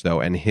 Ketch, though,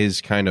 and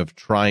his kind of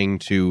trying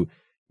to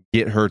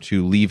get her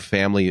to leave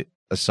family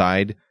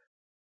aside,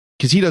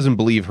 because he doesn't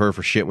believe her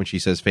for shit when she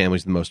says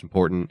family's the most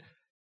important.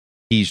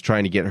 He's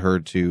trying to get her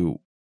to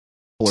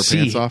pull her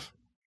pants off.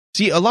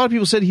 See, a lot of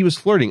people said he was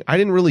flirting. I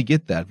didn't really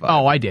get that vibe.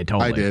 Oh, I did.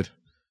 Totally. I did.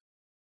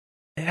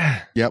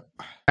 Yep.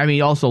 I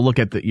mean, also look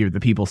at the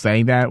people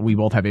saying that. We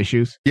both have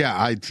issues. Yeah,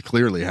 I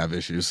clearly have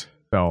issues.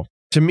 So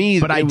to me,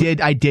 but I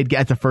did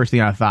get the first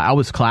thing I thought. I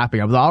was clapping.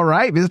 I was all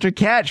right, Mr.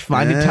 Catch.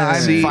 Find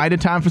a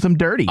time for some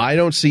dirty. I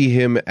don't see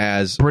him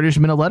as British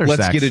middle letter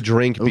let's sex. get a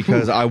drink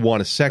because I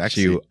want to sex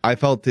you. I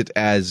felt it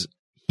as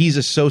he's a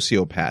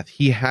sociopath.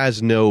 He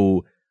has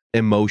no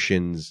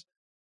emotions.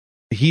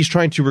 He's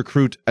trying to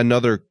recruit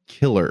another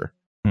killer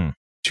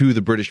to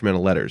the British men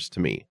of letters, to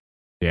me.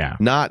 Yeah.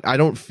 I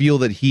don't feel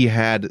that he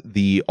had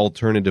the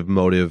alternative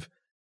motive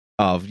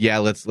of,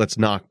 let's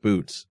knock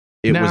boots.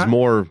 It was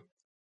more...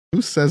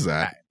 Who says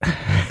that?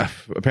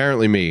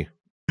 Apparently me.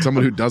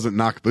 Someone who doesn't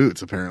knock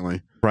boots,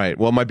 apparently. Right.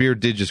 Well, my beard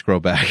did just grow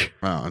back.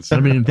 Wow. I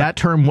mean, that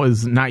term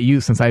was not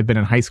used since I've been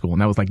in high school,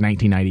 and that was like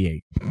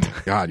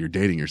 1998. God, you're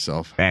dating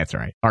yourself. That's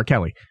right. R.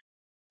 Kelly.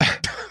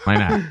 Why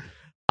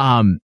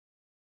not?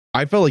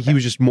 I felt like he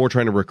was just more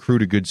trying to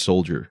recruit a good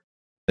soldier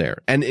there.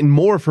 And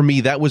more for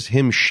me, that was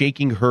him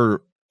shaking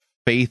her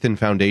faith and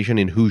foundation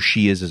in who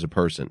she is as a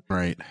person.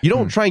 Right. You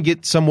don't try and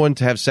get someone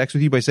to have sex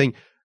with you by saying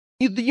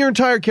your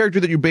entire character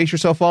that you base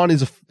yourself on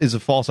is a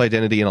false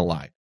identity and a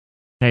lie.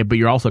 Hey, but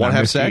you're also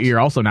you're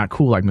also not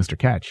cool like Mr.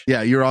 Catch.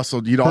 Yeah, you'd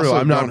also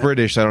I'm not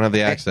British, so I don't have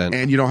the accent.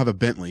 And you don't have a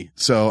Bentley.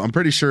 So I'm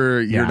pretty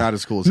sure you're not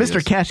as cool as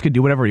Mr. Catch could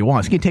do whatever he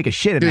wants. He can take a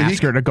shit and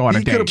ask her to go on a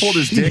date. He could have pulled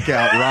his dick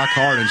out rock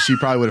hard and she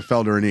probably would have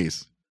fell to her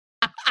knees.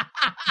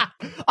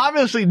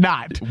 Obviously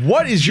not.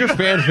 What is your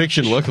fan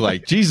fiction look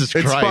like? Jesus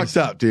Christ. It's fucked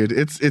up, dude.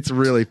 It's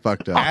really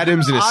fucked up.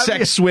 Adam's in a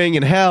sex swing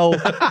in hell.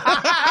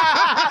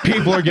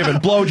 People are giving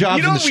blowjobs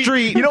in the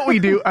street. You know what we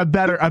do? A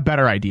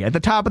better idea. At the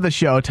top of the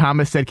show,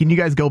 Thomas said, can you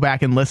guys go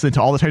back and listen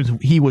to all the times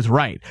he was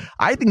right?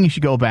 I think you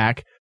should go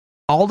back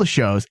all the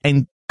shows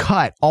and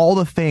cut all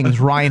the things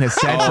Ryan has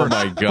said for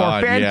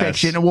fan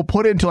fiction, and we'll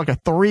put it into like a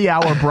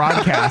 3-hour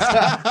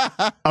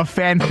broadcast of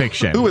fan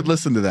fiction. Who would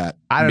listen to that?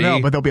 I don't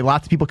know, but there'll be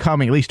lots of people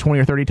coming at least 20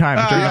 or 30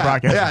 times during the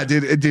broadcast.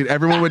 Yeah, dude,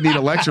 everyone would need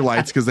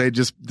electrolytes because they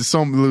just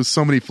lose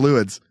so many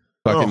fluids.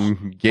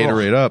 Fucking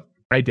Gatorade up.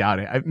 I doubt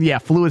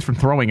it. Fluids from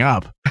throwing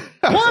up.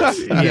 What?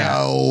 Yeah.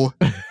 No.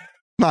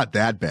 Not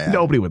that bad.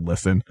 Nobody would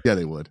listen. Yeah,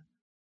 they would.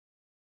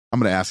 I'm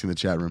going to ask in the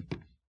chat room.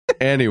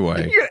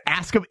 Anyway. You're going to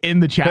ask them in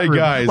the chat room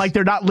guys. like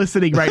they're not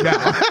listening right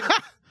now.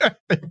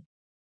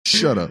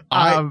 Shut up.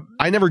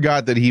 I never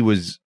got that he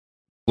was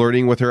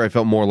flirting with her. I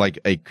felt more like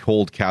a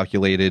cold,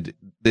 calculated,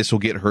 this will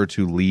get her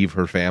to leave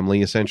her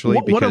family, essentially,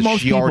 because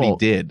she already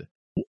did.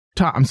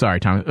 I'm sorry,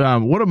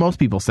 Tom. What are most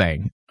people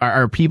saying?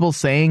 Are people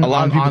saying a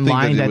lot of people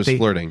online think that it was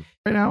flirting?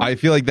 Right now? I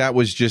feel like that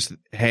was just,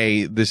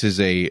 hey, this is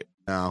a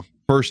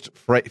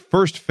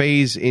first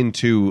phase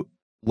into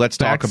let's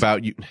talk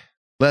about you.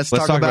 Let's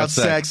talk about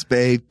sex,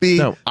 baby.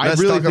 No, I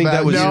really think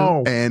that was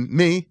you and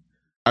me.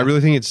 I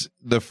really think it's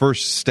the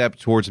first step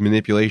towards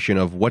manipulation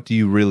of what do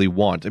you really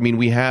want. I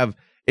mean,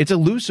 it's a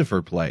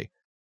Lucifer play.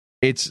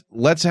 It's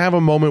let's have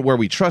a moment where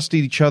we trust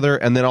each other,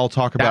 and then I'll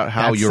talk about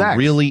how you're sex.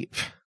 really.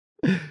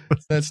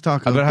 Let's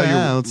talk about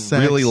how you're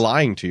sex. really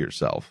lying to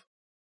yourself.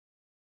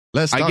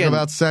 Let's talk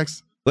about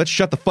sex. Let's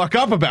shut the fuck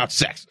up about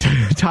sex.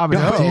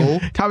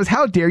 Thomas,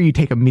 how dare you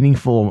take a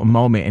meaningful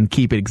moment and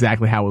keep it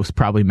exactly how it was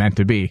probably meant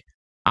to be?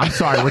 I'm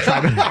sorry,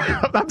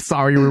 I'm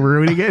sorry we're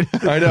ruining it.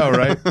 I know,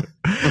 right?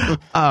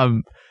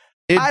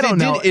 I don't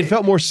know. It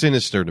felt more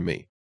sinister to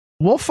me.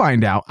 We'll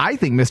find out. I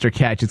think Mr.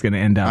 Catch is going to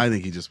end up. I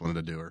think he just wanted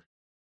to do her.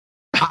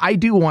 I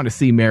do want to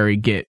see Mary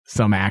get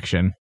some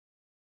action.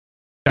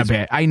 A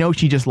bit. I know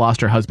she just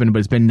lost her husband, but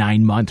it's been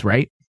 9 months,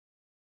 right?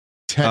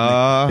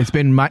 It's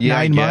been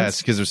 9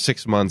 months because there's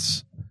 6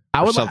 months.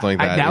 I would something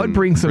like that. That would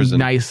bring some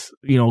nice,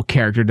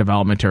 character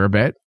development to her a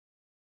bit.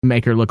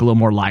 Make her look a little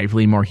more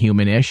lively, more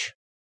human-ish,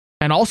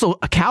 and also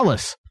a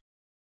callous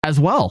as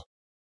well.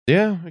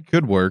 Yeah, it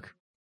could work.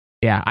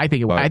 Yeah, I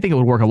think it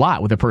would work a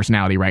lot with her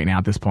personality right now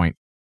at this point.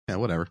 Yeah,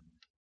 whatever.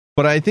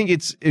 But I think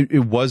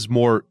it was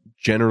more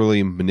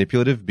generally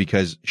manipulative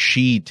because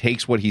she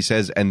takes what he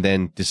says and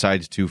then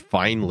decides to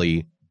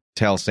finally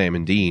tell Sam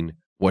and Dean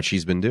what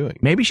she's been doing.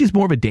 Maybe she's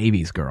more of a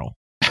Davies girl.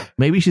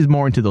 Maybe she's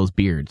more into those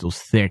beards, those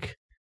thick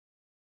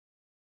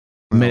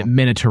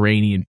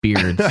Mediterranean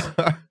beards.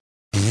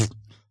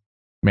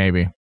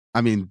 Maybe.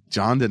 I mean,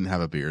 John didn't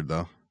have a beard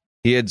though.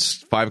 He had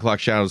 5 o'clock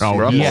shadows.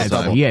 He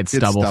had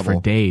stubble for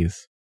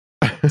days.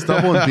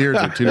 Stubble and beards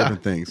are two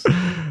different things.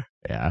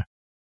 Yeah.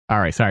 All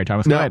right. Sorry,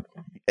 Thomas. Go ahead.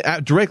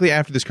 Directly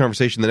after this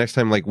conversation, the next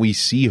time we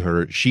see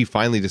her, she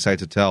finally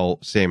decides to tell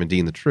Sam and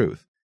Dean the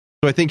truth.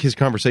 So I think his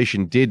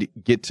conversation did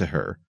get to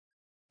her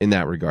in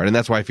that regard. And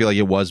that's why I feel like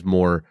it was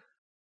more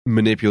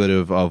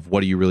manipulative of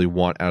what do you really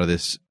want out of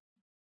this,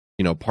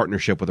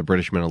 partnership with the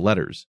British men of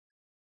letters.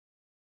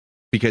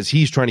 Because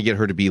he's trying to get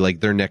her to be like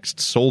their next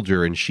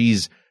soldier, and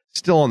she's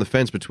still on the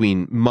fence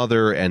between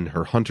mother and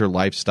her hunter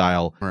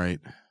lifestyle. Right.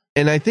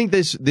 And I think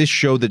this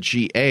showed that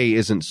she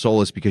isn't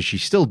soulless because she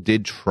still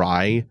did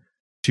try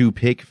to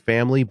pick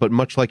family, but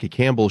much like a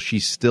Campbell, she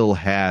still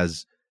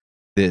has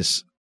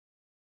this,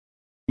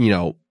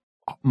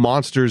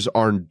 monsters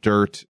aren't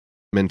dirt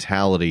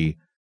mentality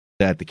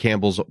that the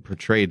Campbells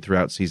portrayed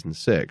throughout season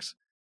 6.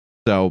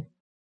 So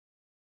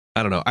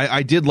I don't know.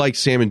 I did like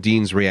Sam and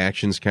Dean's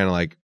reactions, kind of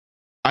like,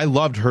 I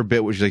loved her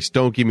bit where she's like,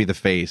 "Don't give me the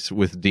face"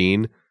 with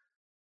Dean.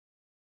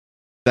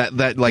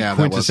 That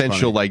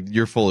quintessential, like,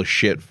 "you're full of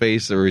shit"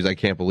 face, or he's, "I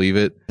can't believe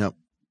it." Yep.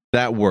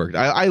 That worked.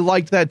 I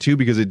liked that too,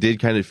 because it did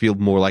kind of feel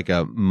more like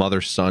a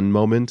mother-son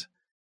moment,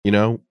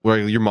 where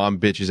your mom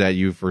bitches at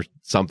you for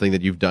something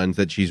that you've done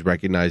that she's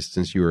recognized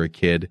since you were a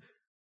kid.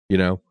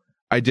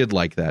 I did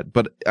like that,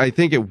 but I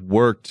think it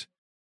worked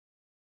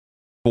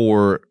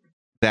for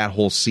that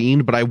whole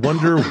scene, but I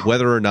wonder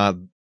whether or not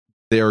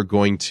they're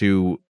going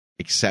to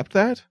accept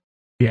that.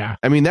 Yeah.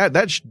 I mean, that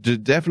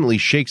definitely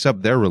shakes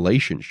up their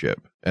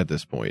relationship at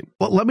this point.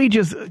 Well, let me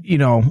just,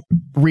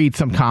 read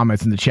some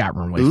comments in the chat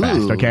room really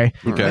fast, okay?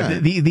 Okay.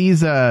 Right.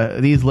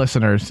 These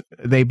listeners,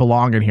 they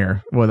belong in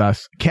here with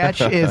us.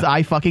 Catch is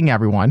I fucking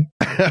everyone.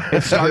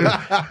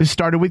 It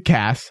started with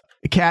Cass.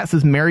 Kat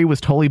says Mary was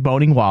totally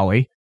boning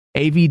Wally.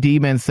 AV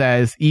Demon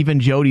says even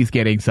Jody's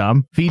getting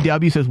some.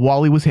 VW says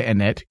Wally was hitting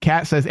it.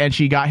 Kat says and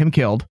she got him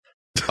killed.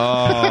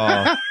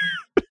 Oh.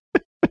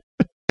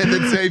 And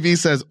then AV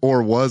says,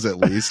 or was at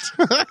least.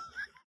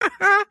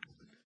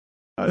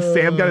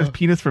 Sam got his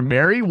penis from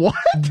Mary? What?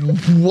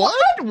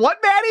 What,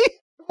 Maddie?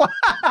 What?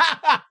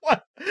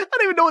 I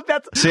don't even know what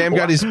that's. Sam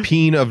got his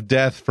peen of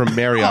death from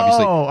Mary,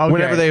 obviously. Oh, okay.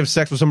 Whenever they have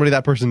sex with somebody,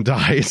 that person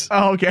dies.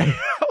 Oh, okay.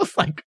 I was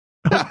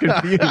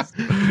confused.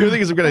 You're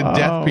thinking some kind of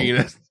death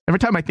penis. Every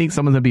time I think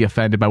someone's going to be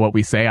offended by what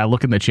we say, I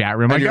look in the chat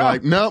room. And you're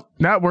like, nope.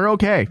 No, we're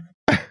okay.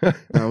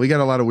 We got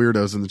a lot of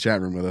weirdos in the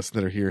chat room with us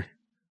that are here.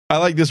 I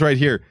like this right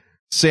here.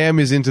 Sam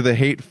is into the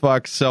hate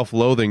fuck,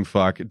 self-loathing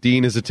fuck.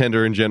 Dean is a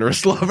tender and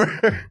generous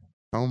lover.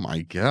 Oh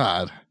my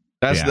God.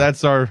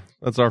 That's our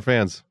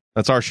fans.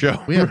 That's our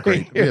show. We have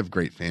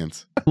great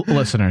fans.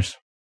 Listeners.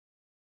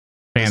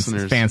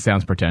 Fan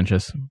sounds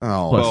pretentious.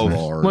 Oh,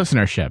 Lord.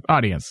 Listenership.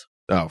 Audience.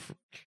 Oh,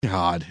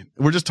 God.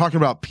 We're just talking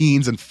about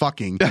peens and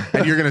fucking,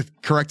 and you're going to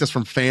correct us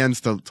from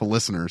fans to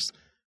listeners.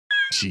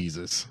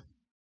 Jesus.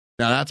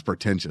 Now that's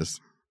pretentious.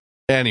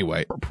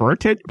 Anyway.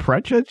 Pretentious?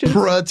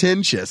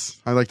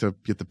 Pretentious. I like to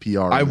get the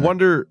PR. I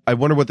wonder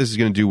what this is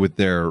going to do with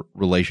their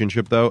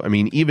relationship, though. I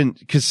mean, even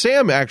because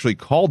Sam actually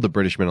called the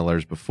British men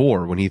letters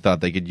before when he thought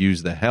they could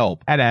use the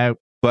help. Hello.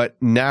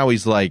 But now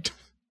he's like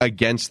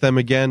against them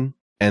again,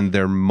 and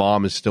their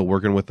mom is still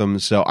working with them.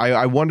 So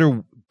I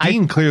wonder.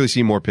 Dean clearly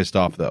seemed more pissed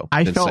off, though.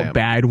 I felt Sam.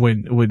 bad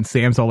when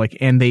Sam's all like,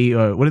 and they,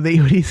 what do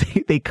you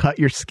say? They cut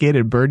your skin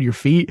and burn your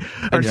feet?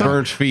 Or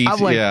burnt feet, I'm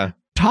like, yeah.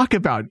 Talk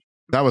about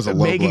that was a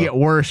low making blow. It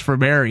worse for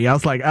Mary. I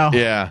was like, oh.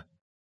 Yeah.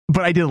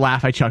 But I did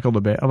laugh. I chuckled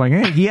a bit. I'm like,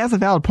 hey, he has a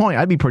valid point.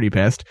 I'd be pretty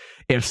pissed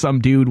if some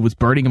dude was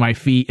burning my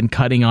feet and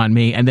cutting on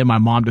me, and then my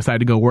mom decided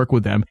to go work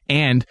with them,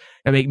 and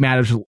to make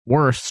matters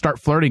worse, start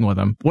flirting with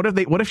him. What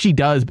if she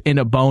does end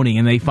up boning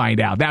and they find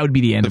out? That would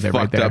be the end of it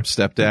right there. Fucked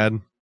up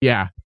stepdad.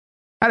 Yeah.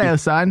 Hello,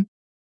 son.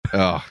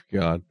 Oh,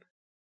 God.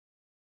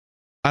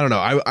 I don't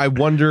know. I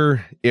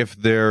wonder if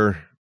they're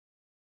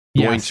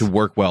going to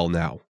work well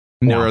now.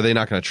 No. Or are they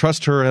not going to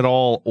trust her at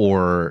all,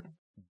 or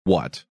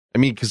what? I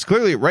mean, because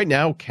clearly right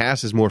now,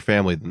 Cass is more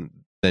family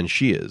than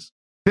she is.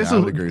 I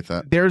would agree with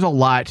that. There's a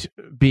lot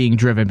being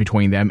driven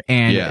between them,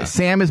 and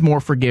Sam is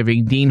more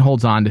forgiving. Dean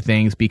holds on to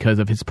things because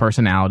of his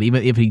personality,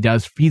 even if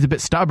he's a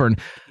bit stubborn.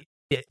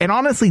 And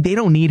honestly, they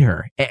don't need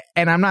her.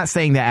 And I'm not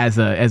saying that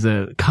as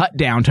a cut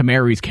down to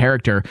Mary's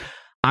character.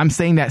 I'm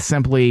saying that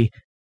simply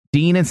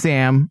Dean and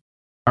Sam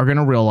are going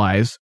to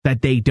realize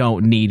that they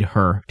don't need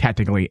her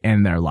technically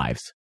in their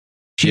lives.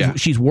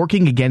 She's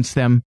working against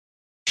them.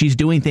 She's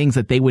doing things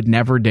that they would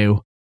never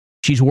do.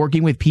 She's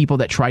working with people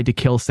that tried to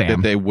kill Sam.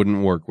 That they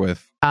wouldn't work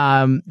with.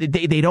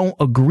 They don't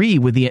agree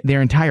with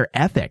their entire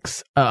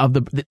ethics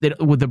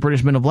with the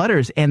British men of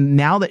letters. And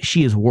now that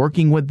she is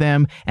working with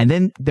them, and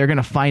then they're going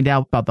to find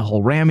out about the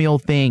whole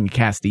Ramiel thing,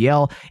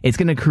 Castiel, it's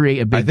going to create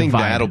a big divide. I think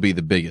that'll be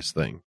the biggest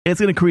thing. It's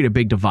going to create a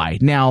big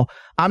divide. Now,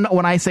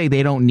 when I say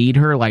they don't need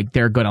her, like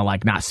they're going to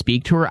like not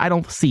speak to her, I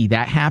don't see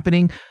that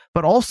happening.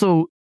 But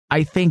also,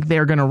 I think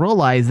they're going to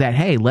realize that,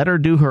 hey, let her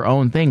do her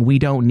own thing. We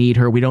don't need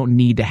her. We don't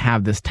need to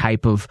have this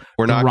type of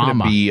We're not going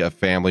to be a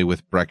family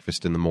with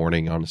breakfast in the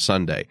morning on a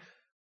Sunday.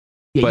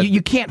 Yeah, but,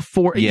 you can't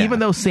even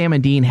though Sam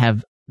and Dean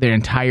have their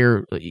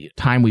entire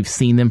time we've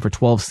seen them for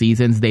 12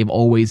 seasons, they've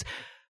always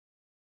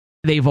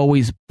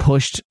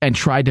pushed and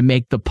tried to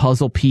make the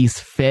puzzle piece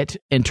fit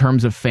in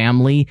terms of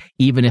family,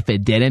 even if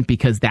it didn't,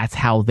 because that's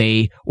how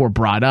they were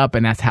brought up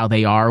and that's how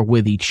they are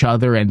with each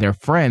other and their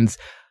friends.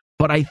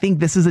 But I think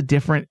this is a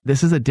different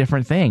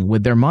thing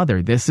with their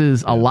mother. This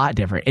is a lot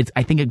different.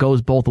 I think it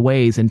goes both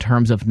ways in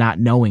terms of not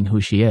knowing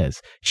who she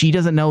is. She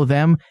doesn't know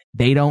them.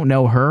 They don't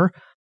know her.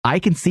 I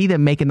can see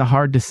them making the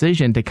hard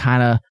decision to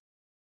kind of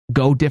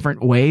go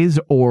different ways.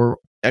 Or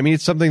I mean,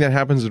 it's something that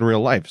happens in real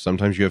life.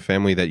 Sometimes you have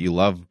family that you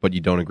love, but you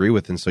don't agree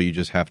with. And so you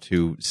just have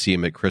to see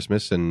them at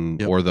Christmas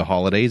or the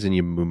holidays, and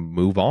you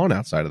move on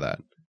outside of that.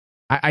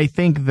 I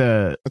think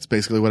that's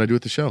basically what I do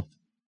with the show.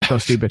 So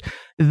stupid.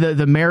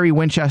 The Mary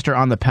Winchester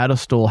on the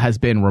pedestal has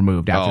been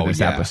removed after this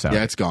episode.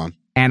 Yeah, it's gone.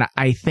 And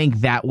I think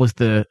that was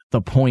the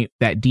point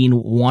that Dean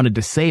wanted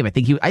to save. I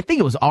think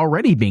it was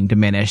already being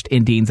diminished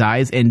in Dean's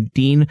eyes. And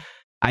Dean,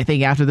 I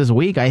think after this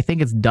week, I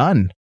think it's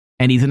done.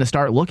 And he's going to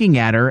start looking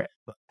at her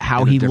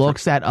how he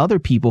looks at other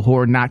people who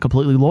are not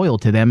completely loyal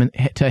to them and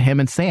to him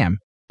and Sam.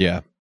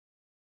 Yeah,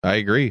 I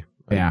agree.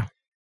 Yeah,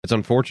 it's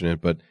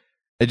unfortunate, but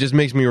it just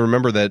makes me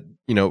remember that,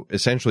 you know,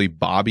 essentially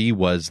Bobby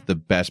was the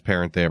best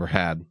parent they ever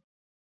had.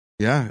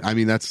 Yeah, I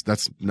mean that's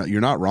you're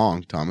not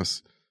wrong,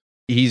 Thomas.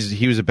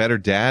 He was a better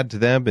dad to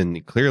them,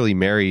 and clearly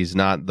Mary's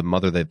not the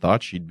mother they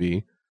thought she'd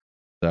be.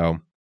 So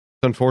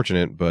it's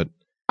unfortunate, but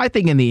I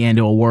think in the end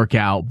it will work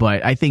out.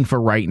 But I think for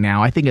right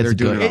now, I think it's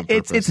good.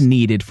 It's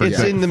needed for it's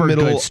good, in the for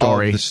middle good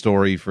story. of the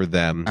story for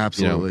them.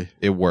 Absolutely, you know,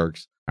 it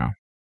works. Oh.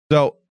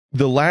 So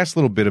the last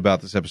little bit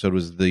about this episode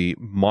was the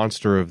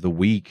monster of the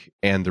week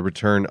and the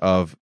return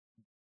of.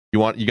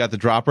 You got the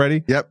drop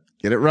ready? Yep,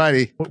 get it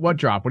ready. What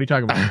drop? What are you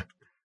talking about?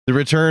 The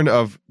return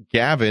of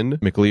Gavin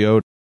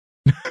McLeod.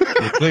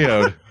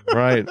 McLeod,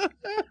 right?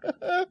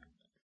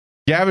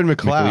 Gavin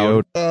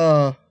McLeod.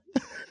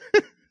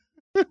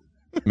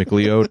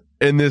 McLeod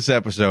in this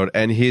episode,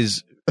 and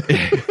his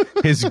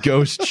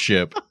ghost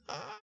ship.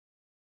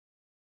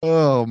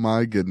 Oh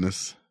my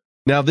goodness!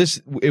 Now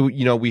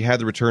we had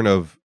the return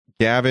of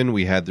Gavin,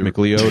 we had the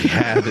McLeod, we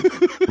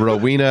had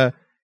Rowena,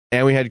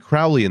 and we had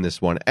Crowley in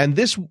this one. And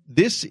this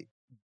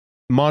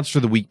Monster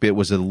of the Week bit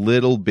was a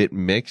little bit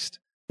mixed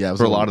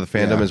for a lot of the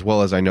fandom, as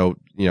well as I know,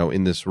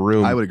 in this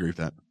room. I would agree with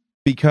that.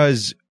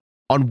 Because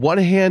on one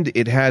hand,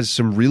 it has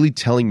some really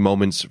telling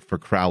moments for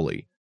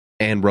Crowley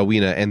and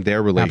Rowena and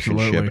their relationship.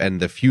 Absolutely. And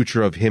the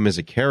future of him as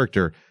a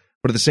character.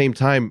 But at the same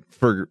time,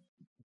 for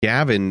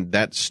Gavin,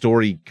 that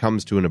story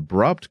comes to an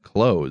abrupt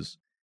close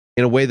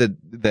in a way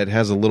that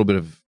has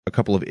a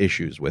couple of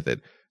issues with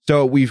it.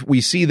 So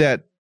we see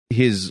that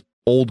his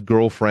old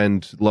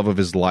girlfriend, love of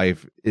his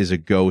life, is a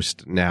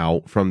ghost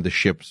now from the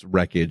ship's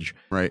wreckage.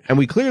 Right. And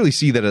we clearly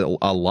see that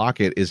a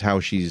locket is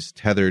how she's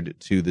tethered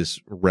to this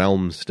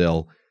realm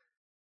still.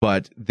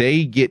 But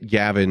they get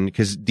Gavin,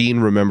 because Dean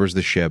remembers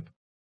the ship,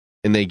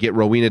 and they get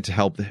Rowena to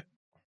help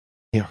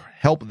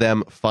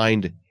them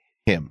find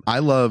him. I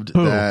loved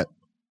that.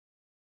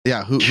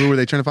 Yeah, who were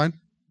they trying to find?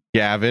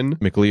 Gavin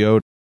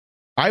McLeod.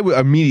 I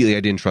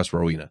didn't trust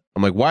Rowena.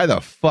 I'm like, why the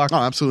fuck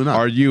absolutely not.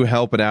 Are you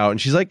helping out? And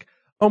she's like,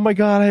 oh my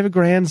God, I have a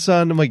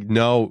grandson. I'm like,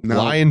 no,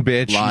 lying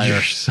bitch.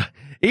 Liar.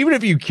 Even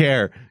if you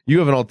care, you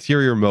have an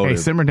ulterior motive.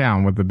 Hey, simmer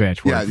down with the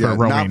bitch. Yeah,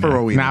 not for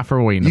Rowena. Not for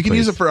Rowena. You can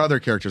use it for other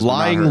characters.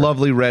 Lying,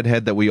 lovely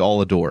redhead that we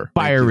all adore.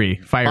 Fiery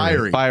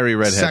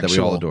redhead sexual, that we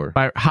all adore.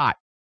 Hot.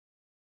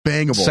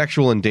 Bangable.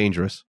 Sexual and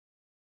dangerous.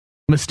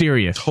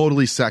 Mysterious.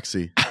 Totally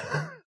sexy.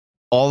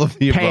 All of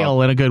the above.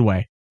 Pale in a good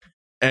way.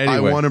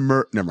 Anyway. I want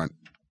to never mind.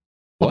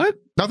 What?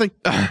 Nothing.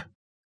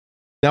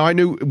 Now,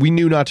 we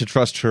knew not to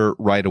trust her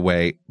right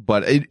away,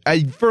 but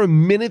for a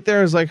minute there,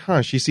 I was like,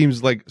 she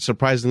seems like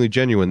surprisingly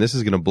genuine. This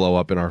is going to blow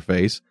up in our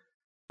face.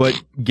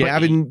 But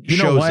Gavin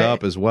shows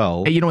up as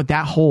well. You know what?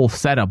 That whole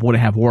setup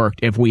wouldn't have worked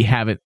if we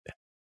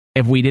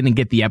didn't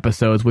get the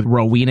episodes with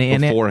Rowena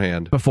in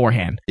it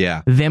beforehand.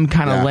 Yeah. Them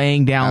kind of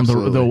laying down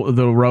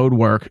the road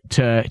work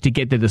to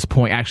get to this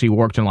point actually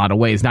worked in a lot of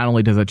ways. Not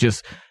only does it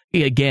just,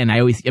 again,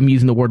 I'm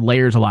using the word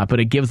layers a lot,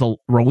 but it gives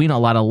Rowena a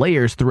lot of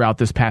layers throughout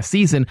this past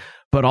season,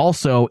 but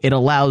also it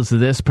allows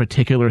this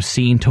particular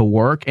scene to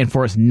work and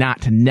for us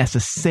not to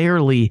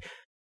necessarily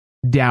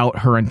doubt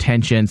her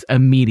intentions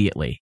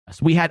immediately.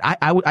 So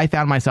I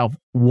found myself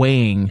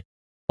weighing,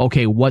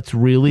 okay, what's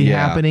really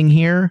happening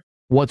here?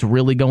 What's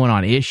really going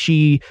on? Is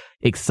she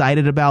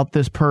excited about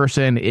this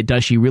person?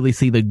 Does she really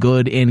see the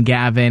good in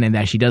Gavin and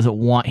that she doesn't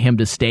want him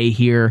to stay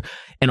here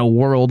in a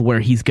world where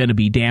he's going to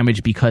be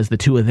damaged because the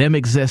two of them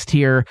exist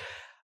here?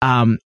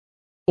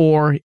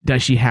 Or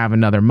does she have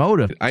another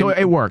motive? So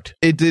it worked.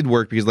 It did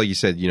work because, like you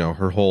said,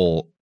 her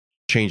whole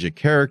change of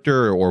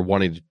character or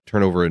wanting to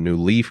turn over a new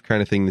leaf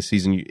kind of thing this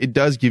season, it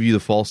does give you the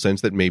false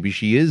sense that maybe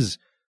she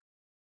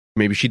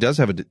does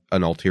have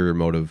an ulterior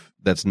motive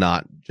that's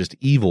not just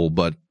evil,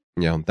 but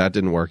that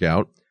didn't work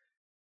out.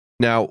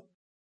 Now,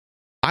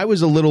 I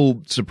was a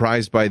little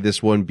surprised by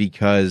this one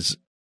because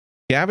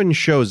Gavin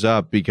shows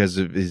up because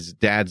of his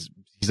dad's.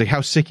 He's like,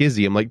 how sick is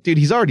he? I'm like, dude,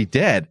 he's already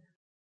dead.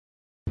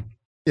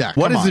 Yeah.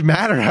 What does it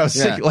matter how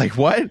sick? Yeah. Like,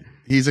 what?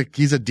 He's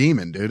a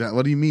demon, dude.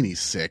 What do you mean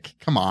he's sick?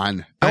 Come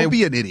on. Don't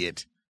be an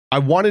idiot. I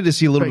wanted to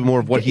see a little bit more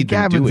of what he'd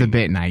been doing. Gavin's a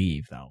bit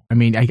naive, though. I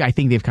mean, I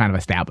think they've kind of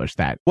established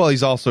that. Well,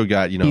 he's also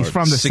got, he's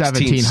from the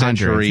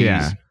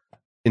 1700s,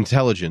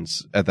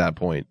 intelligence at that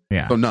point.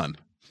 Yeah. So none.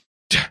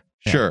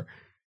 Sure.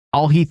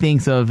 All he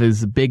thinks of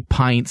is big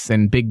pints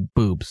and big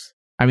boobs.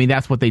 I mean,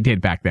 that's what they did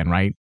back then,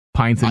 right?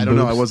 Pints and boobs. I don't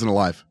know. I wasn't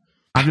alive.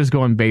 I'm just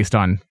going based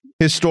on...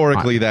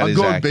 Historically, that is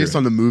accurate. I'm going based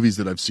on the movies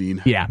that I've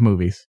seen. Yeah,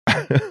 movies.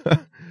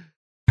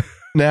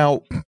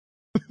 Now,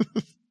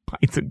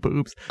 Pints and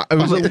boobs.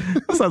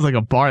 That sounds like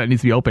a bar that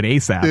needs to be open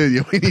ASAP.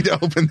 Dude, we need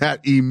to open that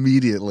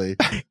immediately.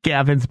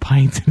 Gavin's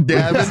Pints and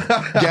Boobs.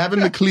 Gavin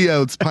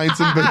McLeod's Pints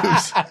and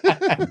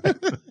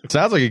Boobs.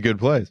 Sounds like a good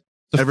place.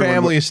 It's a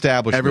family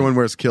establishment. Everyone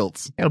wears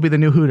kilts. It'll be the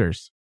new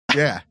Hooters.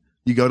 Yeah.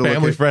 You go to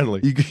family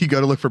friendly. You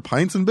go to look for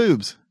pints and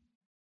boobs.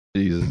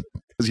 Jesus.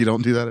 Because you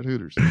don't do that at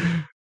Hooters.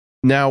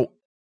 Now,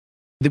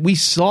 we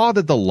saw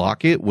that the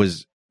locket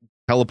was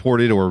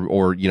teleported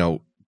or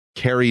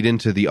carried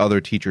into the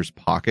other teacher's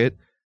pocket.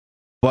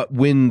 But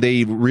when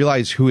they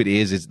realize who it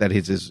is that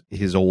it's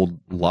his old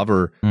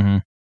lover,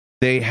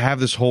 they have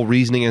this whole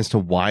reasoning as to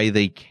why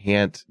they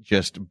can't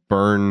just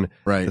burn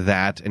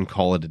that and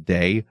call it a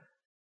day.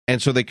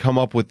 And so they come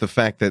up with the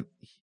fact that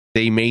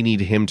they may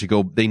need him to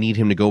go. They need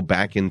him to go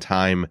back in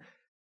time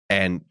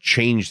and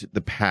change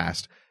the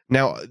past.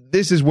 Now,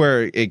 this is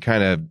where it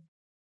kind of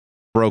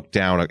broke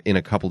down in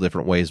a couple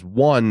different ways.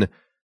 One,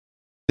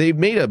 they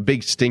made a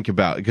big stink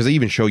about it because they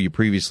even show you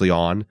previously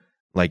on,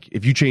 like,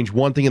 if you change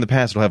one thing in the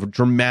past, it'll have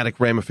dramatic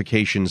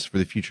ramifications for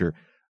the future.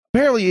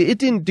 Apparently, it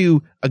didn't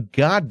do a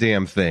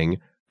goddamn thing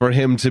for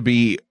him to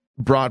be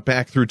brought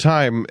back through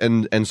time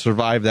and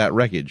survive that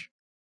wreckage.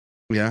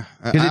 Yeah,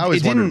 I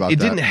always wondered about that. It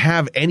didn't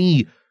have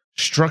any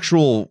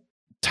structural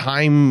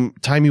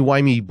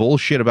timey-wimey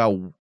bullshit about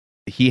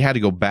he had to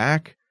go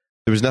back.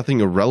 There was nothing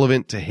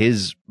irrelevant to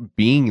his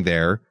being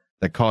there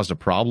that caused a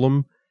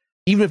problem.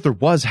 Even if there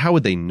was, how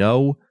would they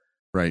know?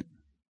 Right.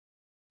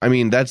 I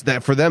mean, that's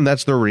that for them.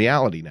 That's their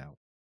reality now.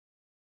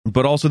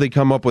 But also, they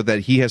come up with that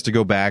he has to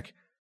go back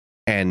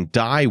and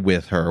die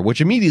with her,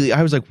 which immediately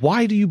I was like,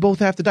 why do you both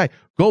have to die?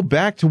 Go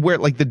back to where,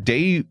 like, the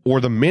day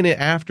or the minute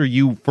after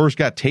you first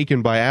got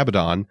taken by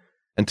Abaddon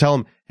and tell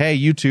him, hey,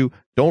 you two,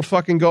 don't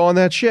fucking go on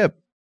that ship.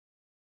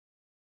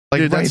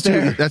 Like,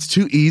 dude, that's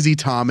too easy,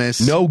 Thomas.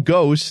 No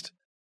ghost.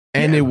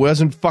 And it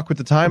wasn't fuck with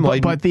the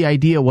timeline. But the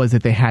idea was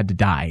that they had to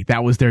die.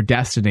 That was their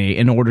destiny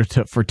in order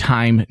for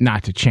time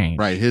not to change.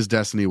 Right. His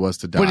destiny was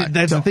to die. But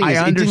that's the thing.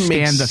 It didn't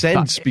make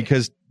sense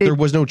because there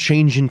was no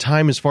change in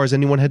time as far as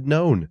anyone had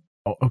known.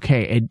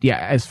 Okay.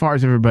 As far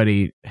as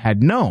everybody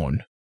had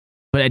known.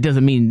 But that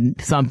doesn't mean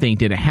something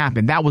didn't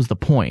happen. That was the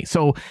point.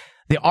 So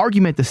the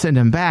argument to send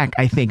him back,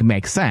 I think,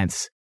 makes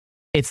sense.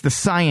 It's the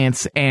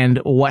science and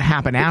what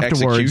happened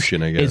afterwards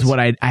execution, I guess, is what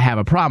I have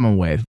a problem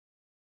with.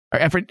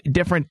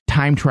 Different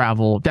time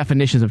travel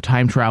definitions of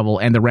time travel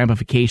and the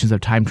ramifications of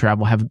time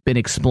travel have been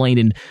explained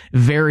in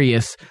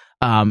various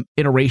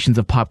iterations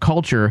of pop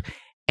culture,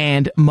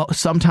 and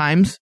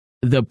sometimes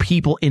the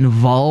people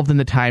involved in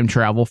the time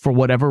travel, for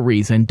whatever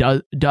reason,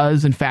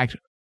 does in fact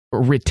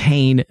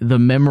retain the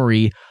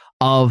memory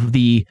of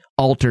the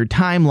altered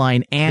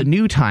timeline and the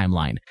new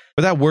timeline.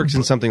 But that works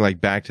in something like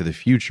Back to the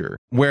Future,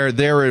 where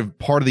they're a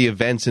part of the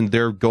events and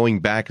they're going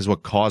back is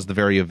what caused the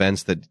very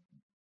events that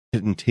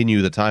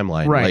continue the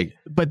timeline. Right.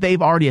 But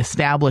they've already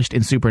established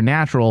in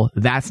Supernatural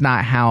that's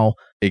not how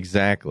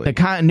exactly the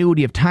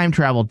continuity of time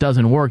travel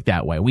doesn't work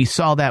that way. We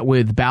saw that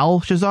with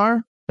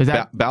Belshazzar. Is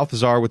that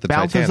Balthazar with the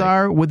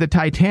Titanic? With the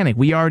Titanic.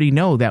 We already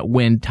know that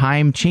when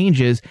time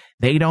changes,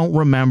 they don't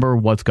remember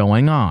what's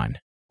going on.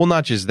 Well,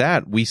 not just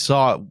that. We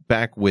saw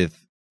back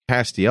with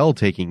Castiel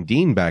taking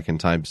Dean back in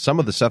time. Some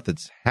of the stuff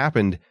that's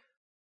happened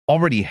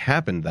already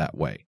happened that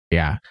way.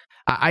 Yeah.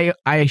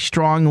 I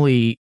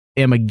strongly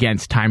am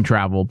against time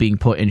travel being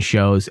put in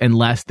shows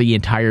unless the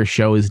entire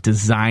show is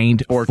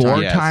designed for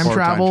time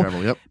travel.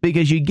 Yep.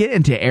 Because you get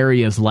into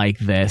areas like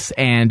this,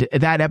 and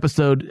that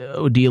episode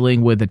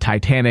dealing with the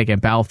Titanic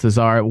and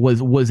Balthazar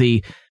was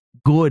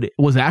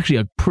actually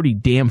a pretty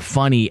damn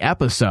funny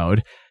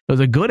episode. It was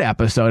a good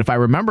episode, if I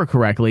remember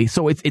correctly.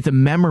 So it's a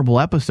memorable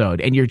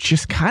episode, and you're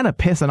just kind of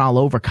pissing all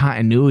over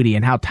continuity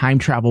and how time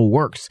travel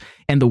works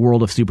in the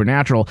world of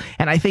Supernatural.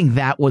 And I think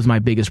that was my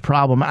biggest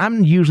problem.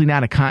 I'm usually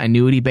not a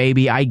continuity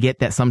baby. I get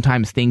that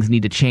sometimes things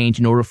need to change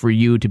in order for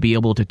you to be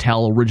able to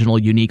tell original,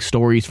 unique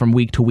stories from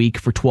week to week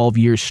for 12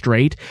 years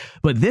straight.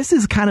 But this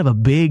is kind of a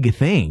big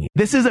thing.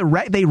 This is they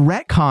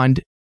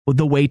retconned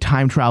the way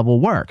time travel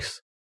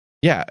works.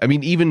 Yeah, I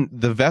mean, even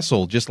the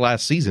vessel just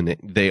last season,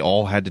 they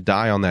all had to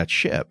die on that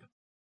ship.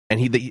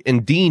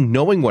 And Dean,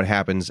 knowing what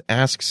happens,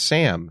 asks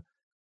Sam.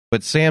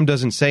 But Sam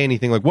doesn't say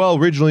anything like, well,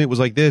 originally it was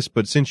like this,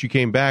 but since you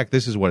came back,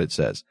 this is what it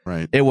says.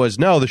 Right. It was,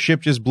 no, the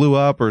ship just blew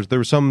up, or there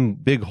was some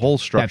big hole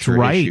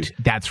structure issue.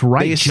 That's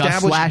right. They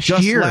established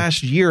just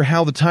last year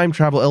how the time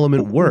travel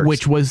element works.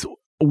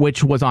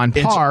 Which was on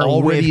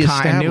par with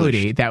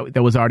continuity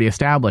that was already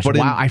established. But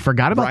I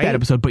forgot about that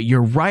episode, but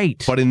you're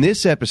right. But in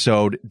this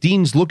episode,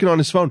 Dean's looking on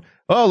his phone.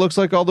 Oh, looks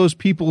like all those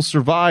people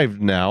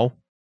survived now.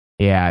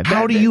 Yeah.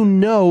 How do you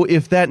know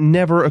if that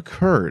never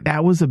occurred?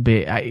 That was a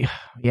bit...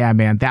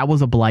 man, that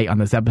was a blight on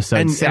this episode.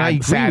 And I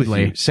agree with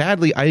you.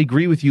 Sadly, I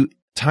agree with you.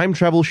 Time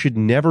travel should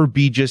never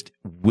be just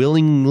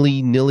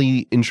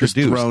willingly-nilly introduced.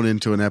 Just thrown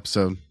into an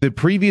episode. The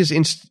previous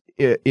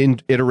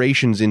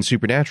iterations in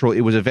Supernatural,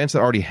 it was events that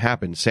already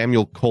happened.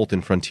 Samuel Colt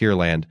in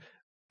Frontierland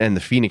and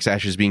the Phoenix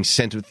Ashes being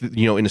sent,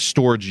 in a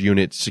storage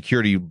unit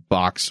security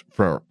box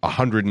for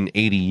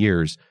 180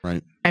 years.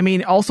 Right. I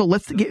mean, also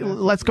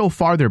let's go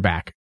farther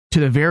back. to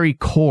the very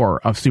core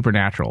of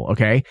Supernatural,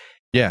 okay?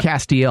 Yeah.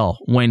 Castiel,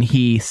 when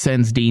he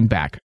sends Dean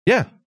back,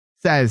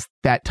 says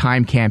that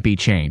time can't be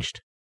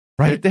changed.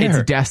 Right there.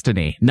 It's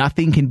destiny.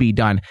 Nothing can be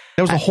done.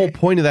 That was the whole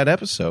point of that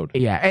episode.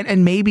 Yeah,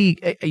 and maybe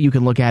you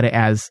can look at it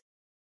as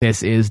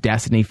this is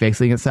destiny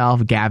fixing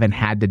itself. Gavin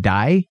had to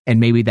die, and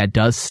maybe that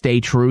does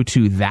stay true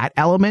to that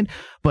element.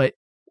 But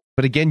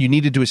again, you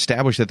needed to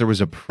establish that there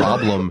was a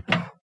problem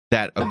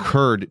that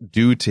occurred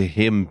due to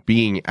him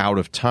being out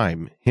of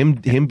time. Him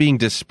being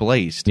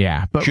displaced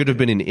should have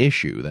been an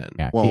issue then.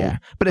 Yeah,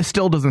 but it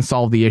still doesn't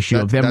solve the issue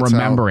of them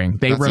remembering.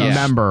 They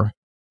remember.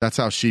 That's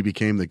how she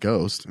became the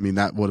ghost. I mean,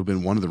 that would have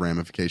been one of the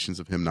ramifications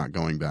of him not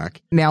going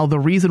back. Now, the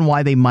reason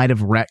why they might have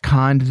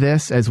retconned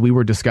this, as we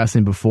were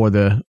discussing before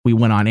we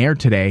went on air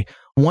today,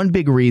 one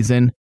big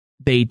reason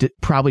they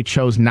probably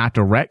chose not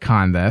to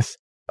retcon this,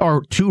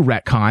 or to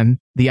retcon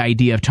the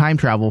idea of time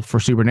travel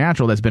for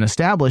Supernatural that's been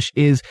established,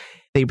 is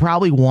they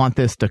probably want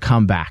this to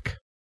come back.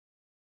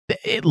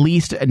 At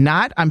least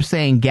not, I'm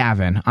saying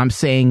Gavin, I'm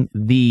saying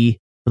the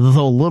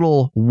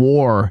little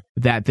war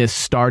that this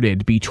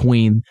started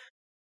between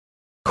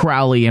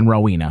Crowley and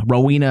Rowena.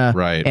 Rowena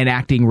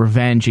enacting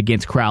revenge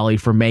against Crowley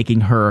for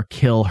making her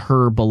kill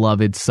her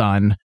beloved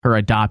son, her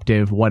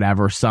adoptive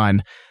whatever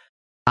son.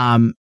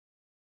 And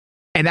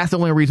that's the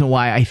only reason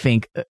why I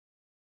think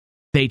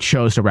they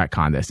chose to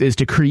retcon this, is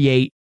to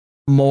create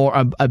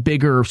a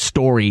bigger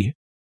story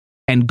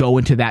and go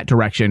into that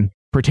direction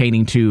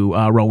pertaining to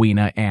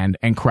Rowena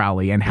and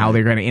Crowley and how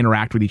they're going to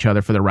interact with each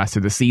other for the rest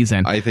of the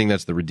season. I think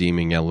that's the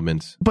redeeming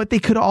element. But they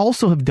could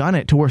also have done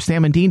it to where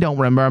Sam and Dean don't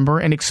remember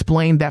and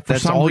explained that for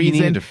some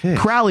reason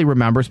Crowley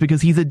remembers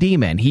because he's a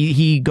demon.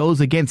 He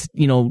goes against,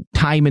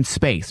 time and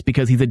space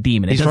because he's a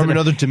demon. He's from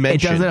another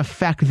dimension. It doesn't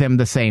affect them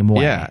the same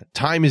way. Yeah,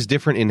 time is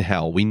different in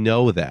hell. We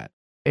know that.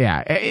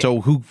 Yeah.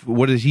 So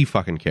what does he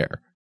fucking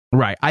care?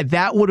 Right.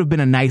 That would have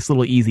been a nice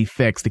little easy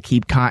fix to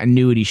keep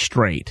continuity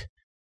straight.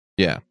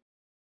 Yeah.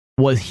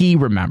 Was he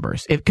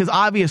remembers, because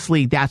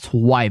obviously that's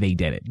why they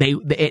did it.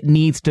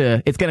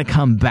 It's going to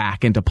come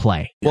back into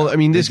play. Well, I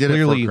mean, this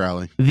clearly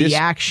the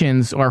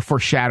actions are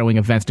foreshadowing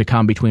events to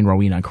come between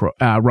Rowena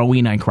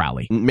and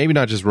Crowley. Maybe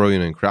not just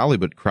Rowena and Crowley,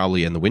 but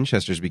Crowley and the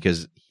Winchesters,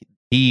 because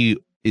he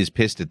is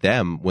pissed at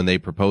them when they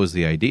propose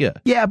the idea.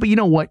 Yeah, but you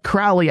know what?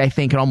 Crowley, I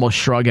think, can almost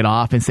shrug it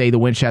off and say the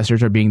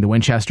Winchesters are being the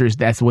Winchesters.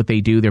 That's what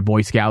they do. They're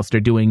Boy Scouts. They're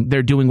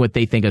doing what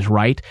they think is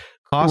right.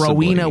 Possibly.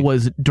 Rowena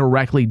was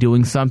directly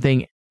doing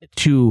something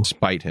to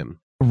spite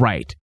him,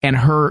 right? And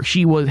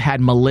she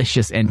had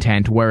malicious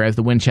intent, whereas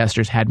the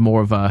Winchesters had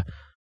more of a,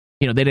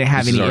 they didn't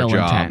have any ill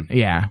intent.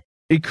 Yeah,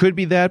 it could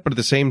be that, but at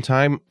the same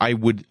time, I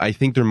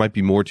think there might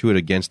be more to it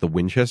against the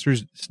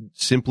Winchesters,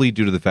 simply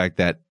due to the fact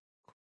that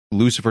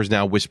Lucifer's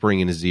now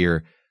whispering in his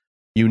ear,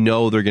 they're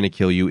going to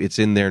kill you. It's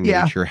in their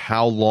nature.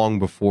 How long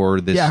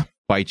before this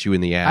bites you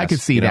in the ass? I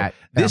could see that.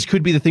 This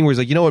could be the thing where he's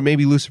like, you know what,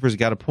 maybe Lucifer's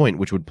got a point,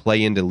 which would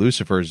play into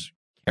Lucifer's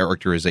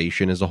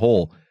characterization as a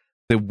whole.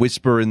 The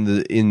whisper in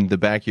the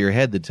back of your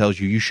head that tells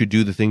you should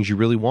do the things you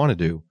really want to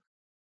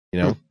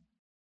do.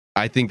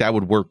 I think that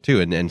would work too,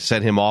 and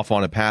set him off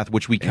on a path,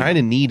 which we kind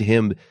of need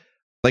him.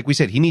 Like we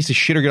said, he needs to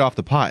shit or get off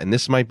the pot, and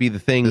this might be the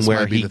thing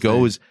where he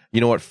goes,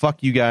 you know what,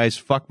 fuck you guys,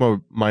 fuck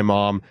my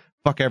mom,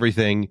 fuck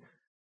everything,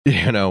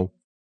 Not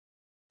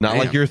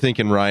like you're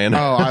thinking, Ryan.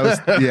 Oh,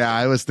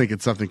 I was thinking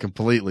something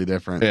completely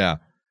different. Yeah.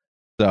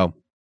 So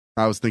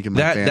I was thinking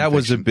that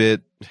was a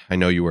bit. I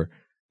know you were.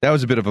 That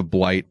was a bit of a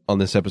blight on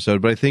this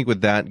episode, but I think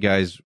with that,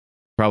 guys,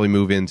 probably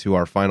move into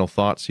our final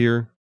thoughts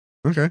here.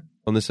 Okay.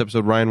 On this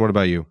episode, Ryan, what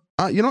about you?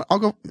 I'll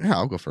go. Yeah,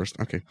 I'll go first.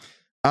 Okay.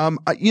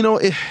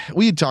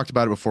 We had talked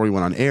about it before we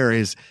went on air.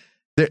 Is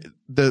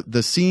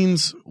the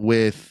scenes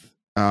with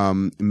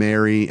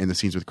Mary and the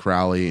scenes with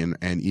Crowley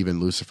and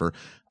even Lucifer,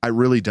 I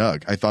really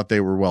dug. I thought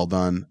they were well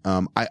done.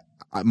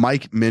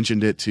 Mike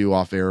mentioned it too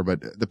off air,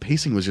 but the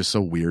pacing was just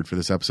so weird for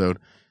this episode.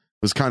 It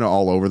was kind of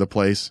all over the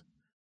place.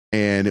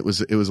 And it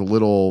was a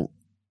little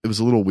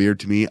weird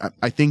to me.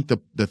 I think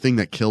the thing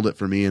that killed it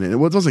for me, and it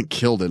wasn't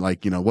killed it,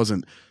 like, it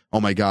wasn't,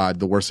 oh my God,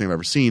 the worst thing I've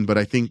ever seen. But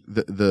I think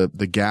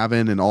the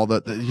Gavin and all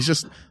he's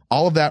just,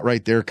 all of that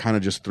right there kind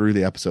of just threw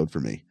the episode for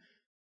me.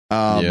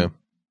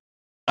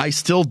 I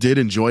still did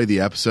enjoy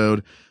the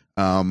episode.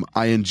 I'm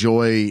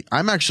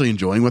actually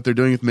enjoying what they're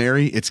doing with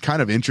Mary. It's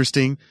kind of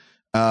interesting,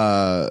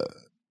 kind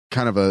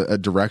of a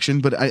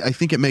direction, but I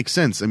think it makes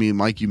sense. I mean,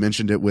 Mike, you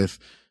mentioned it with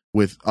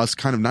us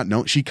kind of not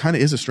knowing, she kind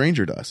of is a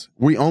stranger to us.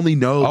 We only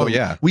know,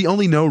 we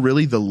only know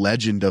really the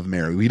legend of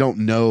Mary. We don't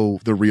know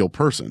the real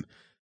person.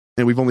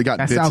 And we've only got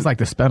that sounds like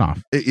the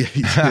spinoff.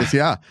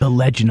 Yeah. The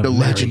Legend of Mary.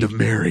 Legend of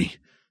Mary.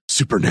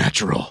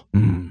 Supernatural.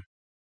 Mm.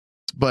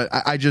 But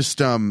I just,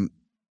 they're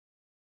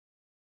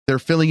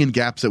filling in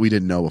gaps that we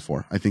didn't know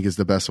before, I think is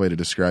the best way to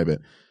describe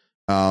it.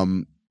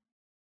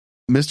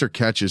 Mr.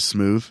 Ketch is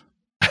smooth.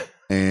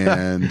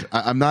 And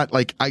I'm not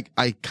like,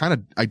 I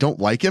don't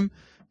like him,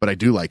 but I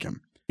do like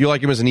him. You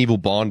like him as an evil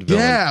Bond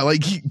villain. Yeah,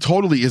 like he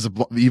totally is an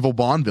evil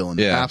Bond villain.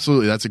 Yeah.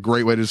 Absolutely. That's a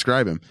great way to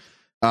describe him.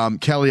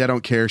 Kelly, I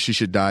don't care. She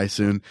should die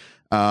soon.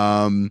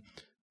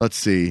 Let's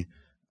see.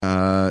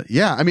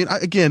 Yeah, I mean,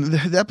 again,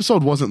 the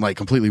episode wasn't like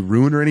completely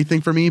ruined or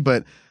anything for me,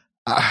 but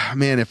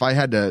man, if I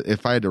had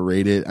to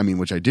rate it, I mean,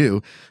 which I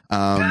do,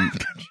 I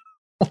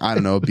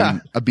don't know,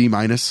 a B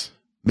minus,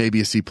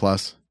 maybe a C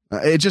plus.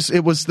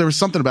 There was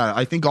something about it.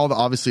 I think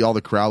obviously all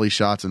the Crowley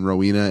shots and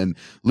Rowena and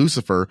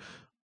Lucifer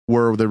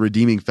were the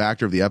redeeming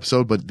factor of the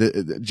episode, but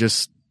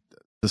just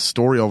the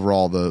story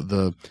overall,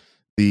 the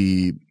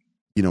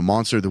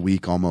monster of the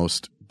week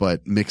almost,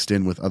 but mixed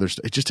in with other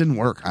stuff, it just didn't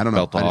work. I don't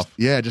know.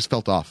 It just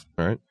felt off.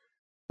 All right,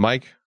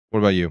 Mike, what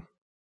about you?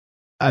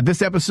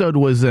 This episode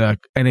was an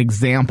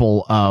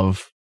example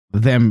of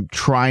them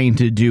trying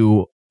to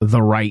do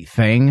the right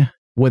thing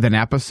with an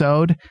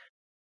episode,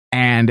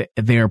 and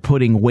they're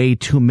putting way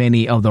too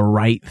many of the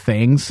right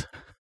things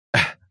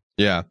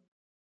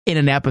in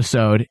an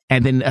episode,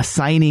 and then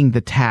assigning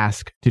the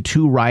task to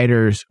two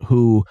writers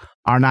who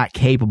are not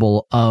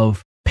capable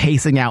of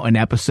pacing out an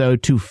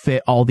episode to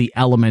fit all the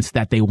elements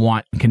that they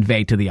want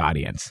conveyed to the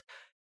audience.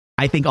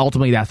 I think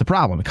ultimately that's the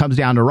problem. It comes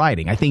down to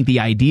writing. I think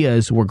the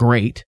ideas were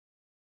great.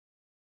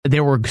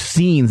 There were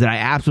scenes that I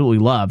absolutely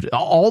loved.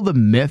 All the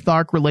myth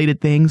arc related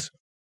things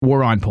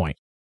were on point,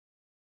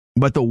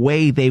 but the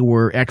way they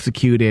were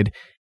executed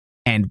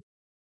and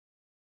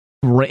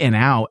written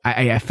out,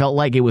 I felt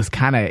like it was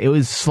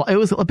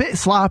a bit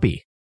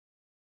sloppy.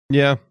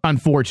 Yeah,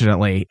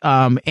 unfortunately.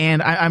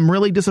 And I'm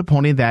really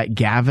disappointed that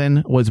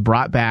Gavin was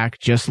brought back,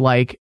 just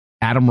like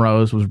Adam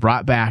Rose was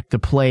brought back to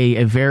play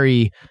a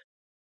very,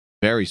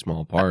 very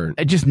small part.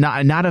 Just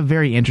not a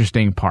very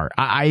interesting part.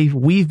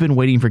 We've been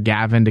waiting for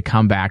Gavin to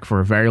come back for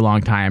a very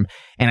long time,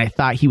 and I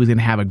thought he was going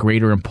to have a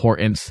greater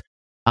importance.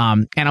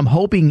 And I'm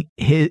hoping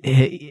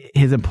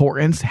his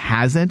importance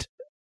hasn't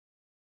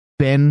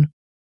been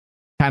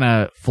kind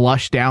of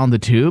flushed down the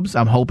tubes.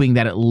 I'm hoping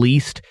that at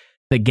least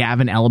the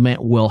Gavin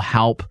element will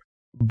help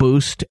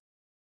boost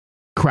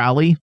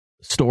Crowley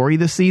story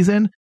this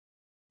season,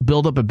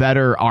 build up a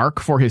better arc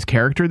for his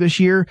character this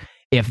year.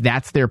 If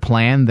that's their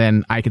plan,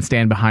 then I can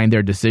stand behind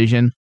their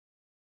decision.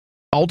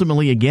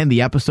 Ultimately, again,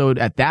 the episode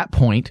at that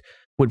point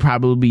would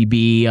probably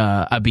be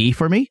a B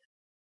for me.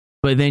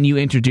 But then you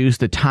introduce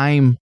the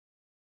time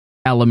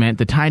element,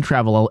 the time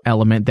travel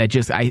element that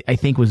just I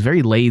think was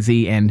very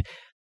lazy, and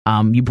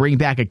you bring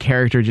back a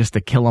character just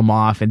to kill him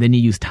off, and then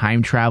you use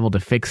time travel to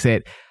fix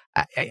it.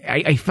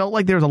 I felt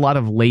like there was a lot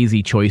of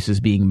lazy choices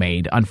being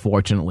made,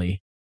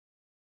 unfortunately,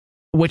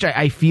 which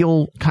I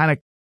feel kind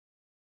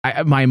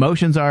of, my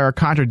emotions are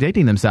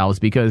contradicting themselves,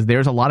 because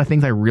there's a lot of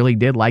things I really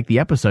did like the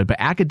episode, but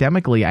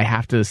academically, I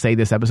have to say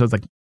this episode's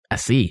like a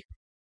C.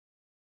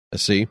 A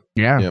C?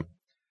 Yeah. Yep.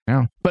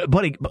 Yeah.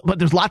 But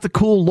there's lots of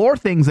cool lore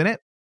things in it.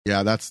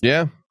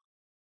 Yeah,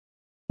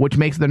 which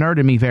makes the nerd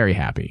in me very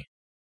happy.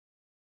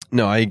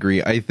 No, I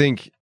agree. I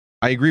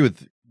agree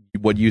with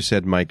what you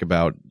said, Mike,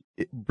 about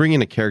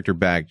bringing a character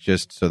back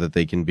just so that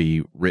they can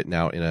be written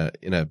out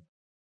in a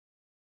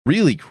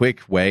really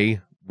quick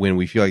way when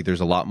we feel like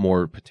there's a lot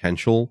more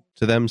potential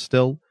to them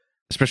still,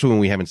 especially when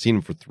we haven't seen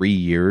them for 3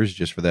 years.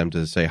 Just for them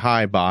to say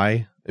hi,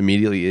 bye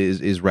immediately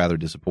is rather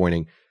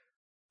disappointing.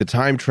 The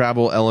time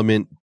travel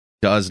element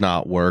does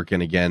not work,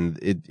 and again,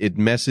 it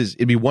messes.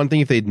 It'd be one thing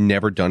if they'd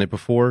never done it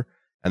before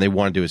and they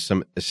wanted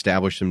to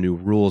establish some new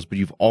rules, but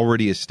you've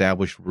already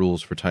established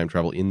rules for time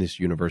travel in this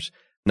universe,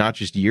 not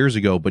just years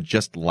ago, but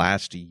just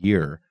last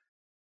year.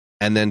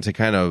 And then to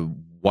kind of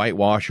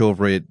whitewash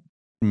over it,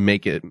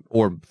 make it,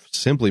 or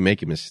simply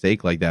make a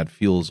mistake like that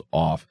feels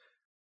off.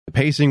 The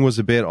pacing was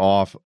a bit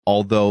off,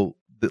 although,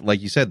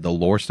 like you said, the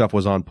lore stuff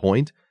was on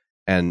point.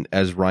 And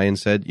as Ryan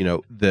said,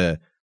 the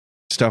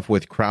stuff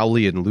with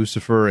Crowley and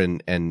Lucifer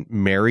and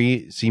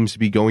Mary seems to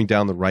be going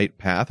down the right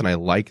path, and I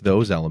like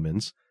those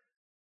elements.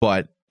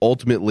 But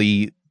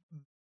ultimately,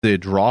 the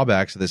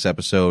drawbacks of this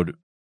episode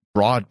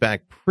brought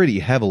back pretty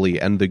heavily,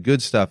 and the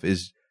good stuff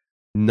is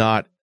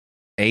not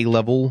A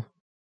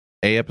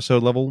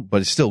episode level,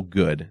 but it's still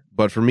good.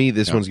 But for me,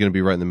 this one's going to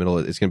be right in the middle.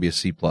 It's going to be a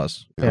C+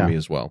 for me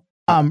as well.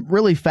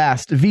 Really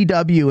fast,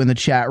 VW in the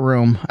chat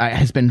room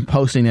has been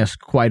posting this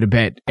quite a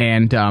bit,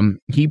 and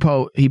he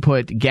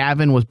put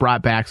Gavin was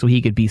brought back so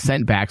he could be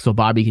sent back so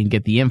Bobby can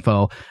get the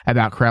info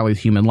about Crowley's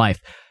human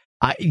life.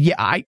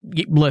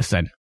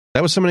 Listen.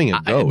 That was summoning a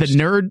ghost.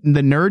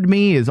 The nerd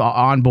me is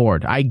on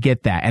board. I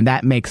get that, and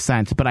that makes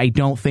sense. But I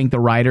don't think the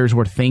writers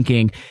were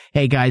thinking,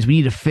 "Hey guys, we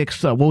need to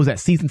fix." What was that,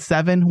 season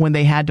 7 when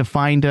they had to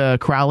find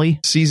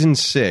Crowley? Season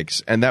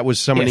 6, and that was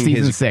summoning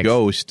his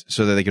ghost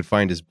so that they could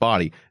find his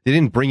body. They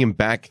didn't bring him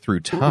back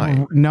through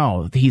time.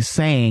 No, he's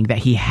saying that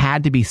he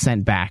had to be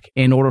sent back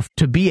in order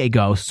to be a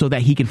ghost so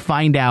that he could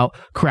find out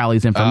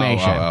Crowley's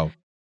information.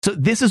 So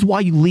this is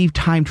why you leave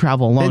time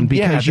travel alone,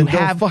 because you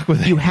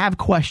have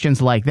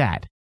questions like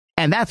that.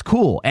 And that's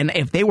cool. And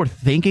if they were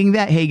thinking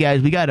that, hey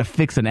guys, we got to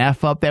fix an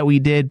F up that we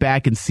did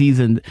back in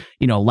season,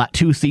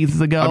 2 seasons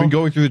ago. I've been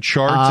going through the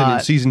charts, and in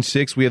season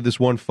 6 we have this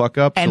one fuck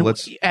up. And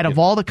out of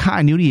all the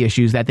continuity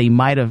issues that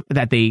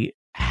they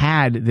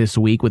had this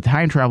week with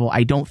time travel,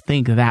 I don't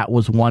think that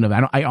was one of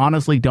them. I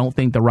honestly don't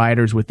think the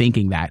writers were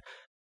thinking that.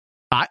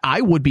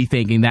 I would be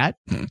thinking that.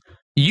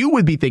 You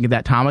would be thinking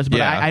that, Thomas, but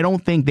Yeah. I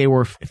don't think they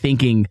were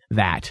thinking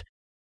that.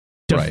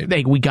 Right.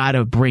 Like, we got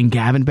to bring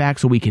Gavin back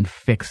so we can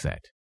fix it.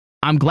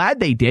 I'm glad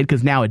they did,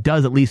 because now it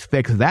does at least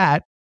fix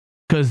that,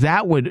 because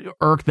that would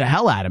irk the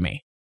hell out of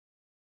me.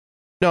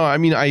 No, I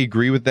mean, I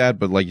agree with that,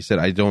 but like you said,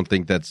 I don't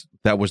think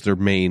that was their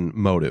main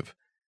motive.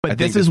 But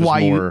this is why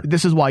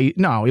you.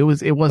 No, it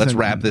wasn't. Let's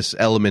wrap this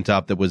element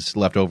up that was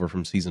left over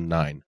from season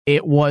 9.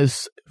 It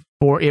was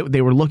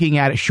they were looking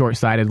at it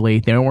short-sightedly.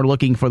 They weren't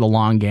looking for the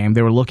long game.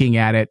 They were looking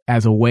at it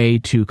as a way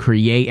to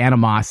create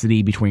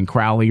animosity between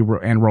Crowley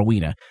and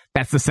Rowena.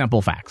 That's the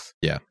simple facts.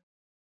 Yeah.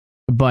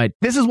 But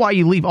this is why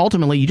you leave.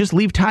 Ultimately, you just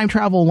leave time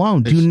travel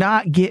alone. Do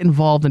not get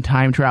involved in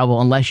time travel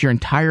unless your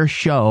entire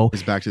show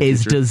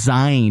is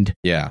designed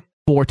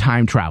for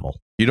time travel.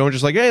 You don't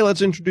just like, hey,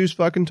 let's introduce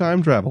fucking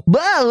time travel.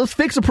 Well, let's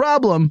fix a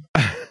problem.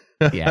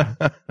 Yeah.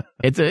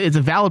 It's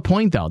a valid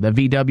point, though, that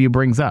VW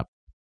brings up.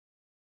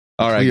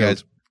 All right,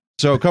 guys.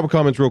 So a couple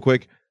comments real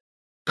quick.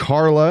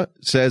 Carla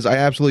says, I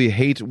absolutely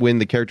hate when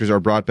the characters are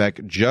brought back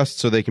just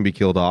so they can be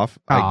killed off.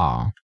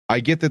 I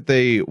get that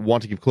they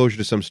want to give closure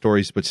to some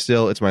stories, but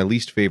still, it's my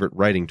least favorite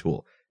writing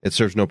tool. It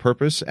serves no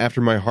purpose.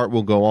 After My Heart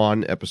Will Go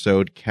On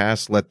episode,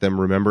 Cass let them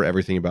remember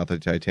everything about the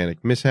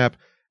Titanic mishap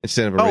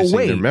instead of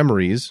erasing their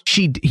memories.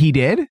 He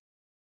did?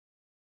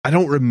 I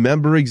don't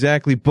remember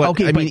exactly,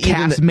 but I mean,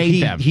 Cass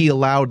made them. He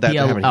allowed that to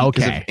happen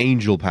because of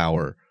angel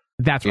power.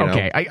 That's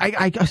okay.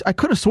 I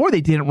could have swore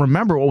they didn't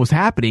remember what was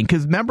happening,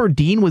 because remember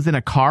Dean was in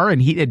a car and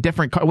a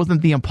different car. It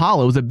wasn't the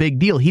Impala. It was a big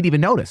deal. He'd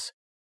even notice.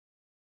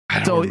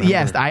 So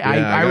yes,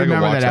 I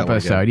remember that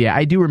episode. Yeah,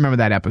 I do remember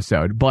that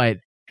episode, but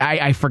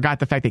I forgot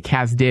the fact that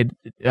Cass did.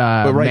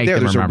 But right make there,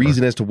 them there's remember. a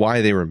reason as to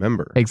why they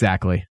remember.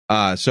 Exactly.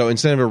 So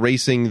instead of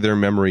erasing their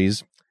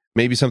memories,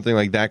 maybe something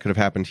like that could have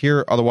happened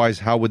here. Otherwise,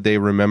 how would they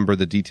remember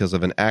the details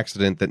of an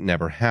accident that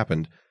never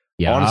happened?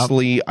 Yeah.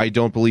 Honestly, I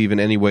don't believe in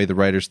any way the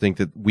writers think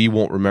that we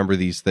won't remember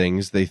these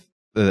things. I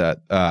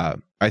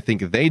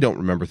think they don't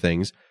remember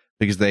things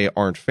because they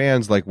aren't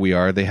fans like we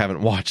are. They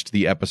haven't watched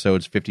the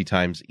episodes 50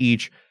 times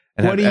each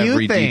and have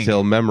every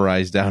detail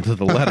memorized down to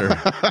the letter.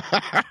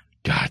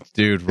 God,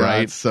 dude,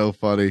 right? That's so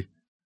funny.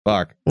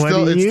 Fuck. What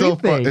do you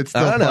think? It's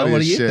still I don't know. funny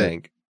What as do you shit.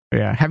 think?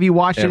 Yeah. Have you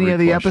watched any of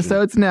the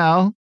episodes?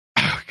 No.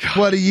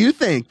 What do you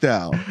think,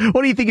 though?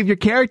 What do you think of your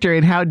character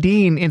and how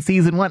Dean in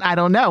season 1? I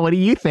don't know. What do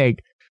you think?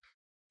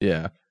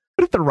 Yeah.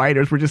 What if the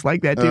writers were just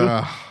like that,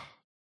 too?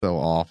 So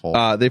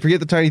awful. They forget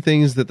the tiny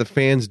things that the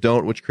fans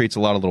don't, which creates a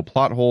lot of little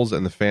plot holes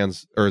and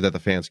that the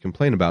fans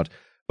complain about.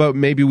 But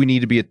maybe we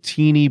need to be a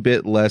teeny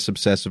bit less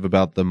obsessive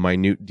about the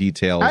minute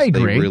details. I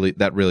agree.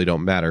 That really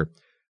don't matter.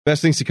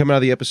 Best things to come out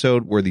of the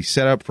episode were the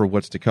setup for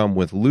what's to come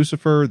with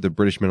Lucifer, the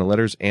British Men of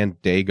Letters,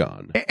 and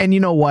Dagon. And you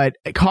know what?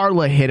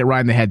 Carla hit it right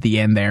in the head at the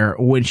end there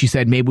when she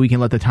said maybe we can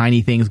let the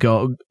tiny things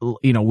go.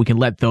 You know, we can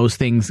let those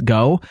things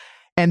go.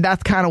 And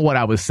that's kind of what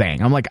I was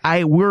saying. I'm like,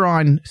 we're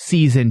on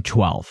season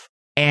 12.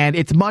 And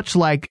it's much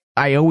like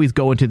I always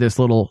go into this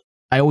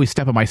I always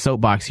step on my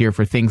soapbox here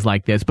for things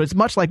like this, but it's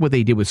much like what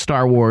they did with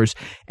Star Wars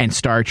and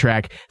Star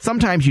Trek.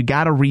 Sometimes you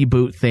got to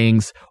reboot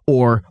things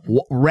or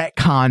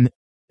retcon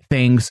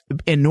things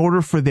in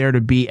order for there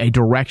to be a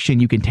direction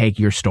you can take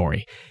your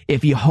story.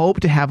 If you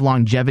hope to have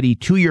longevity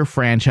to your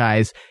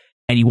franchise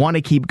and you want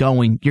to keep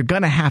going, you're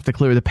going to have to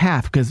clear the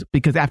path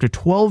because after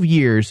 12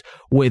 years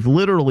with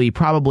literally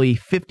probably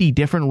 50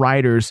 different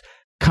writers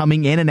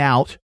coming in and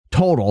out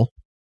total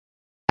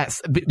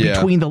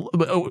between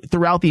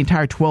throughout the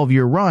entire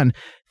 12-year run,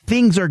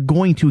 things are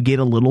going to get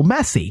a little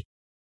messy.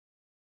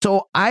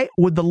 So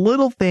with the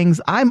little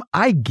things,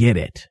 I get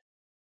it.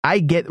 I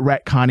get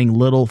retconning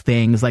little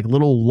things like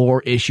little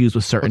lore issues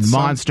with certain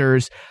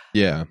monsters.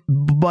 Yeah.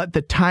 But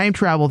the time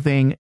travel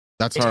thing,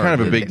 it's kind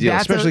of a big deal,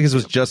 especially because it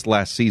was just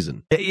last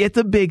season. It's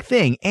a big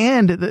thing.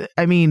 And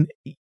I mean,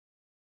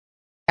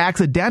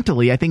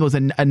 accidentally, I think it was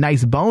a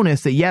nice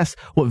bonus that yes,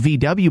 what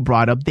VW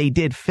brought up, they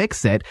did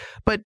fix it,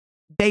 but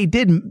they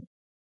didn't.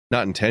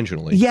 Not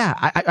intentionally. Yeah.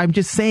 I'm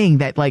just saying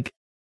that like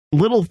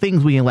little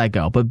things we can let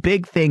go, but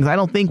big things, I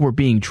don't think we're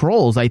being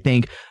trolls. I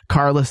think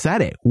Carla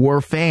said it.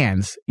 We're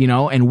fans, you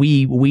know, and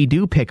we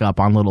do pick up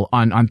on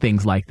on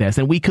things like this,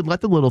 and we could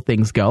let the little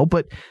things go,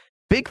 but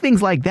big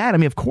things like that, I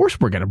mean, of course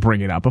we're going to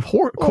bring it up. Of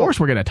course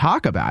we're going to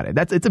talk about it.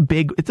 It's a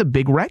big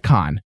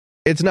retcon.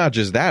 It's not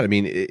just that. I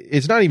mean,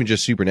 it's not even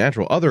just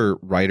Supernatural. Other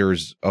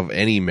writers of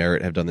any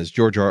merit have done this.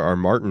 George R.R.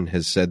 Martin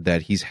has said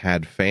that he's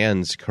had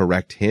fans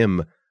correct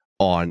him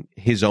on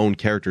his own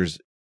characters'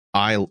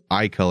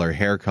 eye color,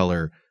 hair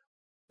color,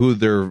 who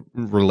they're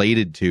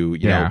related to,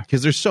 you know,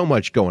 because there's so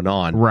much going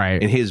on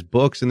in his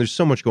books, and there's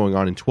so much going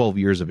on in 12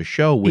 years of a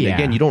show when,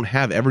 again, you don't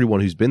have everyone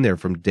who's been there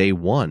from day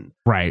one.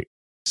 Right.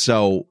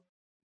 So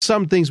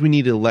some things we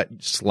need to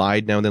let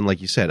slide now and then,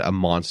 like you said, a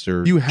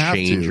monster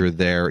changer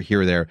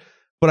here or there.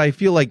 But I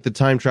feel like the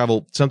time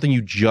travel, something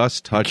you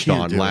just touched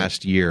on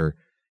last year,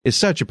 is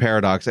such a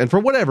paradox. And for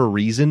whatever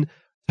reason,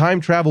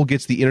 time travel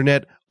gets the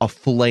internet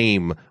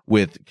aflame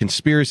with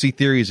conspiracy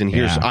theories, and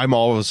I'm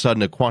all of a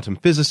sudden a quantum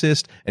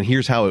physicist, and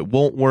here's how it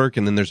won't work,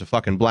 and then there's a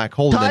fucking black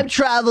hole. Time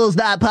travel's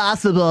not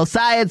possible.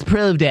 Science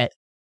proved it.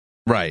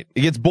 Right.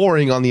 It gets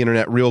boring on the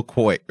internet real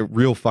quick,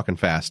 real fucking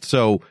fast.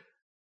 So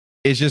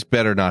it's just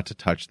better not to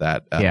touch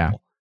that.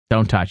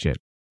 Don't touch it.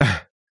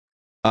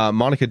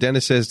 Monica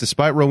Dennis says,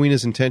 despite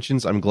Rowena's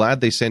intentions, I'm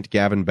glad they sent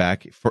Gavin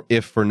back,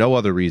 if for no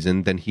other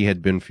reason than he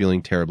had been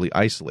feeling terribly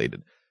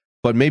isolated.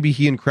 But maybe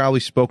he and Crowley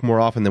spoke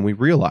more often than we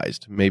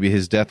realized. Maybe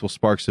his death will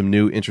spark some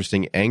new,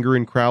 interesting anger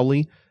in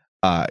Crowley.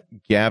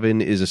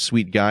 Gavin is a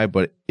sweet guy,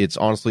 but it's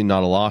honestly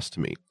not a loss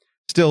to me.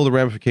 Still, the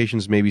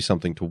ramifications may be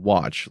something to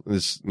watch.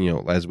 This,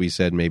 as we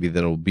said, maybe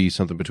that'll be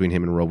something between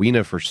him and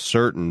Rowena for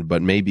certain,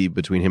 but maybe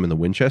between him and the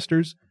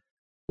Winchesters.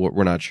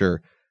 We're not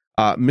sure.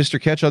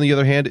 Mr. Ketch, on the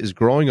other hand, is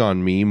growing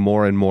on me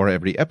more and more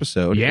every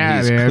episode. Yeah,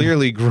 he's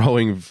clearly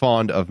growing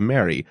fond of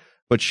Mary,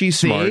 but she's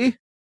smart.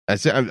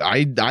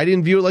 I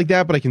didn't view it like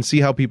that, but I can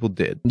see how people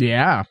did.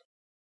 Yeah.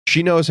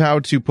 She knows how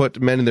to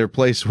put men in their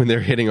place when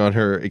they're hitting on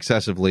her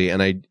excessively,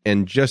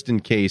 and just in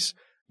case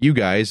you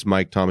guys,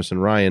 Mike, Thomas,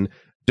 and Ryan,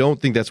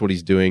 don't think that's what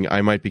he's doing,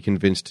 I might be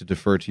convinced to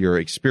defer to your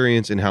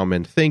experience in how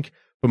men think,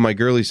 but my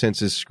girly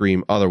senses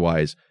scream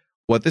otherwise.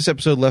 What this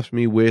episode left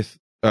me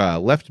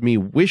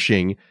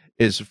wishing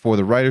is for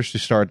the writers to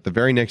start the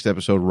very next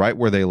episode right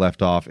where they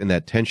left off in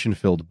that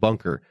tension-filled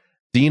bunker.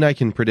 Dean I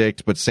can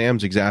predict, but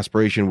Sam's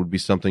exasperation would be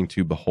something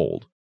to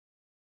behold.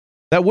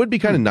 That would be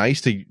kind of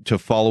nice to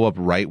follow up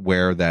right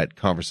where that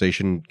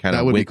conversation kind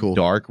of went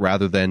dark,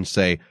 rather than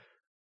say,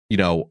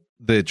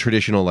 the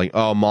traditional, like,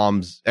 oh,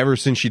 Mom's, ever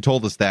since she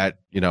told us that,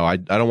 I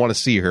don't want to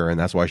see her, and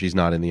that's why she's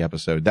not in the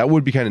episode. That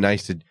would be kind of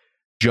nice to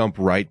jump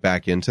right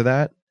back into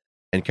that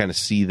and kind of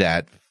see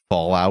that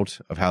fallout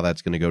of how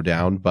that's going to go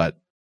down. But,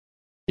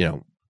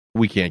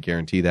 we can't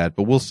guarantee that,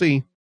 but we'll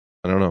see.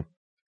 I don't know.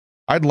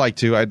 I'd like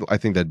to. I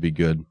think that'd be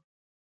good.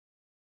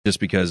 Just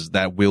because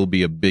that will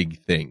be a big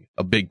thing,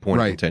 a big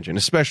point of contention,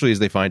 especially as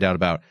they find out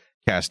about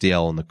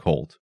Castiel and the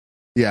Colt.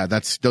 Yeah,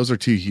 those are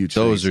two huge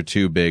things. Those are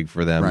too big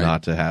for them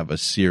not to have a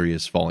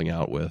serious falling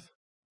out with.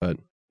 But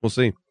we'll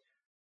see.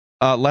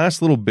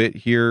 Last little bit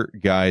here,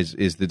 guys,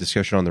 is the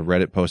discussion on the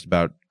Reddit post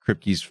about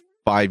Kripke's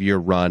 5-year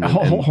run.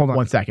 Hold on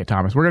 1 second,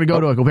 Thomas. We're going to go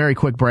to a very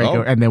quick break,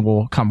 and then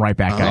we'll come right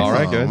back, guys. All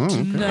right, good.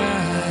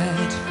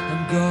 Tonight,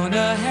 I'm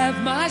gonna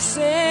have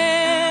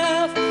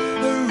myself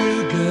a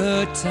real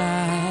good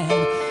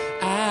time.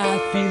 I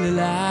feel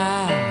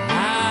alive,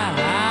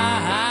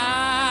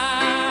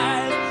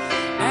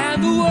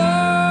 and the world,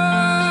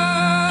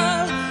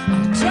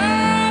 I'm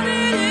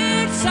turning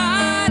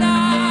inside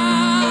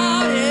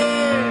out,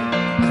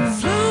 I'm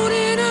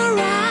floating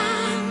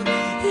around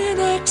in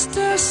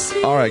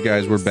ecstasy. All right,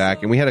 guys, we're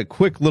back, and we had a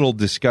quick little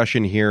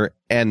discussion here,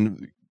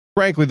 and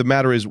frankly, the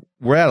matter is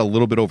we're at a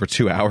little bit over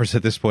 2 hours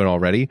at this point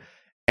already,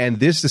 and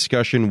this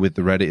discussion with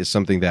the Reddit is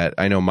something that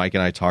I know Mike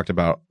and I talked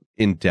about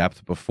in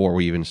depth before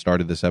we even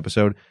started this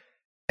episode.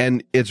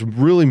 And it's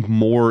really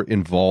more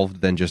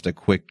involved than just a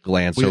quick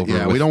glance over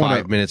it. We don't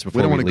 5 minutes before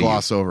we don't want to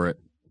gloss over it.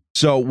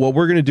 So what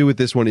we're going to do with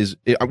this one is,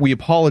 we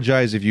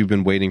apologize if you've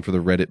been waiting for the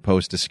Reddit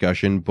post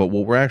discussion, but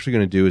what we're actually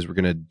going to do is we're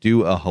going to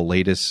do a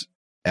hiatus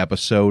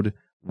episode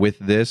with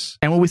this.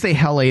 And when we say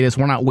hiatus,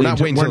 we're not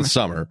waiting until the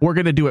summer. We're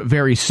going to do it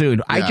very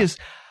soon. Yeah.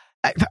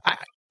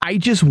 I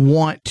just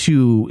want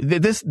to,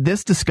 this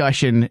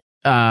discussion,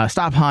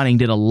 Stop Hunting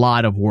did a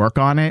lot of work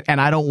on it,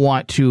 and I don't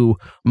want to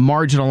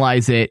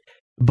marginalize it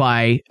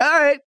by, all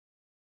right,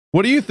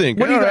 what do you think?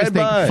 What do you guys think?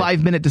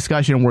 5-minute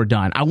discussion and we're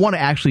done. I want to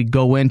actually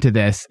go into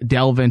this,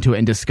 delve into it,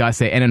 and discuss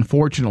it. And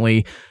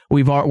unfortunately,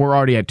 we're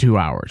already at 2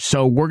 hours,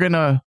 so we're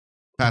gonna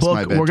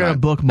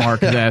bookmark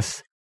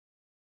this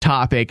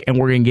topic, and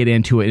we're gonna get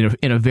into it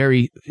in a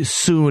very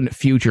soon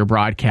future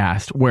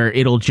broadcast where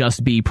it'll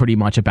just be pretty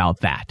much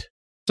about that.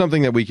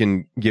 Something that we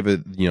can give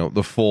it,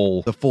 the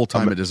full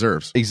time it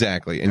deserves.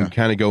 Exactly, and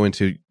kind of go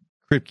into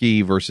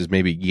Kripke versus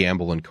maybe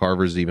Gamble and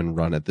Carver's even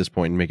run at this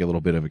point and make a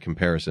little bit of a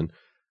comparison.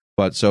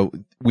 But so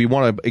we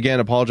want to, again,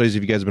 apologize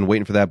if you guys have been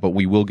waiting for that, but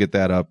we will get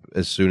that up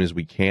as soon as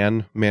we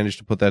can manage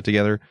to put that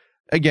together.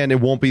 Again,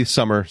 it won't be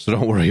summer, so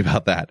don't worry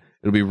about that.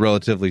 It'll be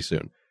relatively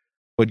soon.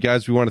 But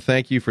guys, we want to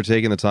thank you for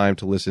taking the time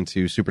to listen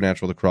to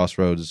Supernatural The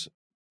Crossroads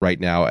right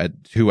now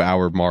at 2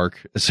 hour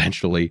mark,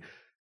 essentially.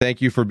 Thank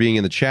you for being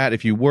in the chat.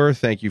 If you were,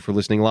 thank you for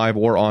listening live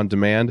or on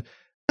demand.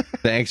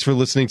 Thanks for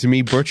listening to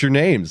me butcher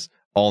names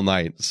all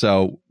night.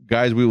 So,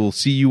 guys, we will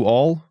see you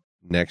all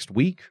next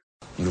week.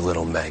 You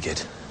little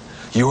maggot.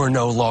 You are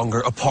no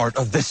longer a part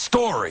of this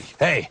story.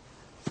 Hey,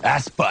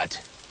 ass butt.